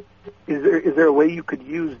 Is there a way you could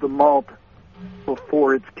use the malt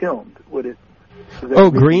before it's kilned? Would it?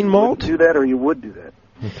 Green malt? Do that, or you would do that?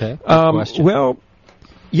 Okay. Well,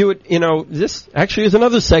 you would. This actually is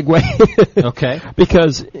another segue. Okay.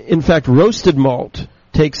 Because in fact, roasted malt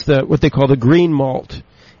takes what they call the green malt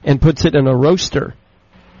and puts it in a roaster,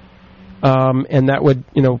 and that would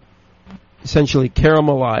essentially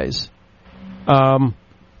caramelize and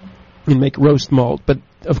make roast malt. But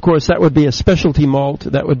of course, that would be a specialty malt.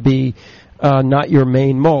 That would be not your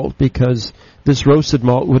main malt, because this roasted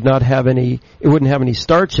malt would not have any. It wouldn't have any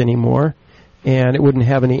starch anymore, and it wouldn't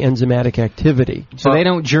have any enzymatic activity. So they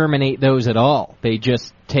don't germinate those at all. They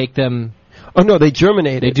just take them. Oh no, they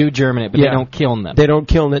germinate. They do germinate, but they don't kiln them. They don't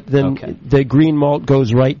kiln it. Then the green malt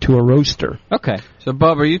goes right to a roaster. Okay. So,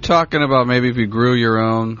 Bub, are you talking about maybe if you grew your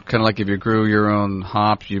own, kind of like if you grew your own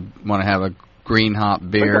hops, you want to have a green hop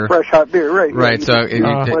beer? Like a fresh hop beer, right? Right. You So,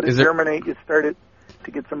 let it germinate. You start it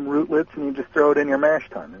to get some rootlets, and you just throw it in your mash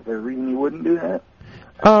tun. Is there a reason you wouldn't do that?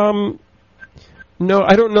 No,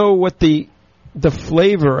 I don't know what the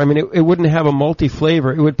flavor. I mean, it wouldn't have a malty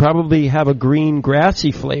flavor. It would probably have a green,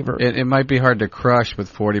 grassy flavor. It might be hard to crush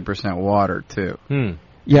with 40% water too.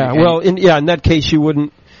 Yeah. Well, in that case, you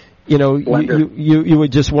wouldn't. You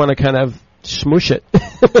would just want to kind of smush it.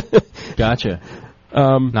 Gotcha.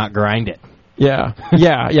 Not grind it. Yeah.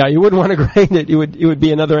 You wouldn't want to grind it. It would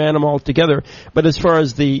be another animal altogether. But as far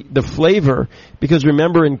as the flavor, because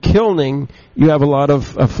remember in kilning, you have a lot of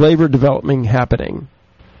flavor development happening.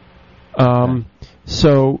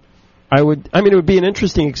 So it would be an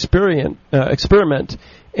interesting experiment,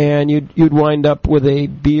 and you'd wind up with a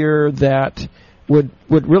beer that would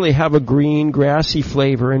really have a green, grassy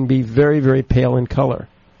flavor and be very, very pale in color.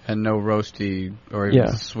 And no roasty or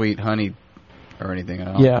even sweet honey or anything at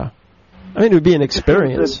all. Yeah. It would be an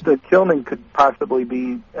experience. The kilning could possibly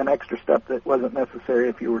be an extra step that wasn't necessary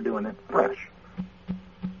if you were doing it fresh.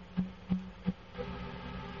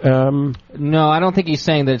 No, I don't think he's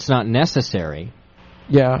saying that it's not necessary.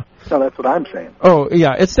 Yeah. No, that's what I'm saying. Oh,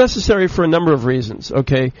 yeah. It's necessary for a number of reasons,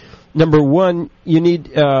 okay? Number one, you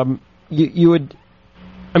need, you would,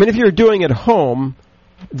 if you were doing it at home,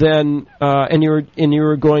 then, and you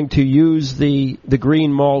were going to use the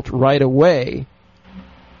green malt right away,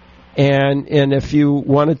 and if you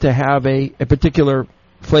wanted to have a particular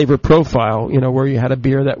flavor profile, where you had a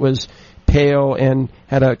beer that was pale and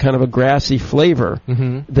had a kind of a grassy flavor,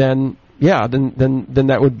 then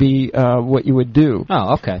that would be what you would do.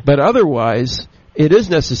 Oh, okay. But otherwise, it is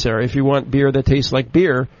necessary if you want beer that tastes like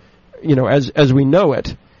beer, as we know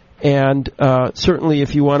it, and certainly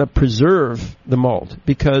if you want to preserve the malt,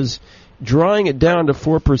 because drying it down to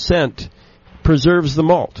 4% preserves the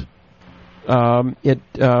malt. It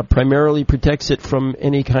primarily protects it from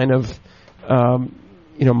any kind of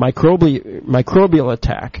microbial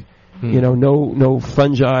attack. No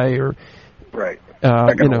fungi or right.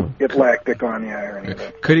 Get lactic on you or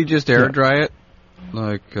anything. Could he just air dry it?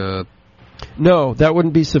 No, that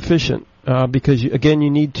wouldn't be sufficient because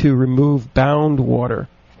you need to remove bound water.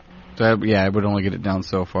 So it would only get it down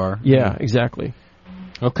so far. Yeah, exactly.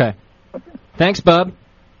 Okay. Thanks, bub.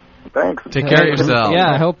 Thanks. Take care of yourself. Yeah,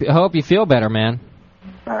 I hope you feel better, man.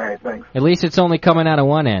 All right, thanks. At least it's only coming out of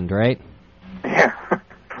one end, right? Yeah.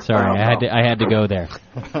 Sorry, I had to go there.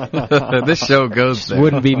 This show goes there.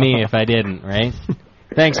 Wouldn't be me if I didn't, right?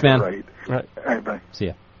 Thanks, man. Right. All right, bye. See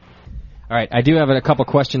ya. All right, I do have a couple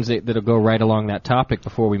questions that'll go right along that topic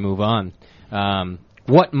before we move on.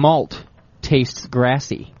 What malt tastes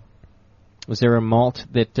grassy? Was there a malt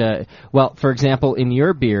that, for example, in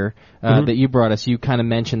your beer that you brought us, you kind of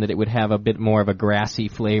mentioned that it would have a bit more of a grassy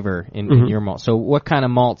flavor in your malt. So what kind of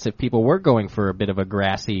malts, if people were going for a bit of a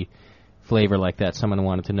grassy flavor like that, someone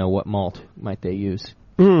wanted to know what malt might they use?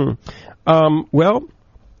 The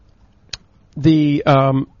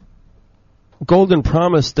Golden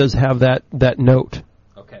Promise does have that note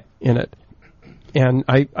in it, and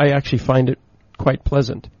I actually find it quite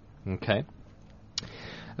pleasant. Okay.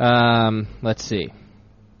 Let's see.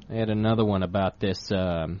 I had another one about this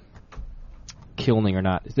kilning or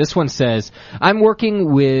not. This one says, I'm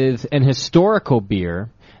working with an historical beer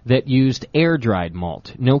that used air-dried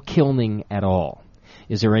malt, no kilning at all.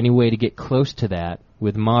 Is there any way to get close to that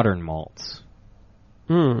with modern malts?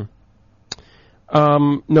 No,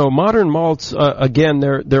 modern malts, again,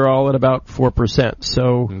 they're all at about 4%.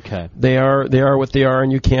 So they are what they are,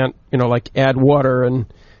 and you can't, add water and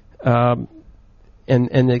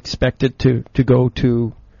expect it to go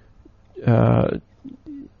to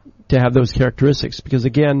have those characteristics, because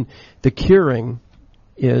again, the curing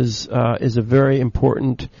is a very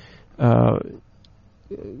important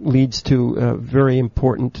leads to a very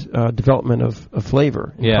important development of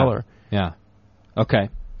flavor and color. Yeah. Okay.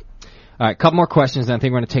 All right, couple more questions, and I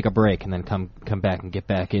think we're going to take a break and then come back and get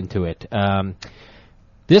back into it.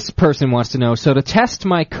 This person wants to know, so to test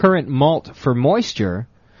my current malt for moisture,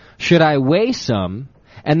 should I weigh some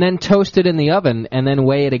and then toast it in the oven and then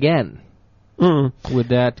weigh it again? Would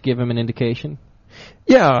that give him an indication?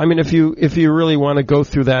 Yeah, if you really want to go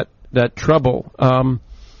through that trouble,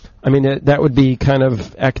 that would be kind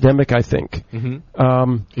of academic, I think. Maybe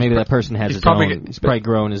that person has his own. He's probably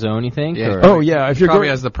grown his own, you think? Yeah. Or? If you're probably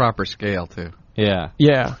has the proper scale too. Yeah.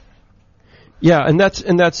 Yeah, and that's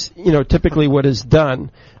typically what is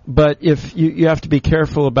done. But if you have to be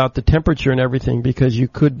careful about the temperature and everything, because you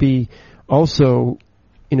could be also,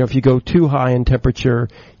 if you go too high in temperature,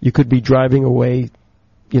 you could be driving away,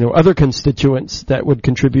 other constituents that would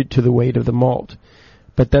contribute to the weight of the malt.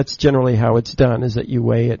 But that's generally how it's done: is that you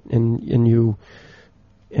weigh it and you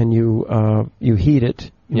heat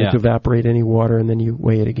it to evaporate any water, and then you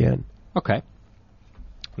weigh it again. Okay.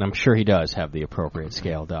 And I'm sure he does have the appropriate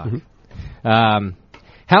scale, Doc.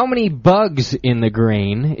 How many bugs in the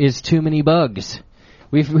grain is too many bugs?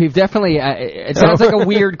 We've definitely. It sounds like a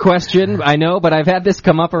weird question, I know, but I've had this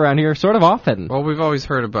come up around here sort of often. Well, we've always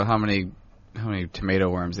heard about how many tomato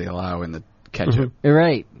worms they allow in the ketchup.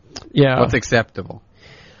 Right. Yeah. What's acceptable?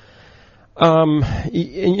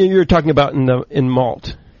 You're talking about in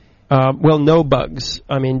malt. Well, no bugs.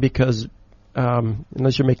 I mean, because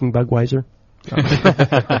unless you're making Budweiser.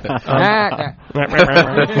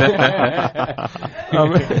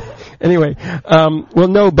 Anyway, well,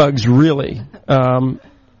 no bugs really.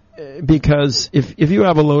 Because if you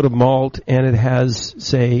have a load of malt and it has,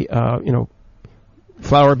 say,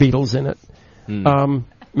 flower beetles in it,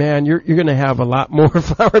 man, you're going to have a lot more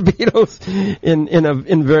flower beetles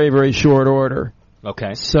in very, very short order.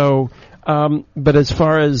 Okay. So, but as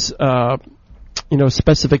far as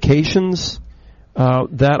specifications,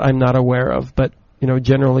 that I'm not aware of. But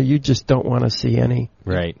generally, you just don't want to see any.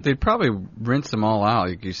 Right. They'd probably rinse them all out,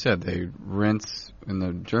 like you said. They rinse in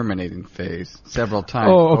the germinating phase several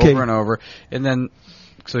times, over and over, and then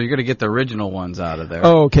so you're going to get the original ones out of there.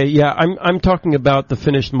 Oh, okay, yeah. I'm talking about the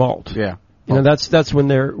finished malt. Yeah. That's when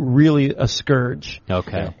they're really a scourge.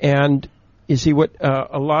 Okay. And you see what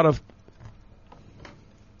a lot of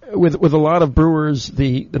with a lot of brewers,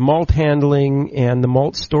 the malt handling and the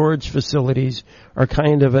malt storage facilities are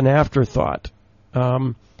kind of an afterthought.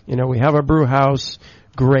 We have our brew house,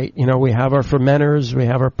 great. We have our fermenters, we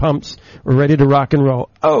have our pumps, we're ready to rock and roll.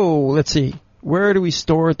 Oh, let's see, where do we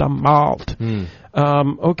store the malt?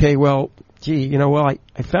 Okay, well, I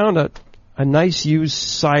found a nice used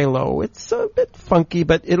silo. It's a bit funky,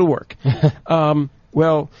 but it'll work.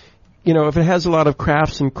 If it has a lot of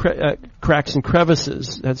cracks and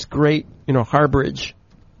crevices, that's great, harborage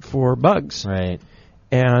for bugs. Right.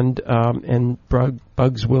 And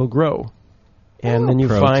bugs will grow. And then you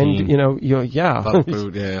protein. find, Bug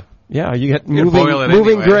food, yeah. Yeah, you get boil it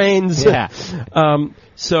moving anyway. grains. Yeah.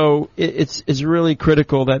 So it's really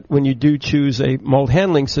critical that when you do choose a malt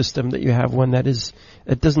handling system, that you have one that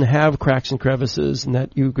doesn't have cracks and crevices, and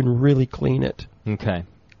that you can really clean it. Okay.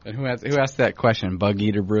 And who asked that question? Bug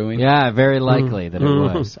Eater Brewing? Yeah, very likely that it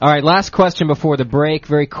was. All right, last question before the break,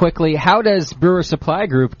 very quickly. How does Brewer Supply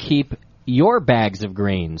Group keep your bags of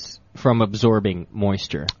grains from absorbing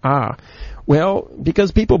moisture? Well,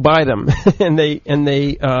 because people buy them and they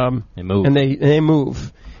move. And they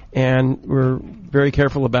move, and we're very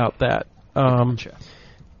careful about that. Gotcha.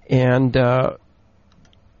 And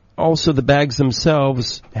also the bags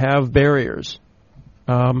themselves have barriers.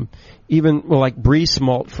 Like Breese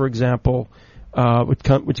malt, for example,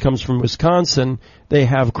 which comes from Wisconsin, they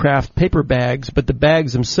have craft paper bags, but the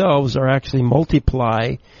bags themselves are actually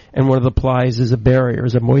multi-ply, and one of the plies is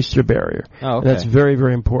a moisture barrier. Oh, okay. And that's very,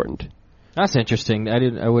 very important. That's interesting.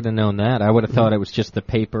 I would have known that. I would have thought it was just the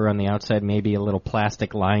paper on the outside, maybe a little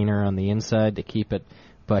plastic liner on the inside to keep it,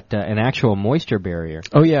 but an actual moisture barrier.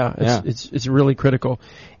 Oh yeah, it's really critical.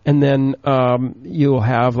 And then you'll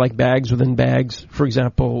have like bags within bags. For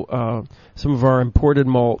example, some of our imported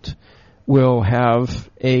malt will have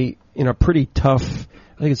a pretty tough,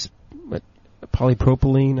 I think it's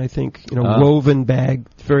polypropylene, I think, woven bag,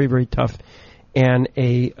 very, very tough, and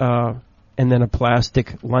then a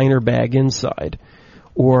plastic liner bag inside.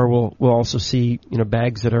 Or we'll also see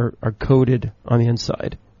bags that are coated on the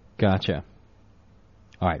inside. Gotcha.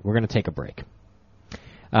 All right, we're going to take a break.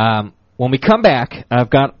 When we come back,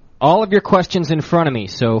 I've got all of your questions in front of me,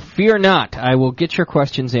 so fear not. I will get your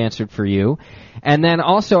questions answered for you. And then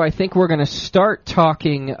also, I think we're going to start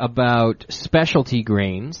talking about specialty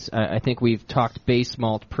grains. I think we've talked base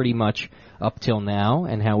malt pretty much up till now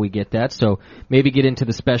and how we get that, so maybe get into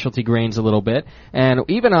the specialty grains a little bit. And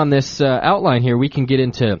even on this outline here, we can get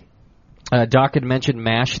into Doc had mentioned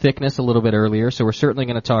mash thickness a little bit earlier, so we're certainly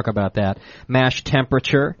going to talk about that. Mash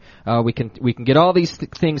temperature. We can get all these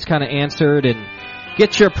things kind of answered and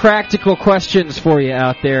get your practical questions for you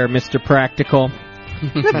out there, Mr. Practical.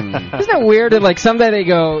 Isn't that weird that, someday they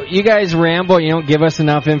go, you guys ramble, you don't give us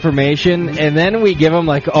enough information, and then we give them,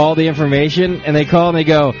 all the information, and they call and they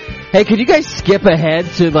go, hey, could you guys skip ahead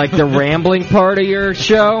to, the rambling part of your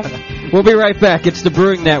show? We'll be right back. It's the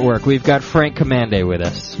Brewing Network. We've got Frank Commande with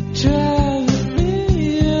us.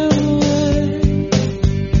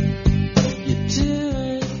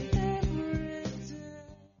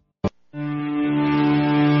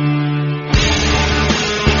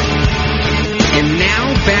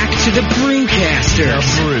 To the Brewcasters.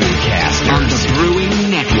 The Brewcasters. On the Brewing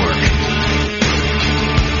Network.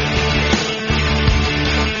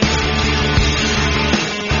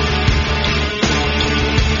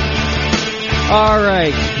 All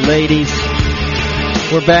right, ladies.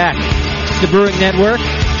 We're back. It's the Brewing Network.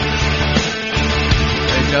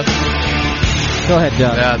 Hey, Justin. Go ahead,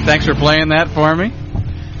 Doug. Thanks for playing that for me.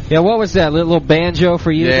 Yeah, what was that? Little banjo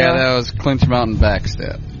for you, Yeah, Doug? that was Clinch Mountain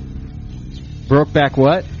Backstep. Brokeback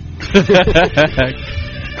what?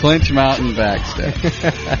 Clinch Mountain Backstep.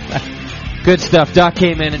 Good stuff. Doc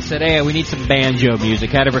came in and said, hey, we need some banjo music.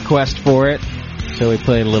 Had a request for it, so we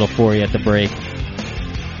played a little for you at the break.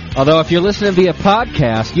 Although if you're listening via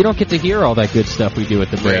podcast, you don't get to hear all that good stuff we do at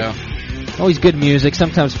the break. Yeah. Always good music,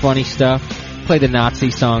 sometimes funny stuff. Play the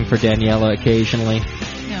Nazi song for Daniela occasionally.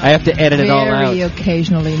 No, I have to edit it all out. Very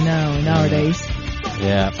occasionally nowadays.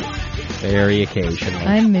 Yeah, very occasionally.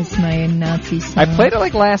 I miss my Nazi song. I played it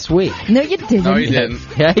like last week. No, you didn't. No, you didn't.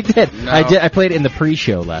 Yeah, I did. No. I played it in the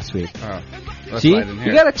pre-show last week. Oh, that's See, why I didn't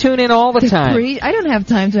hear you got to tune in all the time. I don't have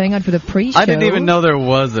time to hang out for the pre-show. I didn't even know there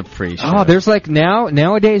was a pre-show. Oh, there's like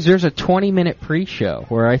nowadays there's a 20-minute pre-show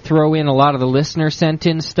where I throw in a lot of the listener sent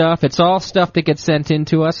in stuff. It's all stuff that gets sent in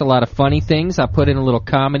to us, a lot of funny things. I put in a little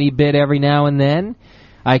comedy bit every now and then.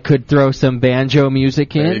 I could throw some banjo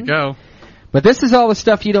music in. There you go. But this is all the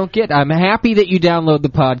stuff you don't get. I'm happy that you download the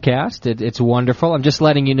podcast. It's wonderful. I'm just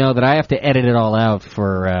letting you know that I have to edit it all out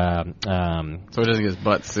for... so it doesn't get his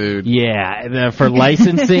butt sued. Yeah, for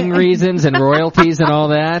licensing reasons and royalties and all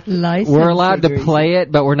that. We're allowed to play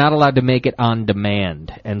it, but we're not allowed to make it on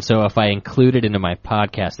demand. And so if I include it into my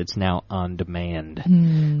podcast, it's now on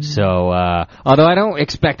demand. So, although I don't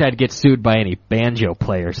expect I'd get sued by any banjo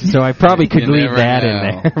players, so I probably could leave that in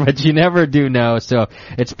there. But you never do know, so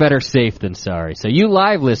it's better safe than sorry. So you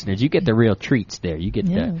live listeners, you get the real treats there. You get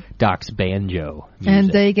the Doc's banjo music.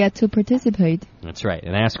 And they get to participate. That's right,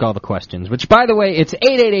 and ask all the questions, which, by the way, it's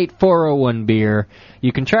 888-401-BEER.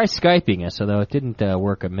 You can try Skyping us, although it didn't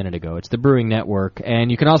work a minute ago. It's the Brewing Network, and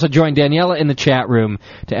you can also join Daniela in the chat room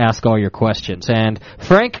to ask all your questions. And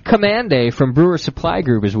Frank Commande from Brewer Supply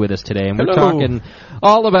Group is with us today, and we're talking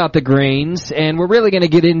all about the grains, and we're really going to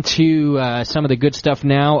get into some of the good stuff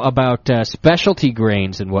now about specialty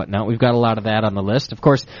grains and whatnot. We've got a lot of that on the list. Of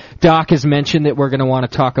course, Doc has mentioned that we're going to want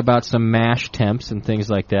to talk about some mash temps and things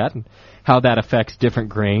like that, and how that affects different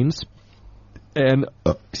grains. And,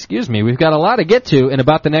 excuse me, we've got a lot to get to in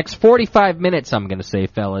about the next 45 minutes, I'm going to say,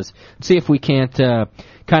 fellas. Let's see if we can't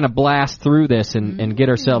kind of blast through this and get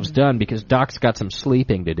ourselves done, because Doc's got some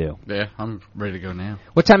sleeping to do. Yeah, I'm ready to go now.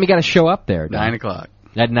 What time you got to show up there, Doc? 9 o'clock.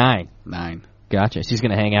 At 9? 9. Gotcha. She's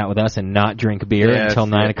going to hang out with us and not drink beer until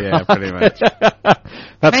 9 o'clock. Yeah, pretty much.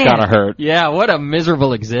 That's got to hurt. Yeah, what a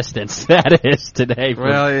miserable existence that is today.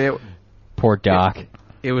 Poor Doc.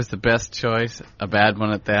 It was the best choice, a bad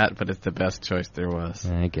one at that, but it's the best choice there was.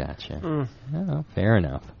 I gotcha. Oh, fair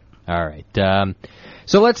enough. All right.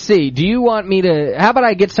 So let's see. Do you want me to... How about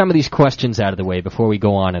I get some of these questions out of the way before we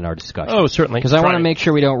go on in our discussion? Oh, certainly. Because I want to make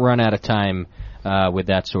sure we don't run out of time with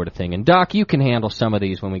that sort of thing. And, Doc, you can handle some of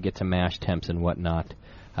these when we get to mash temps and whatnot.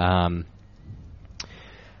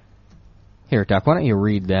 Here, Doc, why don't you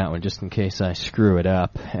read that one just in case I screw it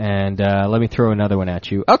up. And let me throw another one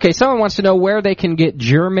at you. Okay, someone wants to know where they can get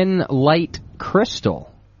German Light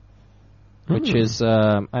Crystal, which is, they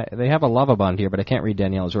have a Lavabond here, but I can't read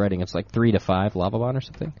Danielle's writing. It's like 3 to 5 Lavabond or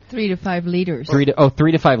something? 3 to 5 liters. 3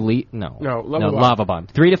 to 5 liters? No, Lavabond.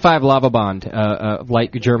 3 to 5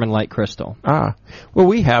 Lavabond, German Light Crystal. Ah, well,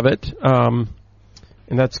 we have it, and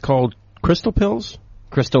that's called Crystal Pills.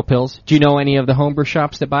 Crystal Pills. Do you know any of the homebrew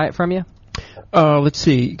shops that buy it from you? Let's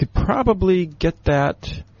see. You could probably get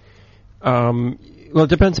that. Well, it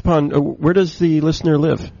depends upon where does the listener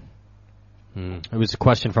live. It was a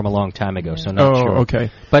question from a long time ago, so not sure. Oh, okay.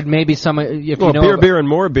 But maybe some. If you know, Beer and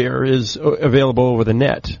More Beer is available over the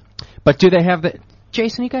net. But do they have the?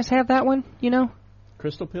 Jason, you guys have that one? You know,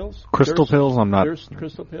 Crystal Pills. Crystal Pills. I'm not.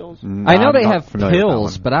 Crystal Pills. I know they have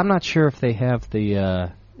pills, but I'm not sure if they have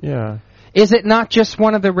the. Yeah. Is it not just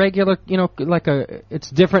one of the regular, it's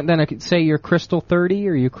different than, say, your Crystal 30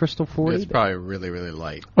 or your Crystal 40? It's probably really, really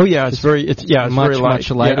light. Oh, yeah, it's very light. Much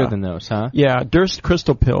lighter than those, huh? Yeah, Durst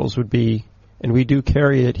Crystal Pills would be, and we do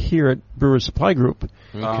carry it here at Brewer Supply Group.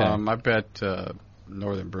 Okay. I bet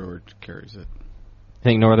Northern Brewer carries it.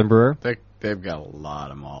 Think Northern Brewer? They've got a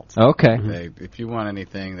lot of malts. Okay. If you want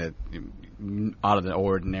anything that out of the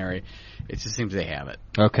ordinary, it just seems they have it.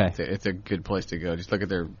 Okay. It's a good place to go. Just look at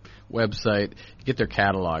their website, get their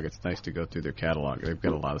catalog. It's nice to go through their catalog. They've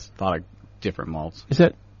got a lot of different malts. Is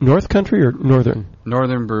that North Country or Northern?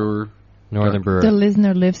 Northern Brewer. Northern Brewer. The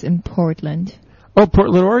listener lives in Portland. Oh,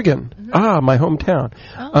 Portland, Oregon. Mm-hmm. My hometown.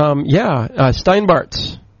 Oh.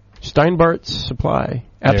 Steinbart's. Steinbart's Supply.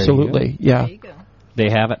 Absolutely. Yeah. There you go. They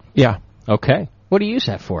have it? Yeah. Okay. What do you use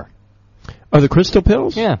that for? Oh, the Crystal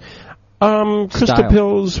Pills? Yeah. Crystal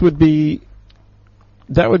Pills would be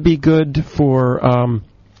good for, I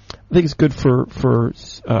think it's good for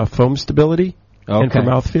foam stability and for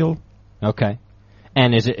mouthfeel. Okay.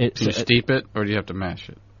 And is it... Do you steep it, or do you have to mash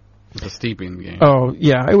it? It's a steeping game. Oh,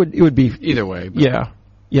 yeah, it would be... Either way. Yeah.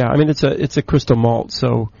 I mean, it's a crystal malt,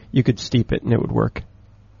 so you could steep it and it would work.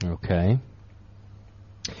 Okay.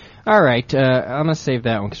 All right, I'm going to save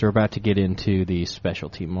that one because we're about to get into the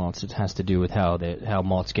specialty malts. It has to do with how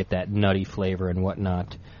malts get that nutty flavor and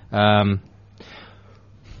whatnot. All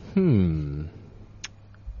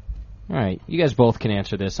right, you guys both can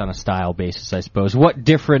answer this on a style basis, I suppose. What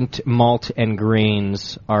different malt and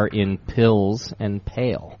grains are in Pils and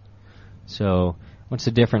Pale? So, what's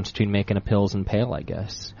the difference between making a Pils and Pale, I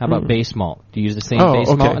guess? How about base malt? Do you use the same base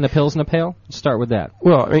malt in the Pils and the Pale? Let's start with that.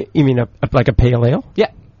 Well, you mean like a pale ale?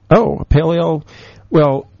 Yeah. Oh, a pale ale.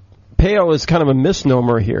 Well, pale is kind of a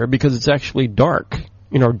misnomer here because it's actually dark,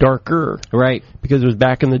 darker. Right. Because it was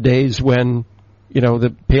back in the days when,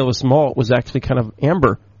 the palest malt was actually kind of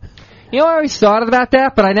amber. I always thought about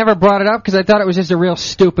that, but I never brought it up because I thought it was just a real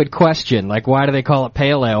stupid question. Like, why do they call it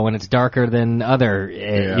pale ale when it's darker than other,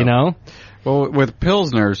 Well, with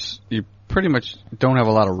Pilsners, you pretty much don't have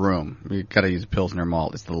a lot of room. You got to use Pilsner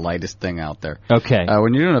malt. It's the lightest thing out there. Okay.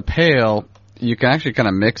 When you're doing a pale, you can actually kind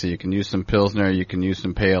of mix it. You can use some Pilsner, you can use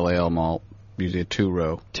some pale ale malt, usually a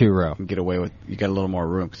two-row. Two-row. You get away with, you got a little more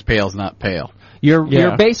room because pale's not pale.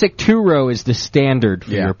 Your basic two-row is the standard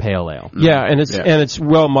for your pale ale. Yeah, and it's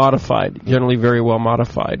well modified, generally very well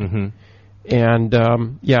modified. Mm-hmm.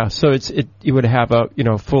 And so you would have a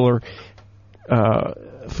fuller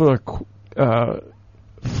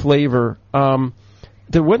flavor.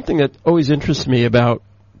 The one thing that always interests me about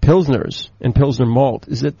Pilsners and Pilsner malt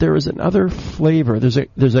is that there is another flavor. There's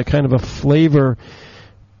a kind of a flavor,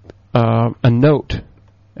 a note.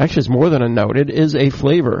 Actually, it's more than a note. It is a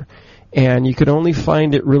flavor. And you can only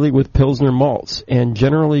find it really with Pilsner malts, and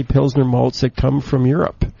generally Pilsner malts that come from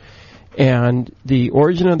Europe. And the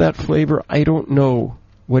origin of that flavor, I don't know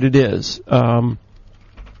what it is. I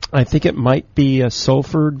think it might be a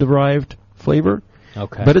sulfur-derived flavor,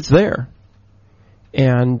 but it's there.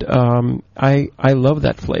 And I love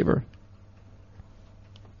that flavor.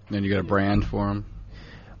 And you got a brand for them?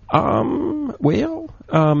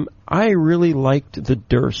 I really liked the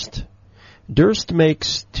Durst. Durst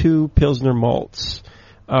makes two Pilsner malts,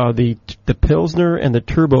 the Pilsner and the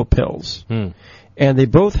Turbo Pils. And they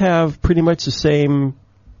both have pretty much the same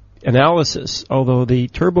analysis, although the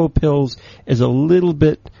Turbo Pils is a little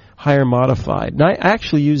bit higher modified. And I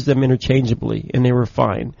actually used them interchangeably, and they were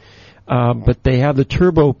fine. But they have the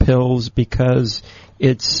Turbo Pils because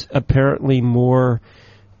it's apparently more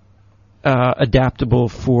adaptable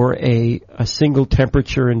for a single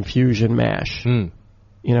temperature infusion mash.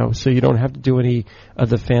 So you don't have to do any of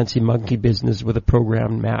the fancy monkey business with a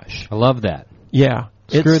programmed mash. I love that. Yeah.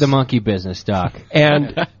 Screw the monkey business, Doc.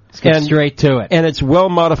 And let's get straight to it. And it's well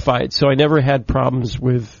modified, so I never had problems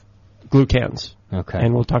with glucans. Okay.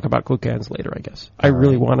 And we'll talk about glucans later, I guess. I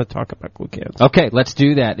really want to talk about glucans. Okay, let's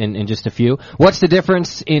do that in just a few. What's the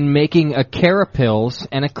difference in making a Carapils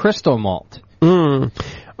and a crystal malt?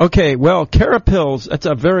 Okay, well, Carapils, that's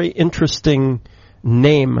a very interesting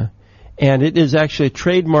name. And it is actually a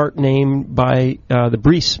trademark name by the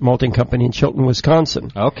Breese Malting Company in Chilton,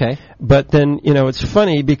 Wisconsin. Okay. But then, it's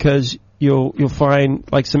funny because you'll find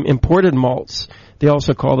like some imported malts. They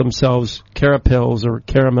also call themselves Carapils or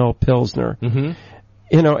Caramel Pilsner. Mm-hmm.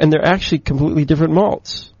 And they're actually completely different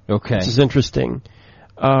malts. Okay. This is interesting.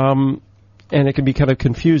 And it can be kind of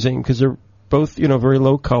confusing because they're both, very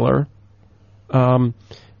low color.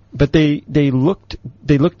 But they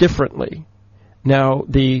look differently. Now,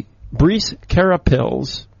 the Breese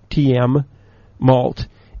Carapils TM malt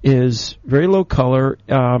is very low color.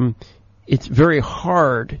 It's very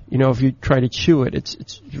hard. If you try to chew it,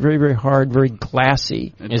 it's very, very hard, very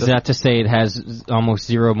glassy. Is that to say it has almost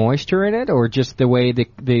zero moisture in it, or just the way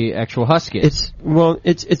the actual husk is?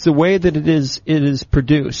 It's the way that it is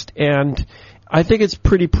produced, and I think it's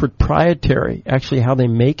pretty proprietary, actually, how they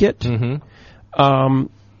make it. Mm-hmm.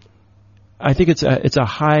 I think it's a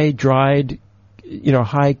high dried,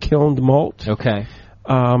 high kilned malt. Okay.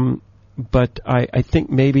 But I think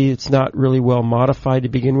maybe it's not really well modified to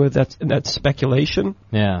begin with. That's speculation.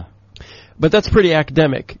 Yeah. But that's pretty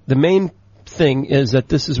academic. The main thing is that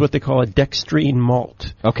this is what they call a dextrine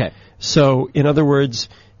malt. Okay. So, in other words,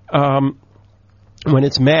 when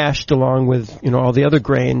it's mashed along with, all the other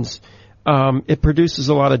grains, it produces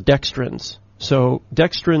a lot of dextrins. So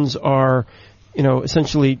dextrins are,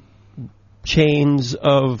 essentially chains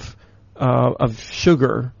of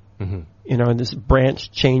sugar, mm-hmm. In this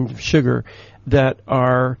branched chain of sugar that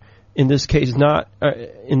are, in this case,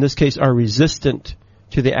 are resistant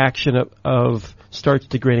to the action of starch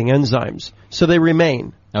degrading enzymes. So they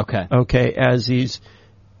remain. Okay. As these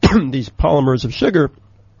these polymers of sugar,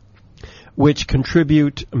 which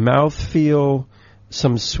contribute mouthfeel,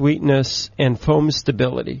 some sweetness, and foam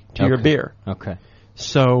stability to your beer. Okay.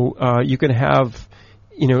 So you can have,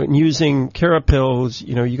 in using carapils,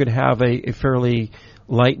 you could have a fairly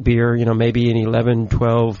light beer, maybe an 11,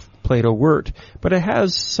 12 Plato wort, but it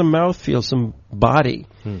has some mouthfeel, some body,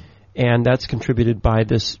 and that's contributed by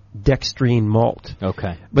this dextrine malt.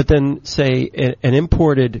 Okay. But then, say, an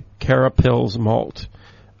imported carapils malt,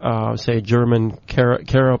 say German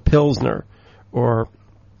Carapilsner, or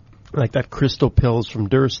like that Crystal Pils from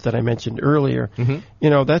Durst that I mentioned earlier.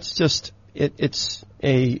 That's just it's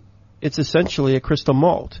essentially a crystal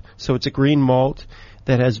malt. So it's a green malt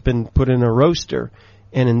that has been put in a roaster,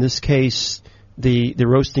 and in this case, the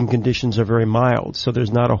roasting conditions are very mild. So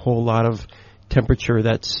there's not a whole lot of temperature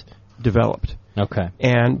that's developed. Okay.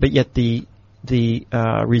 But yet the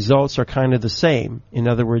results are kind of the same. In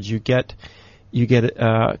other words, you get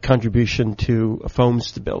a contribution to foam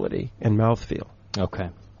stability and mouthfeel. Okay.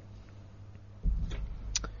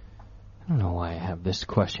 I don't know why I have this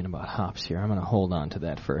question about hops here. I'm going to hold on to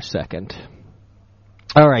that for a second.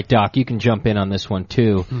 All right, Doc, you can jump in on this one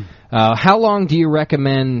too. How long do you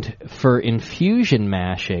recommend for infusion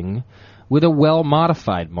mashing with a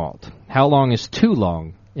well-modified malt? How long is too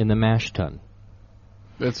long in the mash tun?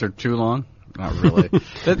 Bits are too long? Not really.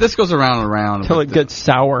 This goes around and around. Until it gets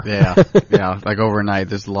sour. Yeah, like overnight.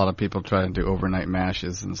 There's a lot of people trying to do overnight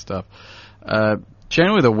mashes and stuff.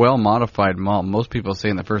 Generally, the well-modified malt, most people say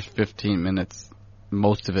in the first 15 minutes,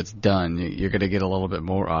 most of it's done. You're going to get a little bit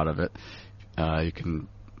more out of it. You can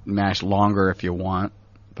mash longer if you want,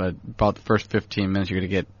 but about the first 15 minutes, you're going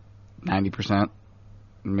to get 90%,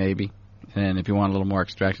 maybe. And if you want a little more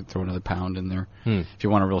extraction, throw another pound in there. If you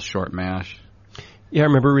want a real short mash. Yeah, I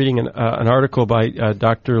remember reading an article by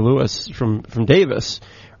Dr. Lewis from Davis,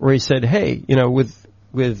 where he said, "Hey,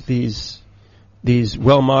 with these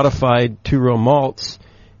well-modified two-row malts,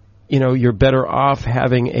 you're better off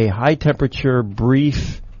having a high-temperature,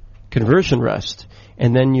 brief conversion rest,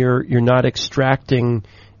 and then you're not extracting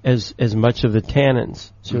as much of the tannins,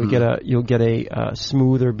 so you'll get a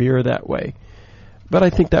smoother beer that way." But I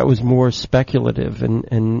think that was more speculative,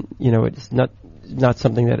 and it's not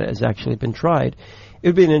something that has actually been tried. It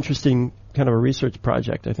would be an interesting kind of a research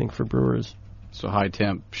project, I think, for brewers. So high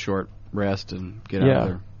temp, short rest, and get out of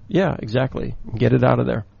there. Yeah, exactly. Get it out of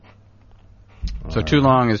there. So too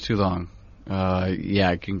long is too long.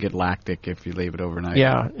 It can get lactic if you leave it overnight.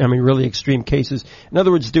 Yeah, I mean, really extreme cases. In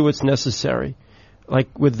other words, do what's necessary.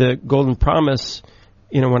 Like with the Golden Promise,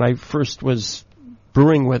 when I first was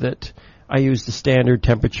brewing with it, I used the standard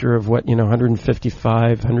temperature of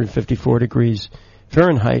 155, 154 degrees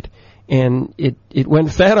Fahrenheit, and it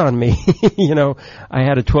went fat on me. I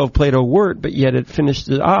had a 12 Plato wort, but yet it finished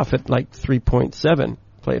it off at like 3.7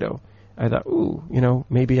 Plato. I thought,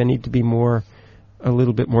 maybe I need to be a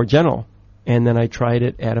little bit more gentle. And then I tried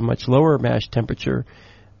it at a much lower mash temperature,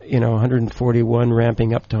 141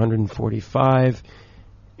 ramping up to 145,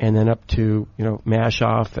 and then up to, mash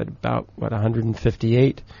off at about,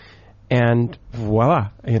 158. And voila,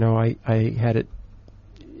 I had it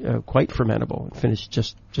quite fermentable and finished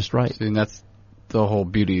just right. See, and that's the whole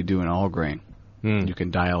beauty of doing all grain. You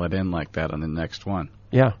can dial it in like that on the next one.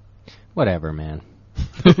 Yeah. Whatever, man.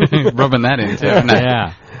 Rubbing that in, too.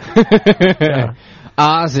 Yeah.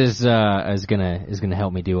 Oz is gonna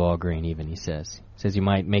help me do all grain. Even he says he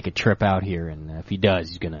might make a trip out here, and if he does,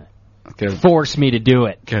 he's gonna force me to do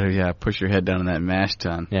it. Push your head down in that mash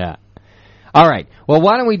tun. Yeah. All right. Well,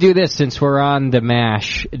 why don't we do this since we're on the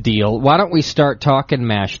mash deal? Why don't we start talking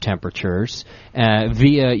mash temperatures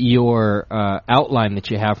via your outline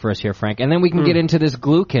that you have for us here, Frank, and then we can get into this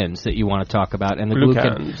glucans that you want to talk about, and the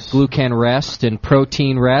glucan rest and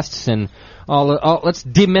protein rests, and all. Let's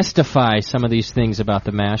demystify some of these things about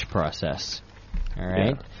the mash process. All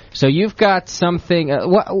right. Yeah. So you've got something.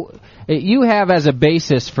 What you have as a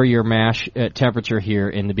basis for your mash temperature here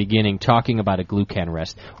in the beginning, talking about a glucan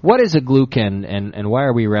rest. What is a glucan, and why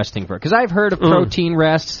are we resting for it? Because I've heard of protein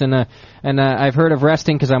rests, and I've heard of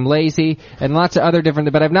resting because I'm lazy, and lots of other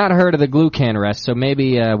different. But I've not heard of the glucan rest. So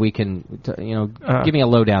maybe we can, give me a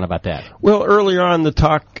lowdown about that. Well, earlier on the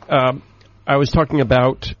talk, I was talking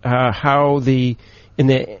about how the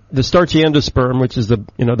starchy endosperm, which is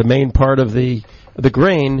the main part of the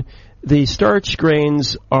grain, the starch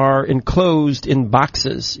grains are enclosed in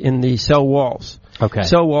boxes in the cell walls. Okay.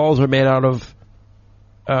 Cell walls are made out of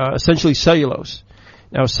essentially cellulose.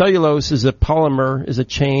 Now, cellulose is a polymer, is a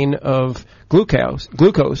chain of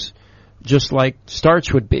glucose, just like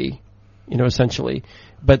starch would be, essentially.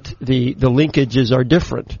 But the linkages are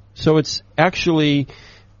different. So it's actually,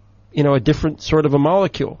 a different sort of a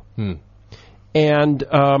molecule. And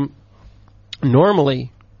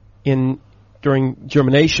normally during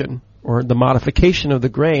germination or the modification of the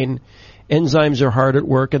grain, enzymes are hard at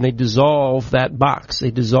work, and they dissolve that box.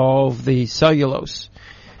 They dissolve the cellulose.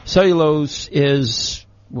 Cellulose is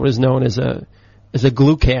what is known as a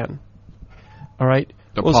glucan. All right.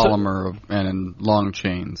 The polymer and in long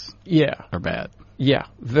chains. Yeah. Are bad. Yeah,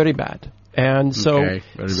 very bad. And so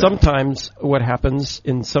sometimes what happens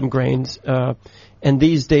in some grains, and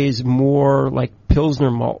these days more like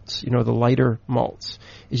Pilsner malts, the lighter malts,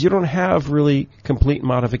 is you don't have really complete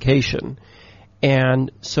modification.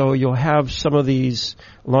 And so you'll have some of these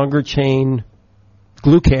longer chain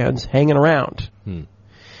glucans hanging around.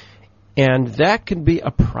 And that can be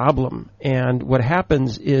a problem. And what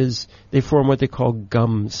happens is they form what they call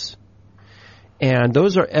gums. And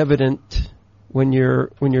those are evident when you're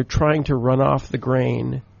trying to run off the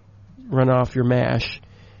grain, run off your mash,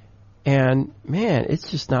 and man, it's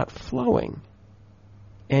just not flowing.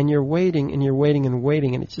 And you're waiting and you're waiting and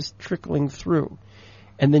waiting, and it's just trickling through.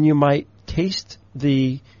 And then you might taste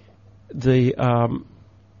the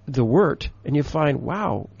wort, and you find,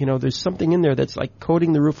 wow, there's something in there that's like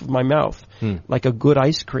coating the roof of my mouth, like a good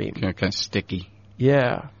ice cream. Kind of sticky.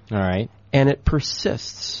 Yeah. All right. And it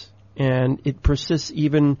persists. And it persists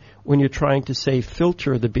even when you're trying to, say,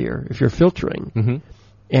 filter the beer, if you're filtering.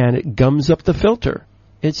 And it gums up the filter.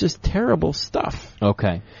 It's just terrible stuff.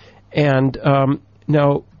 Okay. And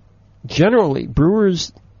now, generally,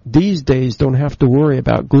 brewers these days don't have to worry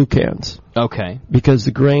about glucans. Okay. Because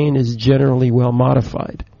the grain is generally well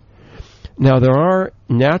modified. Now, there are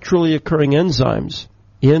naturally occurring enzymes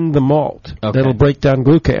in the malt that'll break down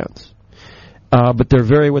glucans. But they're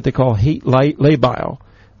very what they call heat labile.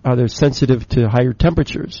 They're sensitive to higher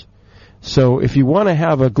temperatures. So if you want to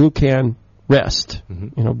have a glucan rest,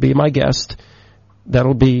 be my guest,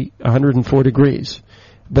 that'll be 104 degrees.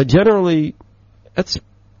 But generally, that's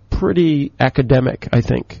pretty academic, I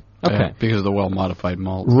think. Okay. Because of the well-modified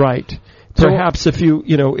malt. Right. Perhaps if you,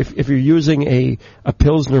 if you're using a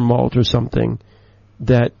Pilsner malt or something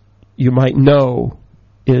that you might know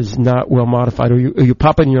is not well modified, or you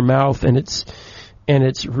pop it in your mouth and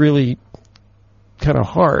it's really kind of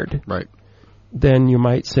hard. Right. Then you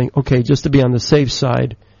might think, okay, just to be on the safe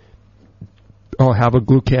side, I'll have a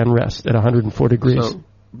glucan rest at 104 degrees. So,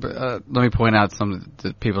 let me point out something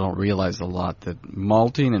that people don't realize a lot, that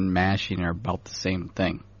malting and mashing are about the same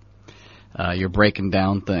thing. You're breaking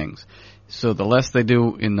down things. So the less they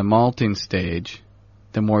do in the malting stage,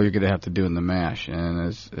 the more you're going to have to do in the mash. And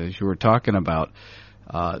as you were talking about,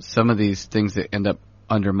 some of these things that end up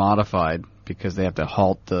under-modified because they have to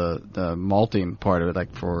halt the malting part of it,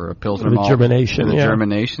 like for a Pilsner malt. Germination, the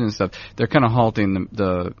germination and stuff. They're kind of halting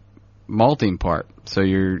the malting part. So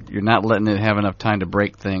you're not letting it have enough time to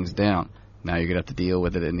break things down. Now you're going to have to deal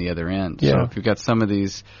with it in the other end. Yeah. So if you've got some of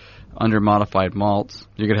these under-modified malts,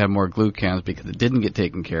 you're going to have more glucans because it didn't get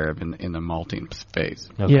taken care of in the malting phase.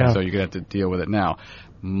 Okay. Yeah. So you're going to have to deal with it now.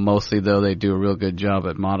 Mostly, though, they do a real good job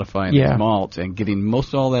at modifying these malts and getting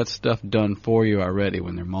most all that stuff done for you already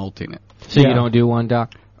when they're malting it. So you don't do one,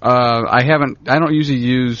 Doc? I don't usually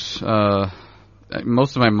use...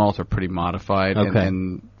 most of my malts are pretty modified,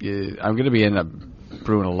 and I'm going to be ending up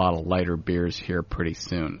brewing a lot of lighter beers here pretty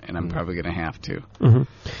soon, and I'm probably going to have to.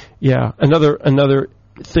 Yeah, another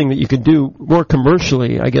thing that you can do more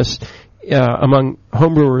commercially, I guess, among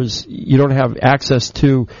homebrewers, you don't have access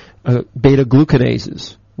to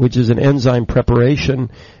beta-glucanases, which is an enzyme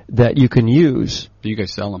preparation that you can use. Do you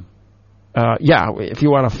guys sell them? Yeah, if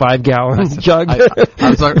you want a 5-gallon jug. I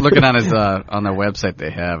was looking on on their website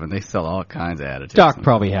they have, and they sell all kinds of additives. Doc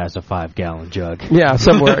probably has a 5-gallon jug. Yeah,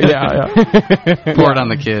 somewhere. Yeah. Pour it on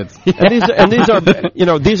the kids.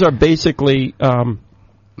 And these are basically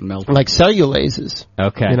like cellulases.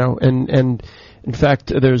 Okay. And in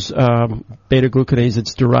fact, there's beta-glucanase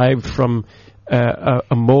that's derived from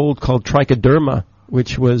a mold called trichoderma,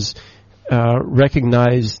 which was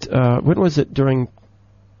recognized. When was it?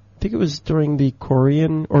 I think it was during the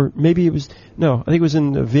Korean, or maybe it was, I think it was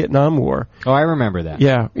in the Vietnam War. Oh, I remember that.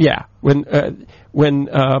 Yeah. When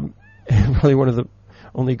probably one of the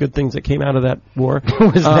only good things that came out of that war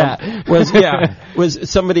was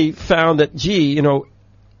somebody found that,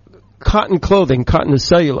 cotton clothing, cotton is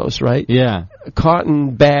cellulose, right? Yeah.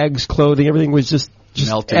 Cotton bags, clothing, everything was just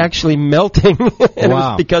melting. Actually melting. And wow. It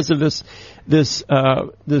was because of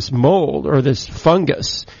this mold or this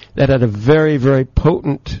fungus that had a very, very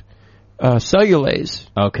potent cellulase.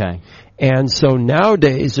 Okay. And so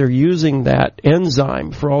nowadays they're using that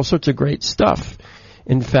enzyme for all sorts of great stuff.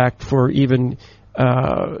 In fact, for even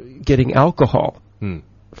getting alcohol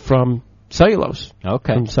from cellulose.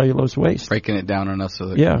 Okay. From cellulose waste. Breaking it down enough so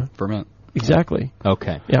that it can ferment. Exactly.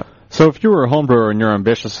 Okay. Yeah. So if you were a home brewer and you're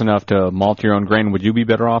ambitious enough to malt your own grain, would you be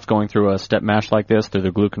better off going through a step mash like this, through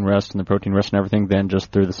the glucan rest and the protein rest and everything, than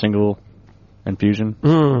just through the single infusion?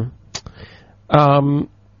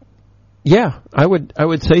 Yeah, I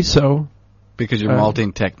would say so. Because your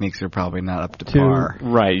malting techniques are probably not up to par.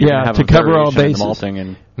 Right. Yeah, to cover all bases. Malting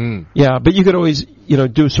and Yeah, but you could always,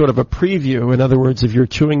 do sort of a preview. In other words, if you're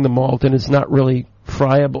chewing the malt and it's not really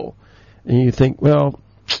friable, and you think, well,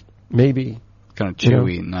 maybe. Kind of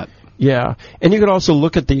chewy, not... Yeah, and you could also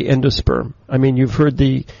look at the endosperm. I mean, you've heard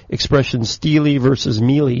the expression steely versus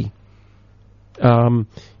mealy.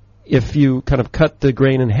 If you kind of cut the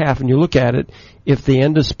grain in half and you look at it, if the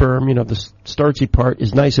endosperm, the starchy part,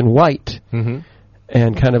 is nice and white and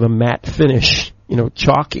kind of a matte finish,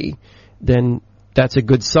 chalky, then that's a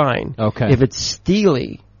good sign. Okay. If it's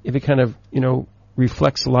steely, if it kind of,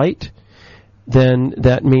 reflects light, then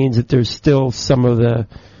that means that there's still some of the,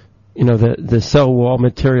 the cell wall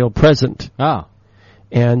material present. Ah.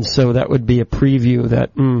 And so that would be a preview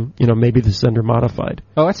that, maybe this is under-modified.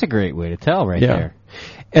 Oh, that's a great way to tell right there.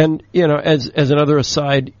 And, as another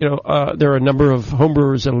aside, there are a number of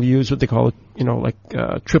homebrewers that will use what they call,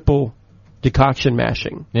 triple decoction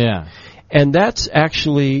mashing. Yeah. And that's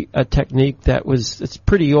actually a technique it's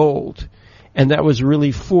pretty old. And that was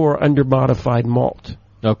really for under-modified malt.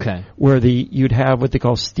 Okay. Where you'd have what they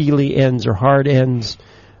call steely ends or hard ends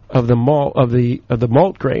of the malt, of the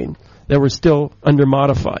malt grain that were still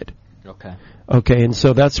under-modified. Okay. Okay, and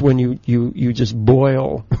so that's when you just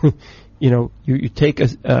boil, you take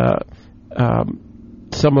some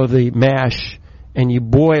of the mash and you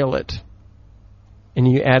boil it,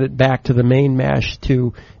 and you add it back to the main mash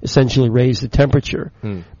to essentially raise the temperature.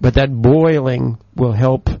 But that boiling will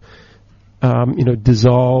help,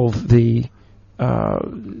 dissolve the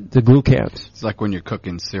glucans. It's like when you're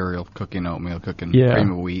cooking cereal, cooking oatmeal, cooking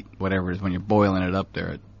cream of wheat, whatever it is. When you're boiling it up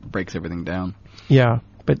there, it breaks everything down. Yeah,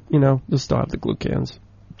 but, you'll still have the glucans.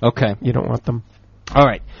 Okay. You don't want them. All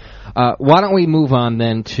right. Why don't we move on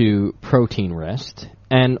then to protein rest?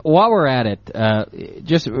 And while we're at it,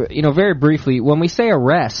 just, very briefly, when we say a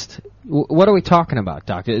rest, what are we talking about,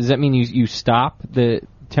 Doctor? Does that mean you stop the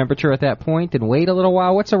temperature at that point and wait a little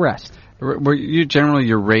while? What's a rest?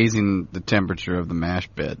 You're raising the temperature of the mash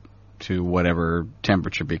bed to whatever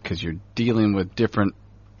temperature because you're dealing with different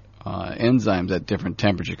enzymes at different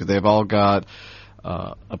temperatures because they've all got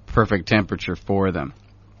a perfect temperature for them,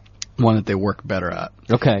 one that they work better at.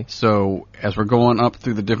 Okay. So as we're going up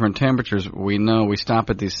through the different temperatures, we know we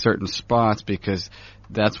stop at these certain spots because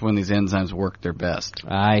that's when these enzymes work their best.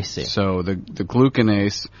 I see. So the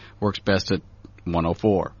glucanase works best at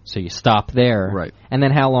 104. So you stop there. Right. And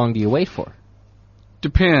then how long do you wait for?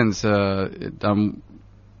 Depends.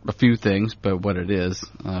 A few things, but what it is,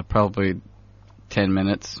 probably 10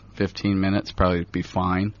 minutes, 15 minutes, probably be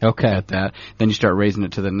fine. Okay. At that. Then you start raising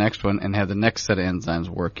it to the next one and have the next set of enzymes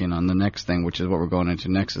working on the next thing, which is what we're going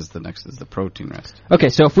into next is the protein rest. Okay,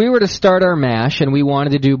 so if we were to start our mash and we wanted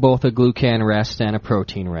to do both a glucan rest and a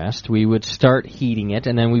protein rest, we would start heating it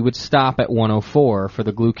and then we would stop at 104 for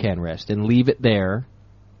the glucan rest and leave it there.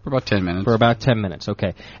 For about 10 minutes. For about 10 minutes,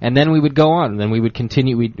 okay. And then we would go on, and then we would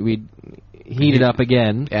continue, we'd heat it up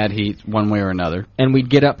again. Add heat one way or another. And we'd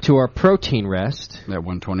get up to our protein rest. At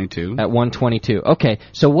 122. At 122. Okay,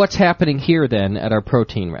 so what's happening here then at our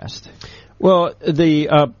protein rest? Well,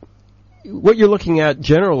 what you're looking at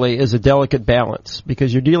generally is a delicate balance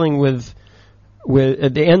because you're dealing with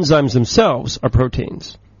the enzymes themselves are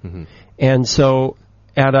proteins. Mm-hmm. And so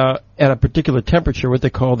at a particular temperature, what they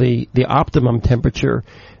call the optimum temperature,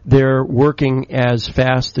 they're working as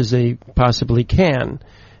fast as they possibly can.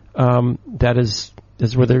 That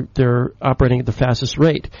is where they're operating at the fastest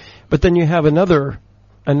rate. But then you have another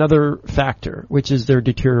factor, which is their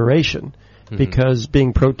deterioration, because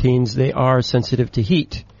being proteins, they are sensitive to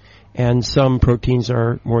heat, and some proteins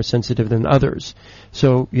are more sensitive than others.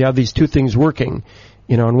 So you have these two things working.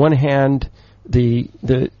 On one hand, the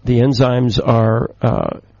enzymes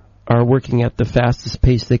are working at the fastest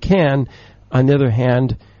pace they can. On the other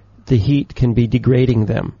hand, the heat can be degrading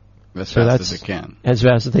them. As fast as they can. As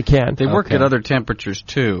fast as they can. They work at other temperatures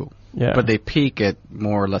too. Yeah. But they peak at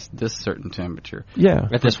more or less this certain temperature. Yeah.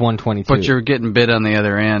 At this 122. But you're getting bit on the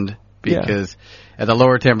other end because at the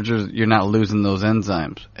lower temperatures, you're not losing those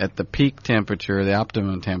enzymes. At the peak temperature, the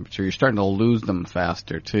optimum temperature, you're starting to lose them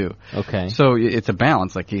faster too. Okay. So it's a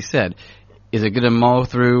balance, like he said. Is it going to mow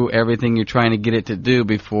through everything you're trying to get it to do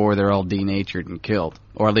before they're all denatured and killed?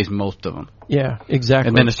 Or at least most of them. Yeah, exactly.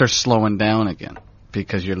 And then it starts slowing down again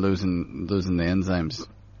because you're losing the enzymes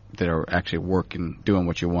that are actually working, doing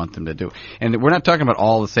what you want them to do. And we're not talking about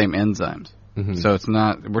all the same enzymes. Mm-hmm. So it's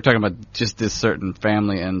not, we're talking about just this certain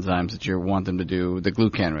family enzymes that you want them to do the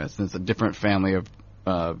glucan rest. And it's a different family of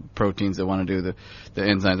proteins that want to do the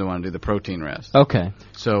enzymes that want to do the protein rest. Okay.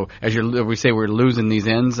 So as we say we're losing these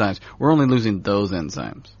enzymes, we're only losing those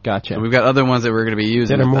enzymes. Gotcha. So we've got other ones that we're going to be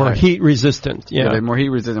using. That are more heat resistant. Yeah. They're more heat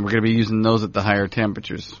resistant. We're going to be using those at the higher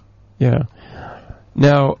temperatures. Yeah.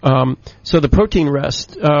 Now, so the protein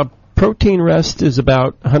rest is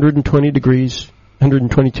about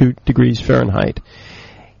 122 degrees Fahrenheit.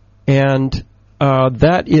 And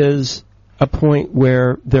that is a point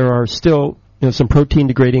where there are still some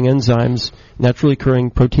protein-degrading enzymes, naturally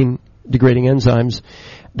occurring protein-degrading enzymes,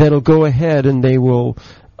 that'll go ahead and they will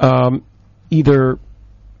either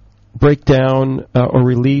break down or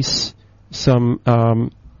release some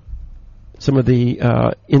of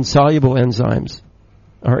the insoluble enzymes,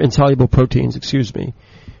 or insoluble proteins,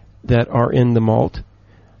 that are in the malt,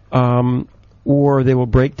 or they will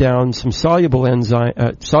break down some soluble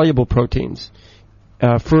soluble proteins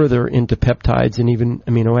further into peptides and even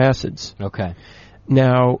amino acids. Okay.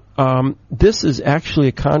 Now, this is actually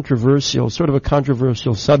a controversial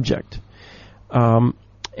subject, and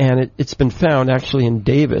it's been found actually in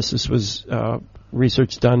Davis. This was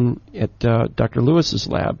research done at Dr. Lewis's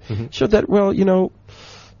lab, showed that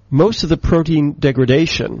most of the protein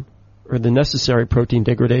degradation, or the necessary protein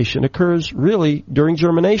degradation, occurs really during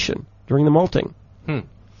germination, during the malting.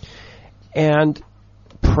 And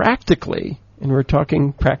practically, and we're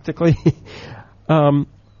talking practically, the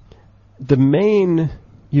main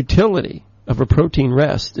utility of a protein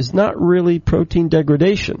rest is not really protein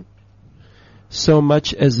degradation so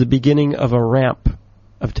much as the beginning of a ramp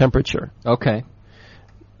of temperature. Okay.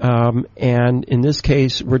 And in this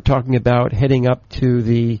case, we're talking about heading up to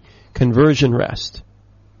the conversion rest.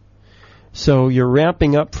 So you're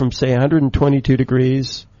ramping up from, say, 122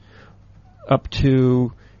 degrees up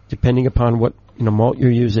to, depending upon what malt you're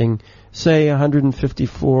using, say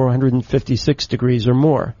 154, 156 degrees or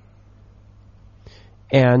more.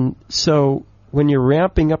 And so when you're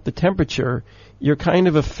ramping up the temperature, you're kind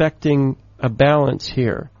of affecting a balance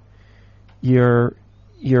here. You're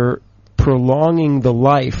prolonging the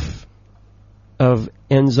life of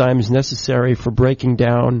enzymes necessary for breaking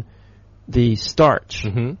down the starch.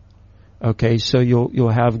 Okay, so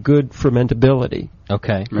you'll have good fermentability.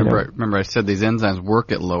 Okay. Remember I said these enzymes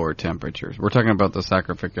work at lower temperatures. We're talking about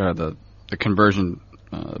the conversion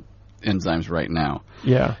enzymes right now.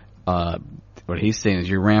 Yeah. What he's saying is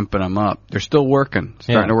you're ramping them up. They're still working,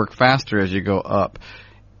 starting to work faster as you go up,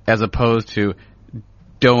 as opposed to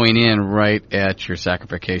doughing in right at your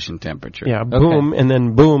saccharification temperature. Yeah, boom, and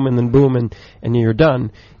then boom, and then boom, and you're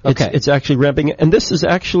done. It's actually ramping. And this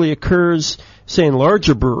actually occurs, say, in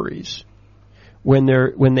larger breweries, when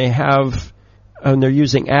they're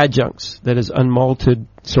using adjuncts, that is unmalted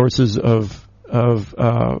sources of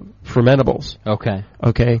fermentables. Okay.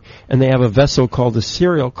 Okay, and they have a vessel called a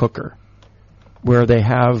cereal cooker, where they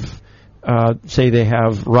have, say, they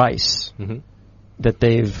have rice that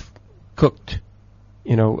they've cooked,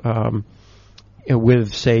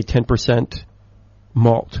 with, say, 10%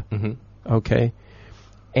 malt. Okay,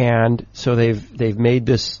 and so they've made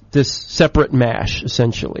this separate mash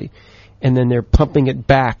essentially, and then they're pumping it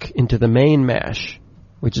back into the main mash,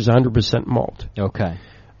 which is 100% malt.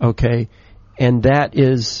 Okay, and that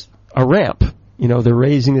is a ramp. They're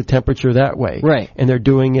raising the temperature that way, right? And they're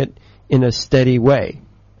doing it in a steady way.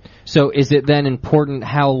 So is it then important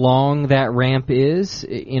how long that ramp is?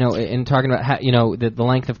 In talking about how, the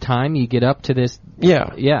length of time you get up to this?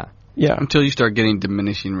 Yeah. Until you start getting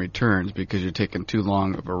diminishing returns because you're taking too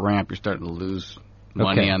long of a ramp, you're starting to lose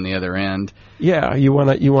money on the other end. Yeah, you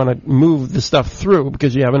want to move the stuff through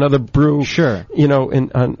because you have another brew. Sure.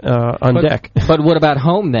 On deck. But what about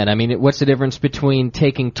home then? I mean, what's the difference between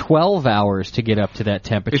taking 12 hours to get up to that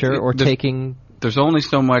temperature or taking? There's only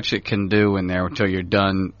so much it can do in there until you're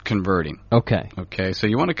done converting. Okay, so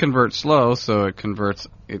you want to convert slow so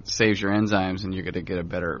it saves your enzymes and you're going to get a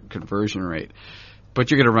better conversion rate. But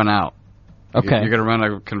you're going to run out. You're going to run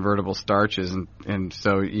out of convertible starches, and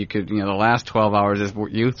so you could, the last 12 hours is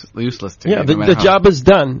useless to you. Yeah, the job is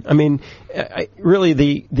done. I mean, really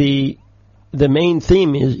the main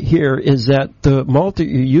theme here is that the malt that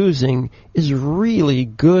you're using is really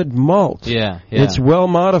good malt. Yeah. It's well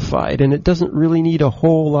modified, and it doesn't really need a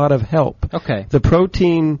whole lot of help. Okay. The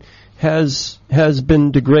protein has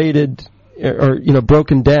been degraded or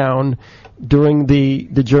broken down during the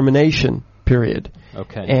germination period.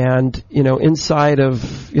 Okay. And inside of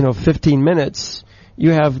 15 minutes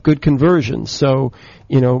you have good conversion. So,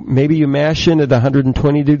 maybe you mash in at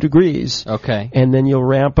 122 degrees. Okay. And then you'll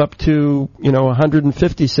ramp up to,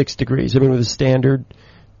 156 degrees. I mean, with a standard,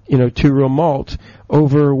 2-row malt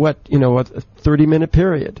over a 30-minute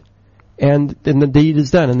period. And then the deed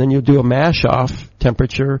is done. And then you'll do a mash off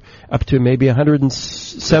temperature up to maybe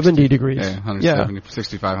 170 degrees. Yeah, 170,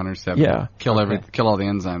 65, 170. Yeah. Kill all the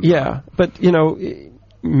enzymes. Yeah. But,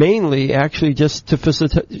 mainly actually just to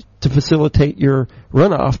facilitate your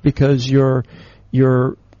runoff, because your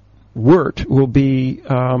wort will be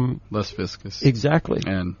less viscous. Exactly.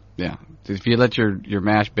 And if you let your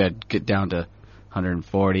mash bed get down to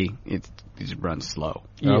 140, it runs slow.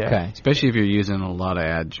 Yeah. Okay. Especially if you're using a lot of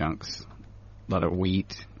adjuncts, a lot of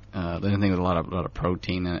wheat, anything with a lot of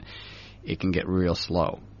protein in it, it can get real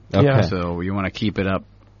slow. Okay. Yeah. So you want to keep it up.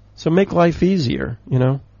 So make life easier,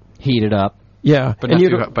 Heat it up. Yeah. But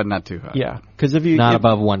not too hot. Yeah. Because if you not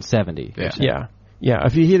above 170. Yeah. Yeah.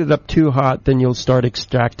 If you heat it up too hot, then you'll start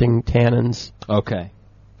extracting tannins. Okay.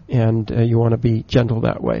 And you want to be gentle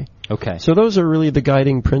that way. Okay. So those are really the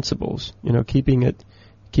guiding principles, keeping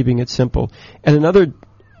it simple. And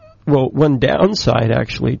one downside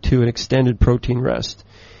actually to an extended protein rest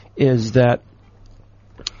is that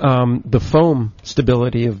the foam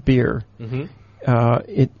stability of beer,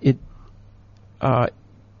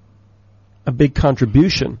 a big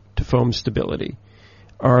contribution to foam stability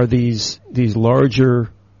are these larger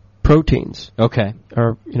proteins. Okay.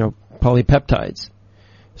 Or, polypeptides.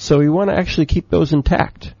 So you want to actually keep those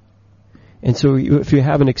intact. And so if you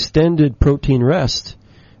have an extended protein rest,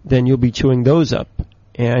 then you'll be chewing those up,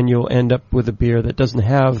 and you'll end up with a beer that doesn't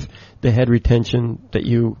have the head retention that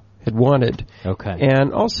you had wanted. Okay.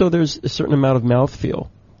 And also there's a certain amount of mouthfeel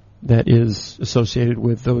that is associated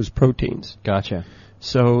with those proteins. Gotcha.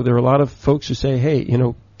 So there are a lot of folks who say, hey,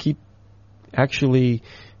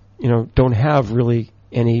 don't have really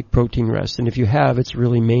any protein rest. And if you have, it's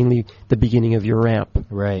really mainly the beginning of your ramp.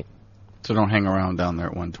 Right. So don't hang around down there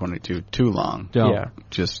at 122 too long. Don't. Yeah.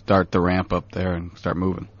 Just start the ramp up there and start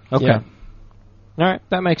moving. Okay. Yeah. All right.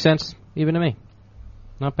 That makes sense, even to me.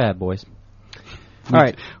 Not bad, boys. All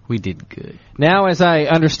right. We did good. Now, as I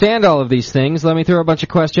understand all of these things, let me throw a bunch of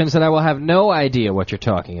questions that I will have no idea what you're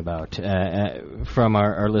talking about from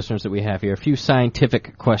our listeners that we have here. A few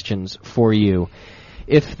scientific questions for you.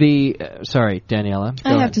 If the... sorry, Daniela.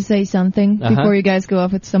 I have to say something before you guys go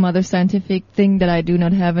off with some other scientific thing that I do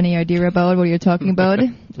not have any idea about what you're talking about.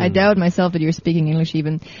 I doubt myself that you're speaking English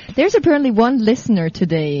even. There's apparently one listener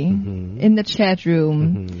today in the chat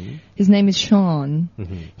room. His name is Sean.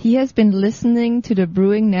 He has been listening to the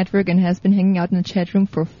Brewing Network and has been hanging out in the chat room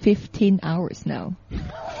for 15 hours now.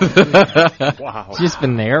 Wow. Just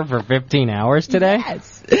been there for 15 hours today?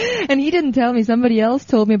 Yes. And he didn't tell me. Somebody else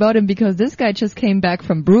told me about him because this guy just came back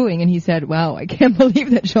from brewing and he said, wow, I can't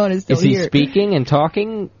believe that Sean is still here. Is he speaking and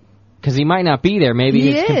talking? Because he might not be there.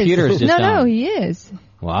 Maybe his computer's just on. No, he is.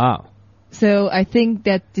 Wow. So I think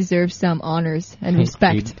that deserves some honors and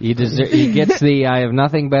respect. He gets the I have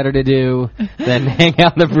nothing better to do than hang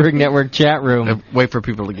out in the Brewing Network chat room. Wait for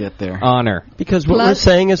people to get there. Honor. Because what we're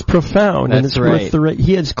saying is profound. That's and it's right. worth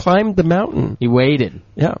he has climbed the mountain. He waited.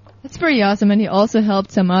 Yeah. That's pretty awesome. And he also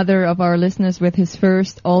helped some other of our listeners with his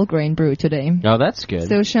first all-grain brew today. Oh, that's good.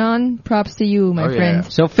 So, Sean, props to you, my friend. Yeah.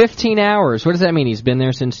 So 15 hours. What does that mean? He's been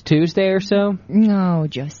there since Tuesday or so? No,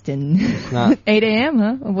 Justin. 8 a.m.,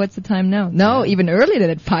 huh? What's the time now? No, even earlier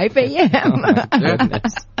than at 5 a.m. Oh, my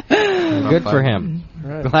goodness. Good for him.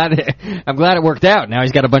 Right. I'm glad it worked out. Now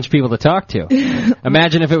he's got a bunch of people to talk to.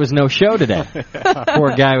 Imagine if it was no show today.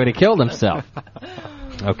 Poor guy would have killed himself.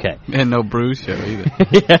 Okay. And no brew show either.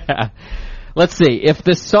 Yeah. Let's see. If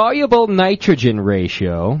the soluble nitrogen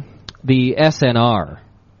ratio, the SNR,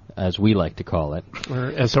 as we like to call it,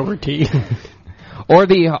 or S over T, or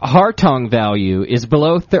the Hartung value is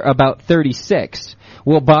below about 36,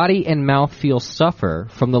 will body and mouthfeel suffer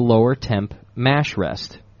from the lower temp mash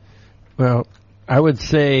rest? Well, I would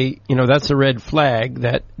say, that's a red flag.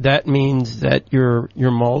 That means that your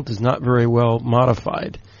malt is not very well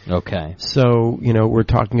modified. Okay. So, we're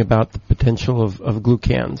talking about the potential of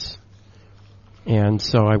glucans. And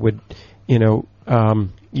so I would,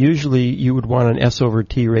 usually you would want an S over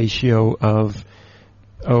T ratio of,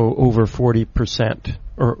 over 40%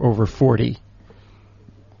 or over 40.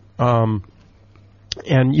 And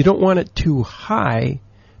you don't want it too high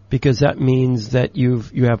because that means that you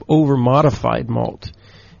have over modified malt.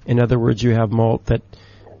 In other words, you have malt that,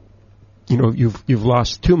 you've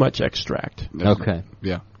lost too much extract. Okay.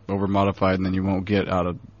 Yeah. Over modified, and then you won't get out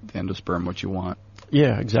of the endosperm what you want.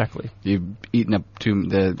 Yeah, exactly. You've eaten up the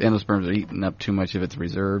endosperms are eating up too much of its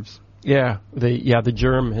reserves. Yeah, the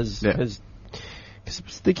germ has. Because I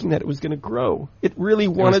was thinking that it was going to grow. It really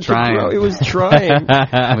wanted to grow. It was trying,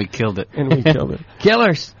 and we killed it.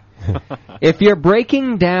 Killers. If you're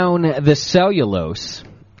breaking down the cellulose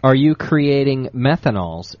Are you creating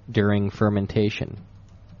methanols during fermentation?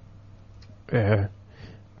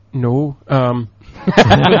 No. Don't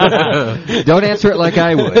answer it like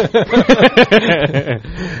I would.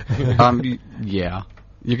 Yeah.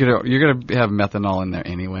 You're gonna have methanol in there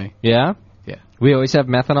anyway. Yeah? Yeah. We always have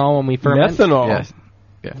methanol when we ferment? Methanol? Yes.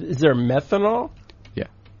 Yeah. Is there methanol? Yeah.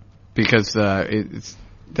 Because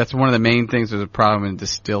that's one of the main things. There's a problem in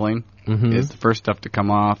distilling. Is the first stuff to come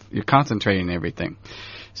off. You're concentrating everything.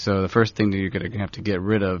 So the first thing that you're going to have to get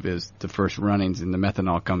rid of is the first runnings, and the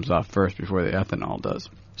methanol comes off first before the ethanol does.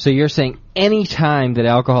 So you're saying any time that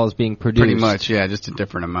alcohol is being produced? Pretty much, yeah, just in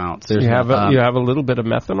different amounts. You have a little bit of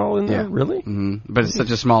methanol in there, really? Mm-hmm. But it's such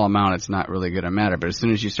a small amount, it's not really going to matter. But as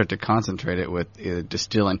soon as you start to concentrate it with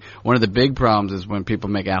distilling, one of the big problems is when people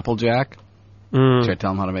make Applejack. Should I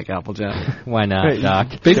tell them how to make Applejack? Why not,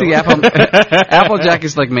 Doc? Basically, Applejack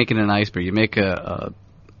is like making an ice beer. You make a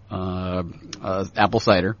apple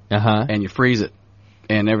cider, and you freeze it,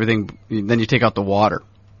 and everything. Then you take out the water,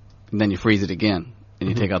 and then you freeze it again, and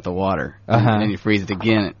you take out the water, and then you freeze it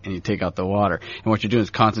again, and you take out the water. And what you're doing is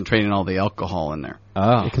concentrating all the alcohol in there.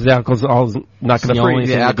 Oh, because the alcohol's not going to freeze.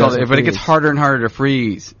 The alcohol, but it gets harder and harder to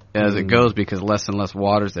freeze as it goes because less and less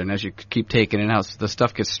water's there. And as you keep taking it out, the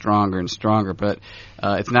stuff gets stronger and stronger. But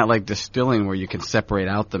it's not like distilling where you can separate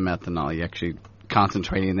out the methanol. You actually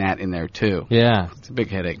concentrating that in there too. Yeah, it's a big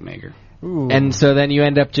headache maker. Ooh. And so then you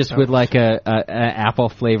end up just with like a apple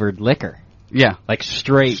flavored liquor. Yeah, like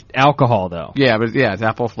straight alcohol though. Yeah, but it's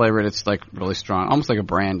apple flavored. It's like really strong, almost like a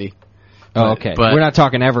brandy. Oh, okay. But we're not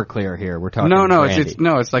talking Everclear here. We're talking brandy. It's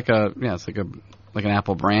like an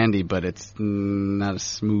apple brandy, but it's not as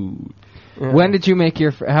smooth. Yeah. When did you make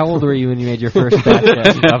how old were you when you made your first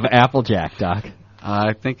batch of Applejack, Doc?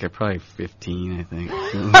 I think I'm probably 15, I think.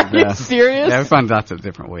 Are you serious? Yeah, we found lots of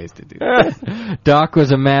different ways to do it. Doc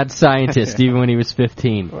was a mad scientist even when he was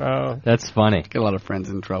 15. Wow. That's funny. Get a lot of friends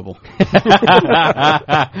in trouble.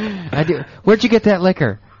 I do. Where'd you get that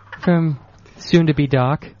liquor? From soon-to-be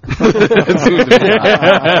Doc?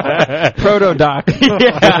 Proto-Doc.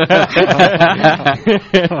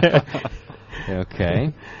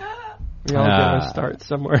 Okay. We all get a start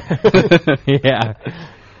somewhere. Yeah.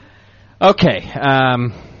 Okay.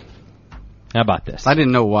 How about this? I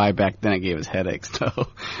didn't know why back then it gave us headaches, though.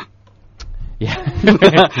 Yeah.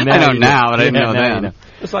 I know now, but I didn't know then. You know.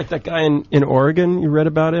 It's like that guy in Oregon. You read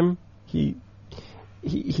about him? He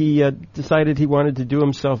decided he wanted to do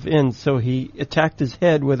himself in, so he attacked his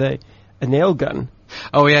head with a nail gun.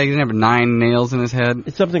 Oh, yeah, he didn't have 9 nails in his head?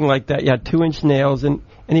 It's something like that, yeah, 2-inch nails, and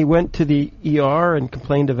he went to the ER and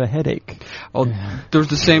complained of a headache. Oh, there was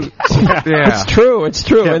the same... Yeah. It's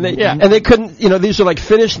true. Yeah. And they couldn't, these are like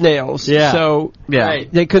finished nails, so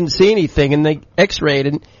they couldn't see anything, and they x-rayed,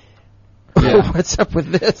 and what's up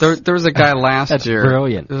with this? There was a guy last That's year...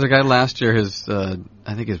 brilliant. There was a guy last year, I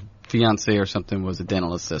think his fiance or something was a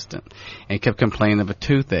dental assistant, and he kept complaining of a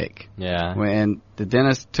toothache. Yeah. When the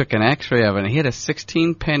dentist took an x-ray of it, and he had a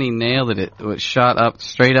 16-penny nail that it shot up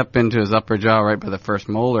straight up into his upper jaw right by the first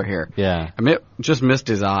molar here. Yeah. I mean, it just missed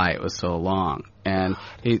his eye. It was so long. And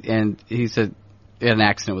he said he had an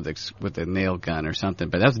accident with a nail gun or something,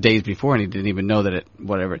 but that was days before, and he didn't even know that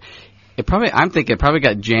I'm thinking it probably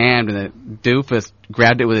got jammed, and the doofus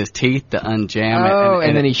grabbed it with his teeth to unjam it.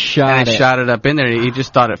 And then he shot it up in there. He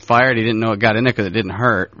just thought it fired. He didn't know it got in there because it didn't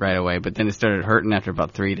hurt right away. But then it started hurting after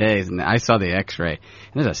about 3 days, and I saw the x-ray.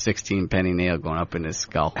 And there's a 16-penny nail going up in his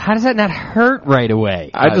skull. How does that not hurt right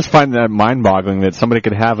away? I just find that mind-boggling that somebody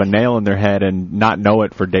could have a nail in their head and not know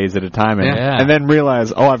it for days at a time, and then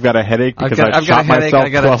realize, I've got a headache because I've shot myself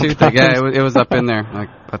 12 times. Yeah, it was up in there, like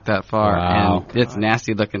about that far. Wow. And it's a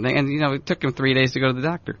nasty looking thing. And, it took him 3 days to go to the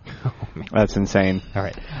doctor. Oh, that's insane. All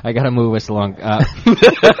right. I got to move us along. Sorry,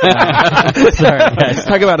 guys.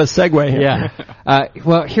 Talk about a segue here. Yeah.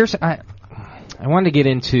 Well, I wanted to get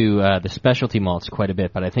into the specialty malts quite a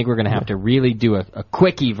bit, but I think we're going to have to really do a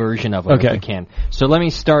quickie version of it if we can. So let me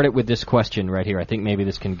start it with this question right here. I think maybe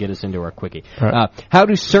this can get us into our quickie. Right. How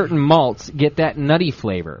do certain malts get that nutty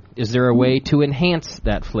flavor? Is there a way to enhance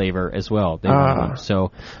that flavor as well?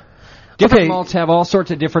 So different malts have all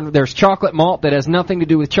sorts of different. There's chocolate malt that has nothing to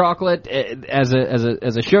do with chocolate as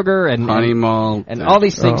a sugar, and honey malt, and all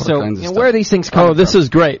these things. So where are these things coming from? Oh, this is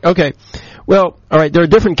great. Okay, well, all right. There are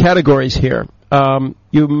different categories here.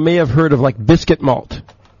 You may have heard of like biscuit malt.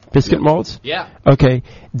 Biscuit malts? Yeah. Okay.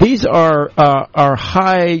 These are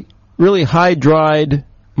really high dried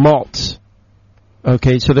malts.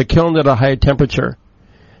 Okay, so they're kilned at a high temperature.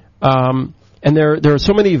 And there are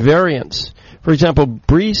so many variants. For example,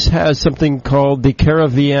 Briess has something called the Cara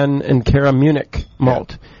Vienne and Cara Munich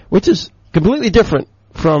malt, which is completely different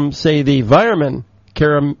from, say, the Weyermann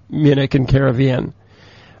Cara Munich and Cara Vienne.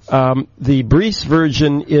 The Briess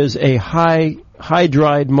version is a high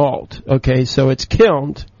dried malt. Okay, so it's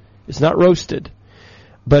kilned. It's not roasted,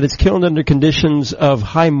 but it's kilned under conditions of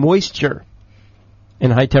high moisture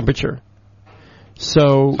and high temperature.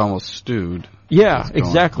 So it's almost stewed. Yeah,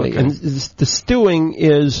 exactly. Okay. And the stewing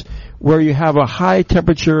is where you have a high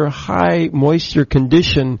temperature, high moisture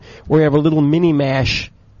condition where you have a little mini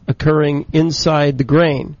mash occurring inside the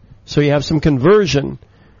grain. So you have some conversion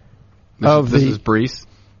This is Briess?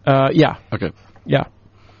 Yeah. Okay. Yeah.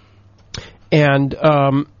 And,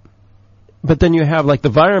 but then you have like the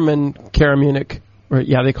Weyermann Cara Munich, or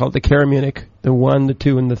they call it the Cara Munich, the 1, the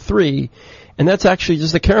 2, and the 3. And that's actually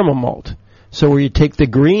just a caramel malt. So where you take the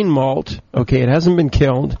green malt, okay, it hasn't been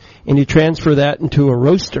kilned, and you transfer that into a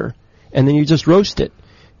roaster, and then you just roast it.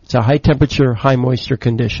 It's a high temperature, high moisture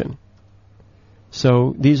condition.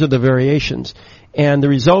 So these are the variations. And the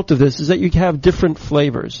result of this is that you have different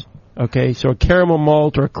flavors. Okay, so a caramel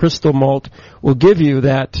malt or a crystal malt will give you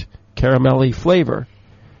that caramelly flavor.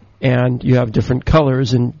 And you have different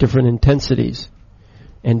colors and different intensities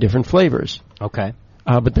and different flavors. Okay.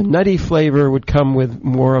 But the nutty flavor would come with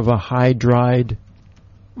more of a high-dried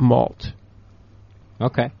malt.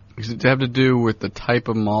 Okay. Does it have to do with the type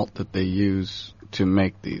of malt that they use to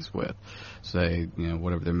make these with? Say,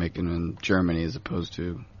 whatever they're making in Germany as opposed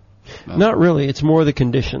to... Not really. It's more the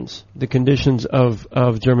conditions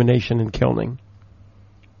of germination and kilning.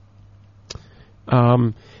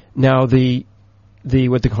 Now, the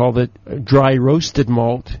what they call the dry roasted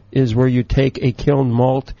malt is where you take a kiln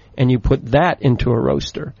malt and you put that into a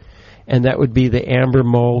roaster. And that would be the amber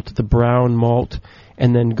malt, the brown malt,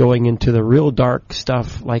 and then going into the real dark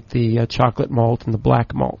stuff like the chocolate malt and the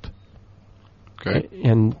black malt. Okay.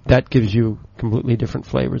 And that gives you completely different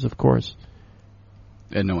flavors, of course.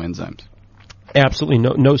 And no enzymes. Absolutely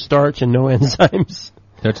no starch and no enzymes.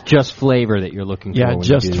 So it's just flavor that you're looking for. Yeah,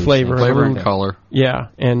 just flavor. Flavor and color. Yeah,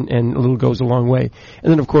 and a little goes a long way.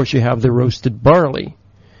 And then, of course, you have the roasted barley,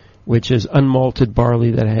 which is unmalted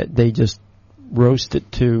barley that they just roast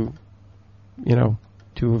it to a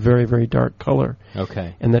very, very dark color.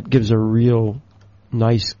 Okay. And that gives a real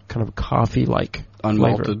nice kind of coffee-like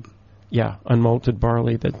unmalted flavor. Yeah, unmalted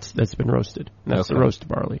barley that's been roasted. And that's the roasted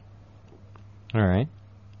barley. All right.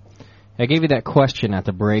 I gave you that question at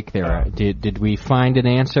the break there. Did we find an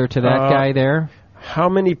answer to that guy there? How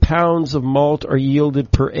many pounds of malt are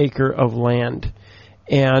yielded per acre of land?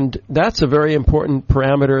 And that's a very important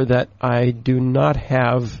parameter that I do not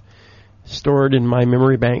have stored in my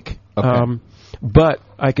memory bank. Okay. But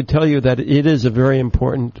I could tell you that it is a very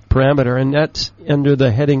important parameter, and that's under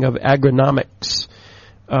the heading of agronomics.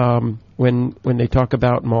 When they talk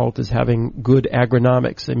about malt as having good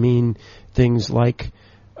agronomics, I mean things like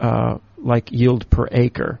yield per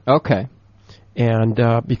acre. Okay. And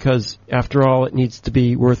because, after all, it needs to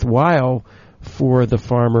be worthwhile for the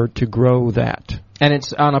farmer to grow that. And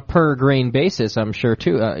it's on a per grain basis, I'm sure,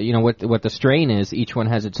 too. What the strain is, each one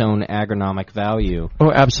has its own agronomic value.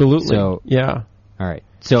 Oh, absolutely. So, yeah. All right.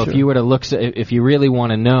 So sure. If you were to if you really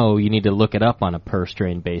want to know, you need to look it up on a per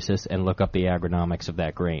strain basis and look up the agronomics of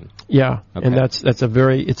that grain. Yeah, okay. And it's a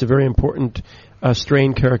very important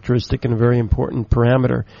strain characteristic and a very important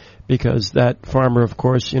parameter, because that farmer, of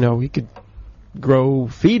course, he could grow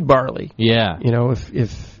feed barley. Yeah.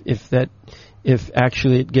 If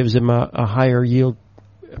actually it gives him a higher yield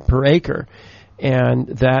per acre, and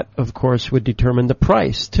that, of course, would determine the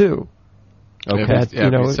price too. Okay. If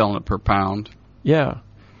he's selling it per pound. Yeah.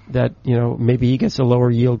 That, maybe he gets a lower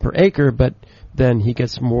yield per acre, but then he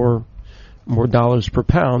gets more dollars per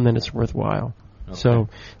pound, then it's worthwhile. Okay. So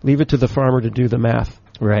leave it to the farmer to do the math.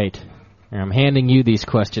 Right. And I'm handing you these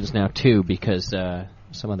questions now, too, because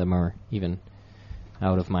some of them are even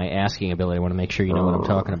out of my asking ability. I want to make sure you know what I'm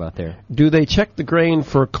talking about there. Do they check the grain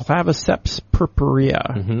for Claviceps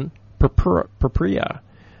purpurea? Mm-hmm. Purpurea.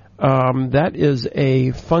 That is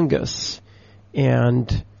a fungus,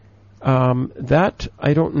 and... that,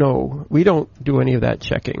 I don't know. We don't do any of that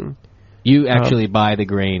checking. You actually buy the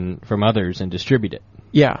grain from others and distribute it.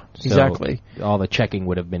 Yeah, exactly. So all the checking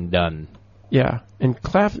would have been done. Yeah. And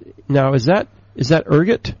now, is that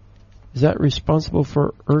ergot? Is that responsible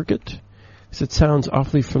for ergot? Because it sounds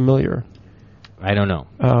awfully familiar. I don't know.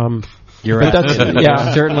 You're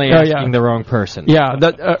certainly asking the wrong person. Yeah,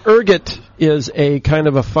 that ergot is a kind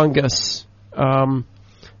of a fungus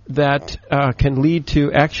that can lead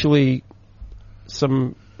to actually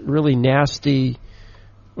some really nasty,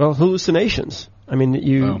 hallucinations. I mean,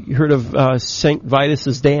 you heard of St.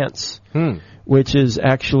 Vitus's dance, which is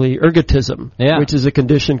actually ergotism, which is a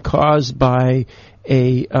condition caused by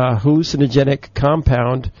a hallucinogenic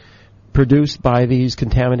compound produced by these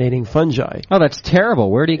contaminating fungi. Oh, that's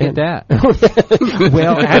terrible. Where do you get that?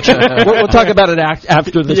 Well, actually, we'll talk about it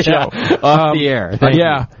after the show. Off the air.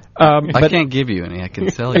 Yeah. I can't give you any. I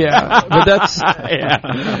can sell you. Yeah, but that's.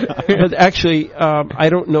 But actually, I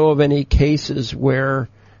don't know of any cases where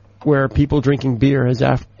people drinking beer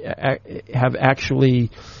have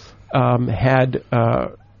actually had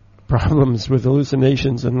problems with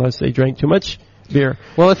hallucinations unless they drank too much beer.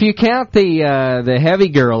 Well, if you count the heavy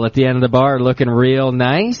girl at the end of the bar looking real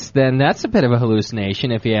nice, then that's a bit of a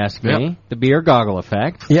hallucination, if you ask me. Yep. The beer goggle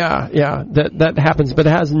effect. Yeah, that happens, but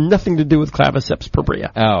it has nothing to do with claviceps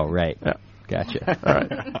purpurea. Oh, right. Yeah. Gotcha. All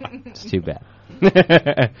right. It's too bad.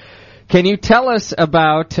 Can you tell us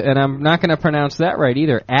about, and I'm not going to pronounce that right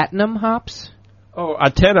either, Attenum hops? Oh,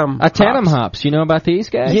 Attenum. Attenum hops. You know about these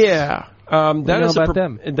guys? Yeah.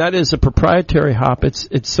 That is a proprietary hop.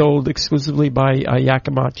 It's sold exclusively by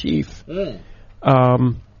Yakima Chief.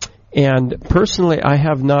 And personally, I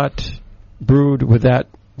have not brewed with that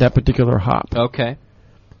particular hop. Okay.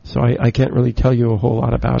 So I can't really tell you a whole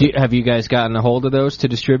lot about it. Have you guys gotten a hold of those to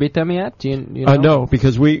distribute them yet? Do you know? No,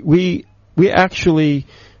 because we actually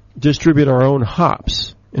distribute our own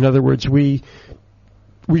hops. In other words, we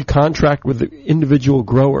contract with the individual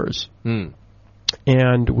growers.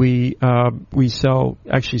 And we sell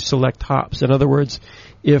actually select hops. In other words,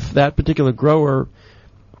 if that particular grower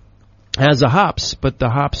has the hops, but the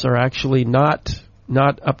hops are actually not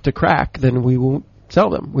up to crack, then we won't sell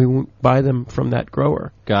them. We won't buy them from that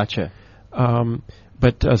grower. Gotcha.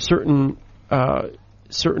 But certain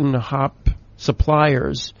hop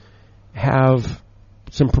suppliers have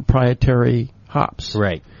some proprietary hops.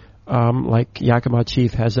 Right. Like Yakima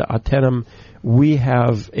Chief has a Attenum. We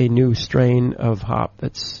have a new strain of hop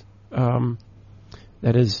that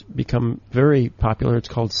has become very popular. It's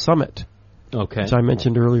called Summit. Okay. As I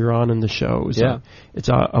mentioned earlier on in the show. It's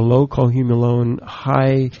a low cohumulone,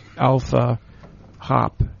 high alpha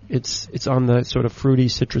hop. It's on the sort of fruity,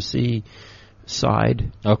 citrusy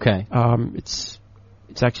side. Okay. It's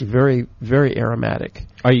actually very, very aromatic.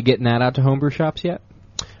 Are you getting that out to homebrew shops yet?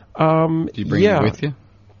 Do you bring it with you?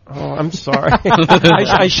 Oh, I'm sorry.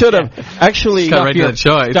 I should have actually. Stuff your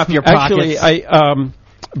pockets. Actually,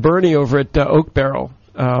 Bernie over at Oak Barrel,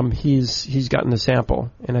 he's gotten the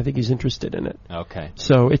sample, and I think he's interested in it. Okay.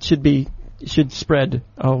 So it should spread.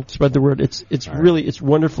 I'll spread the word. It's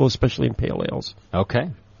wonderful, especially in pale ales.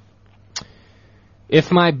 Okay.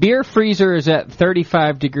 If my beer freezer is at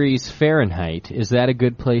 35 degrees Fahrenheit, is that a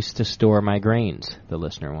good place to store my grains? The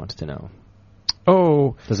listener wants to know.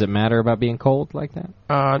 Oh. Does it matter about being cold like that?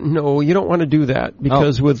 No, you don't want to do that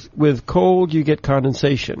because with cold you get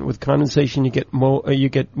condensation. With condensation you get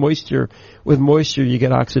moisture. With moisture you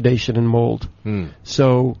get oxidation and mold.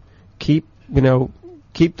 So keep the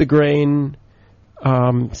grain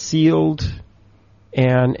sealed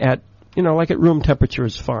and at room temperature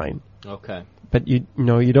is fine. Okay. But you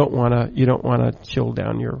don't want to chill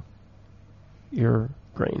down your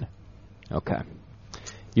grain. Okay.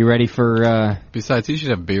 You ready for... Besides, you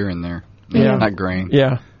should have beer in there. Yeah. Not grain.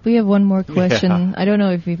 Yeah. We have one more question. Yeah. I don't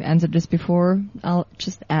know if we've answered this before. I'll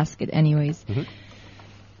just ask it anyways.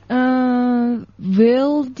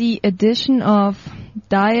 Will the addition of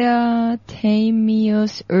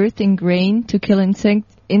diatomaceous earth in grain to kill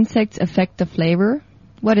insects affect the flavor?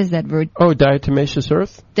 What is that word? Oh, diatomaceous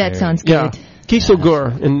earth? That sounds good. Yeah.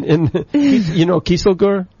 Kieselguhr. You know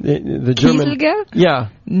Kieselguhr? The German. Kieselguhr? Yeah.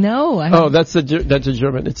 No. That's a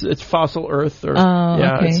German. It's fossil earth.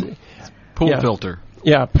 Okay. Pool filter.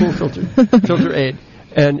 Yeah, pool filter. Filter aid.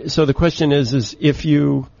 And so the question is if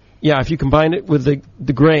you combine it with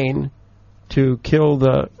the grain to kill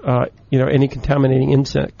the any contaminating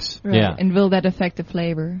insects. Right. Yeah. And will that affect the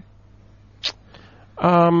flavor?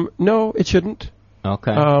 No, it shouldn't.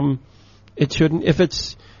 Okay. It shouldn't. If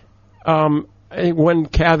it's one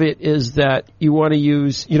caveat is that you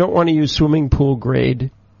don't want to use swimming pool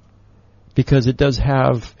grade because it does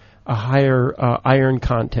have a higher iron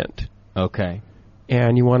content. Okay.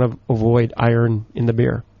 And you want to avoid iron in the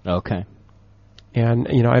beer. Okay. And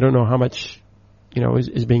I don't know how much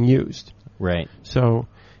is being used. Right. So,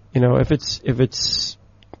 if it's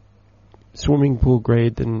swimming pool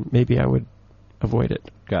grade, then maybe I would avoid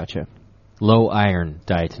it. Gotcha. Low iron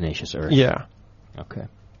diatomaceous earth. Yeah. Okay.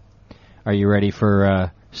 Are you ready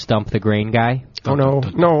for Stump the Grain Guy? Oh, no,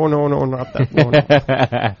 not that. No.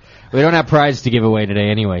 We don't have prizes to give away today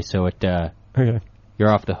anyway, so okay. You're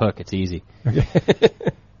off the hook. It's easy. Okay.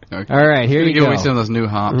 All right, here you go. Give away some of those new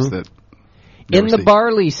hops that... In the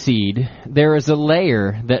barley seed, there is a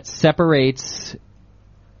layer that separates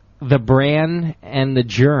the bran and the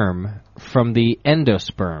germ from the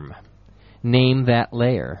endosperm. Name that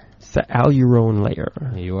layer. with the alurone layer.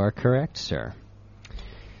 You are correct, sir.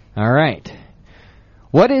 All right.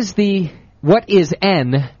 What is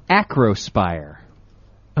an acrospire?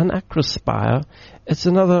 An acrospire, it's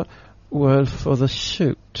another word for the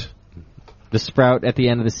shoot. The sprout at the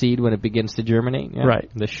end of the seed when it begins to germinate? Yeah?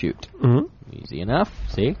 Right. The shoot. Mm-hmm. Easy enough.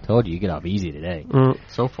 See? Told you get off easy today.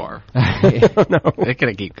 So far. No. They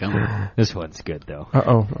could keep coming. This one's good, though.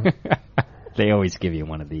 Uh-oh. They always give you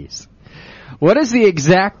one of these. What is the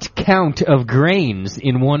exact count of grains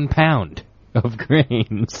in 1 pound of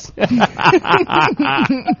grains?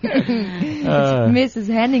 Mrs.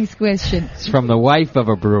 Henning's question. It's from the wife of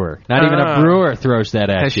a brewer. Not even a brewer throws that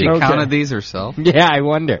at Has you. she counted these herself? Yeah, I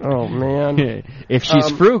wonder. Oh, man. If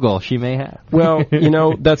she's frugal, she may have. Well,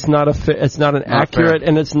 that's not it's not an accurate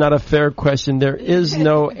and it's not a fair question. There is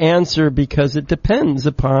no answer because it depends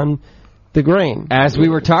upon the grain. As we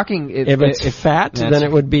were talking, if it's fat, then it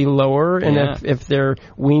would be lower, and if they're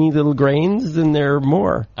weeny little grains, then they're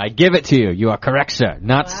more. I give it to you. You are correct, sir.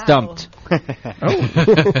 Not stumped.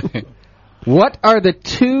 What are the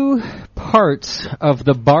 2 parts of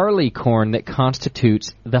the barley corn that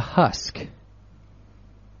constitutes the husk?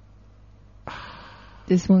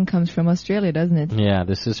 This one comes from Australia, doesn't it? Yeah,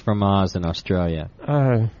 this is from Oz in Australia.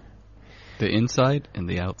 The inside and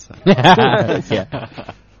the outside.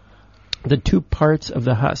 Yeah. The 2 parts of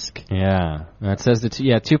the husk. Yeah, it says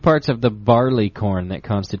 2 parts of the barley corn that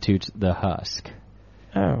constitutes the husk.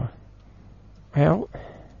 Oh, well,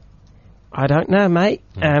 I don't know, mate.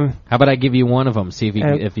 How about I give you one of them? See if you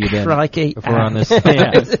if we're on this.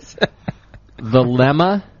 The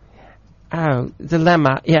lemma. Oh, the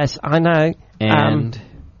lemma. Yes, I know. And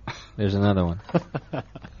there's another one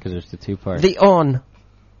because there's the 2 parts. The on.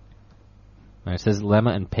 It says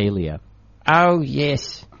lemma and palea. Oh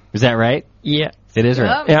yes. Is that right? Yeah. It is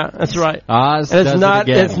right. Yeah, that's right. Oz and does it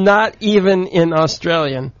again. It's not even in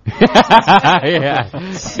Australian. Yeah.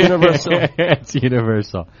 It's universal. It's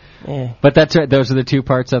universal. Yeah. But that's right. Those are the 2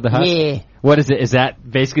 parts of the husk? Yeah. What is it? Is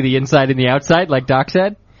that basically the inside and the outside, like Doc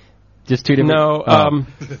said? Just 2 different... No,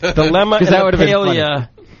 the lemma and that the palea.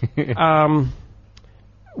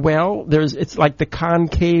 Well, it's like the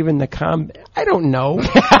concave and the I don't know.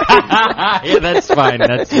 Yeah, that's fine.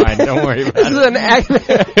 That's fine. Don't worry about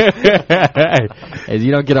it.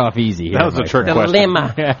 You don't get off easy here. That was a trick question. The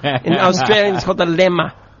lemma. In Australian, it's called the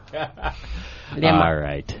lemma. All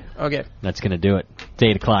right. Okay. That's going to do it. It's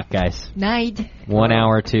 8 o'clock, guys. Night. 1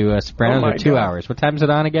 hour to Sopranos or 2 hours? What time is it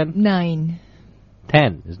on again? 9.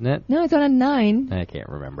 10, isn't it? No, it's on at 9. I can't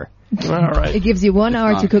remember. All right. It gives you 1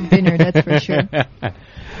 hour to cook dinner, that's for sure.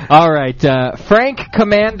 All right. Frank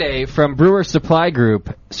Commande from Brewer Supply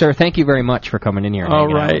Group. Sir, thank you very much for coming in here. And all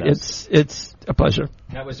right. It's a pleasure.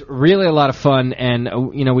 That was really a lot of fun, and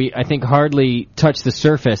we I think hardly touched the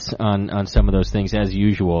surface on some of those things as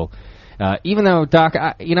usual. Even though, Doc,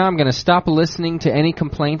 I'm going to stop listening to any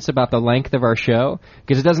complaints about the length of our show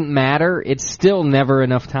because it doesn't matter. It's still never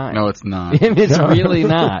enough time. No, it's not. It's really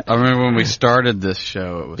not. I remember when we started this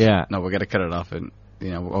show, it was, yeah. No, we got to cut it off. And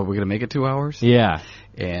are we going to make it 2 hours? Yeah.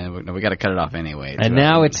 And we got to cut it off anyway. And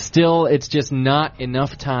now it's just not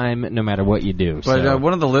enough time no matter what you do. But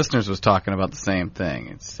one of the listeners was talking about the same thing.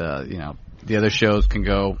 It's, the other shows can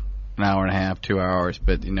go an hour and a half, 2 hours.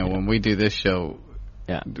 But, when we do this show...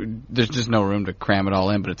 Yeah, there's just no room to cram it all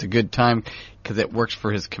in, but it's a good time because it works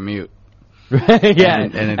for his commute. Yeah,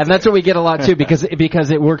 and that's what we get a lot too because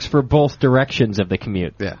it works for both directions of the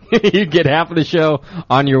commute. Yeah, you get half of the show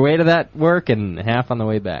on your way to that work and half on the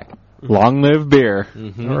way back. Long live beer!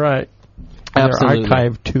 Mm-hmm. All right, absolutely.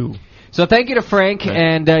 Archive 2. So thank you to Frank,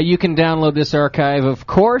 and you can download this archive, of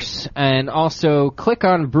course, and also click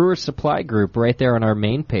on Brewer Supply Group right there on our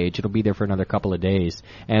main page. It'll be there for another couple of days.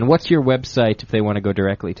 And what's your website if they want to go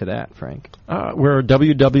directly to that, Frank? We're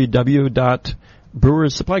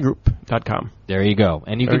www.brewersupply.group.com. There you go.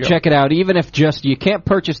 And you can check it out, even if you can't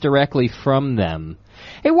purchase directly from them.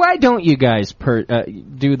 Hey, why don't you guys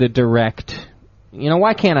do the direct...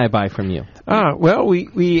 why can't I buy from you? Well,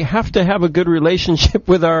 we have to have a good relationship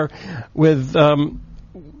with the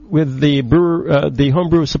brewer, the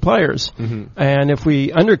homebrew suppliers, and if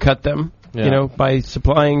we undercut them, by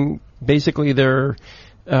supplying basically their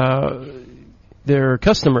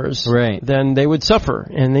customers, right, then they would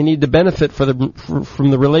suffer, and they need to benefit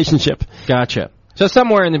from the relationship. Gotcha. So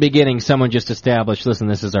somewhere in the beginning, someone just established, listen,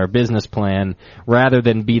 this is our business plan. Rather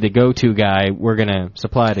than be the go-to guy, we're going to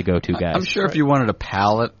supply the go-to guys. I'm sure if you wanted a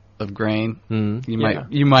pallet of grain,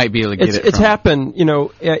 you might be able to get it. It's happened,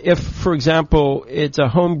 if, for example, it's a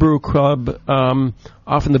homebrew club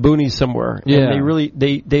off in the boonies somewhere, and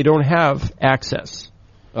they don't have access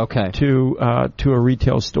to a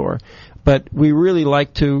retail store. But we really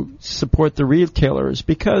like to support the retailers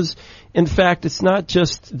because, in fact, it's not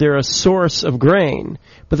just they're a source of grain,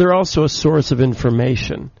 but they're also a source of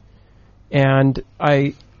information. And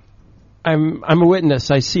I'm a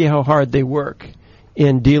witness. I see how hard they work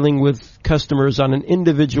in dealing with customers on an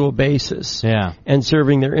individual basis and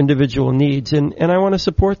serving their individual needs, and I want to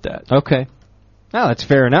support that. Okay. Oh, that's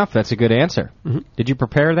fair enough. That's a good answer. Mm-hmm. Did you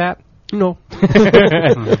prepare that? No.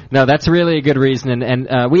 No, that's really a good reason.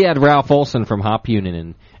 And we had Ralph Olson from Hop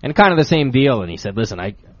Union and kind of the same deal. And he said, listen,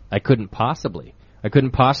 I couldn't possibly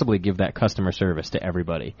give that customer service to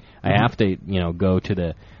everybody. I have to, go to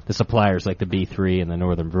the suppliers like the B3 and the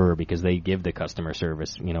Northern Brewer because they give the customer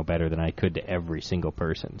service, better than I could to every single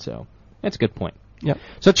person. So that's a good point. Yep.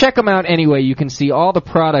 So check them out anyway. You can see all the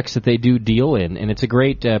products that they do deal in, and it's a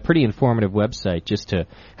great, pretty informative website just to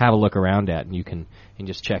have a look around at, and you can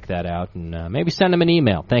just check that out and maybe send them an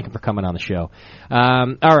email. Thank them for coming on the show.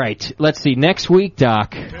 All right, let's see. Next week,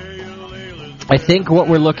 Doc, I think what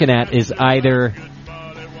we're looking at is either...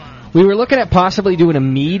 We were looking at possibly doing a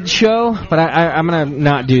mead show, but I'm going to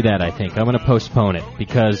not do that, I think. I'm going to postpone it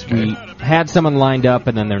because we had someone lined up,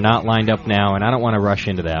 and then they're not lined up now, and I don't want to rush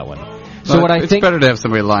into that one. So what I think it's better to have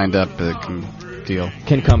somebody lined up that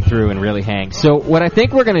can come through and really hang. So what I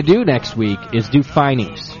think we're going to do next week is do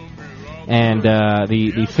finings and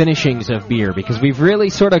the finishings of beer because we've really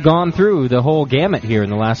sort of gone through the whole gamut here in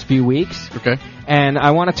the last few weeks. Okay. And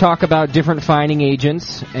I want to talk about different fining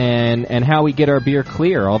agents and how we get our beer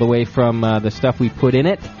clear, all the way from the stuff we put in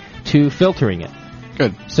it to filtering it.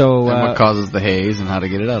 Good. So, and what causes the haze and how to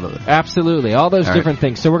get it out of it. Absolutely. All those different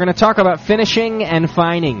things. So we're going to talk about finishing and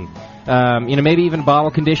fining. Maybe even bottle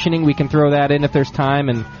conditioning. We can throw that in if there's time.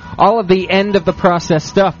 And all of the end of the process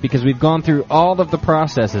stuff because we've gone through all of the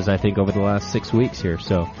processes, I think, over the last 6 weeks here.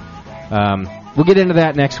 So we'll get into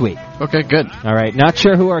that next week. Okay, good. All right. Not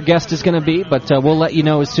sure who our guest is going to be, but we'll let you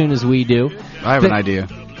know as soon as we do. I have an idea.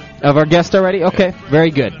 Of our guest already? Okay,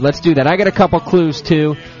 very good. Let's do that. I got a couple clues,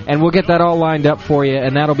 too, and we'll get that all lined up for you,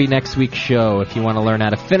 and that'll be next week's show if you want to learn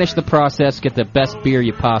how to finish the process, get the best beer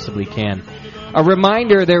you possibly can. A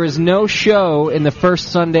reminder, there is no show in the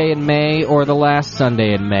first Sunday in May or the last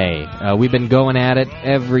Sunday in May. We've been going at it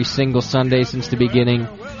every single Sunday since the beginning.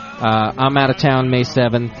 I'm out of town May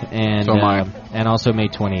 7th, and so am I. And also May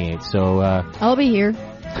 28th. So I'll be here.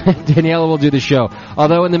 Daniela will do the show.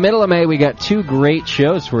 Although in the middle of May, we got two great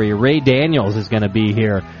shows for you. Ray Daniels is going to be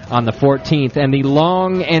here on the 14th, and the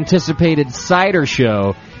long-anticipated cider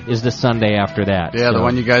show is the Sunday after that. Yeah, the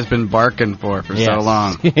one you guys been barking for so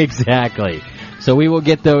long. Exactly. So we will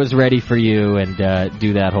get those ready for you and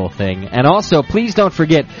do that whole thing. And also, please don't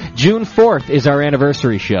forget, June 4th is our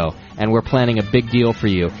anniversary show, and we're planning a big deal for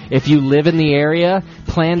you. If you live in the area,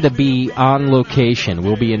 plan to be on location.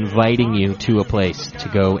 We'll be inviting you to a place to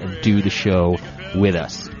go and do the show with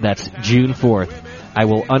us. That's June 4th. I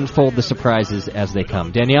will unfold the surprises as they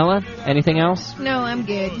come. Daniela, anything else? No, I'm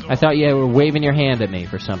good. I thought you were waving your hand at me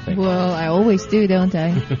for something. Well, I always do, don't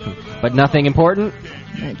I? But nothing important?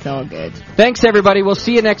 It's all good. Thanks, everybody. We'll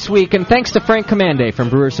see you next week. And thanks to Frank Commande from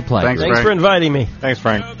Brewer Supply. Thanks for inviting me. Thanks,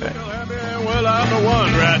 Frank. Well, I'm the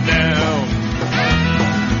one right now.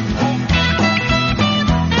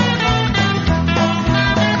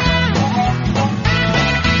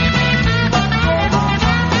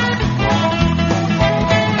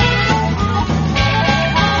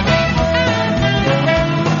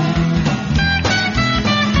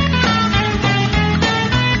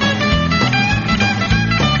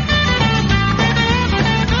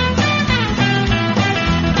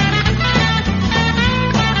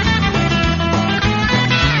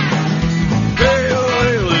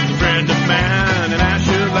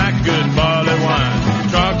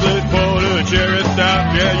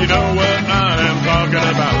 You know what I'm talking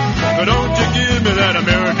about. But don't you give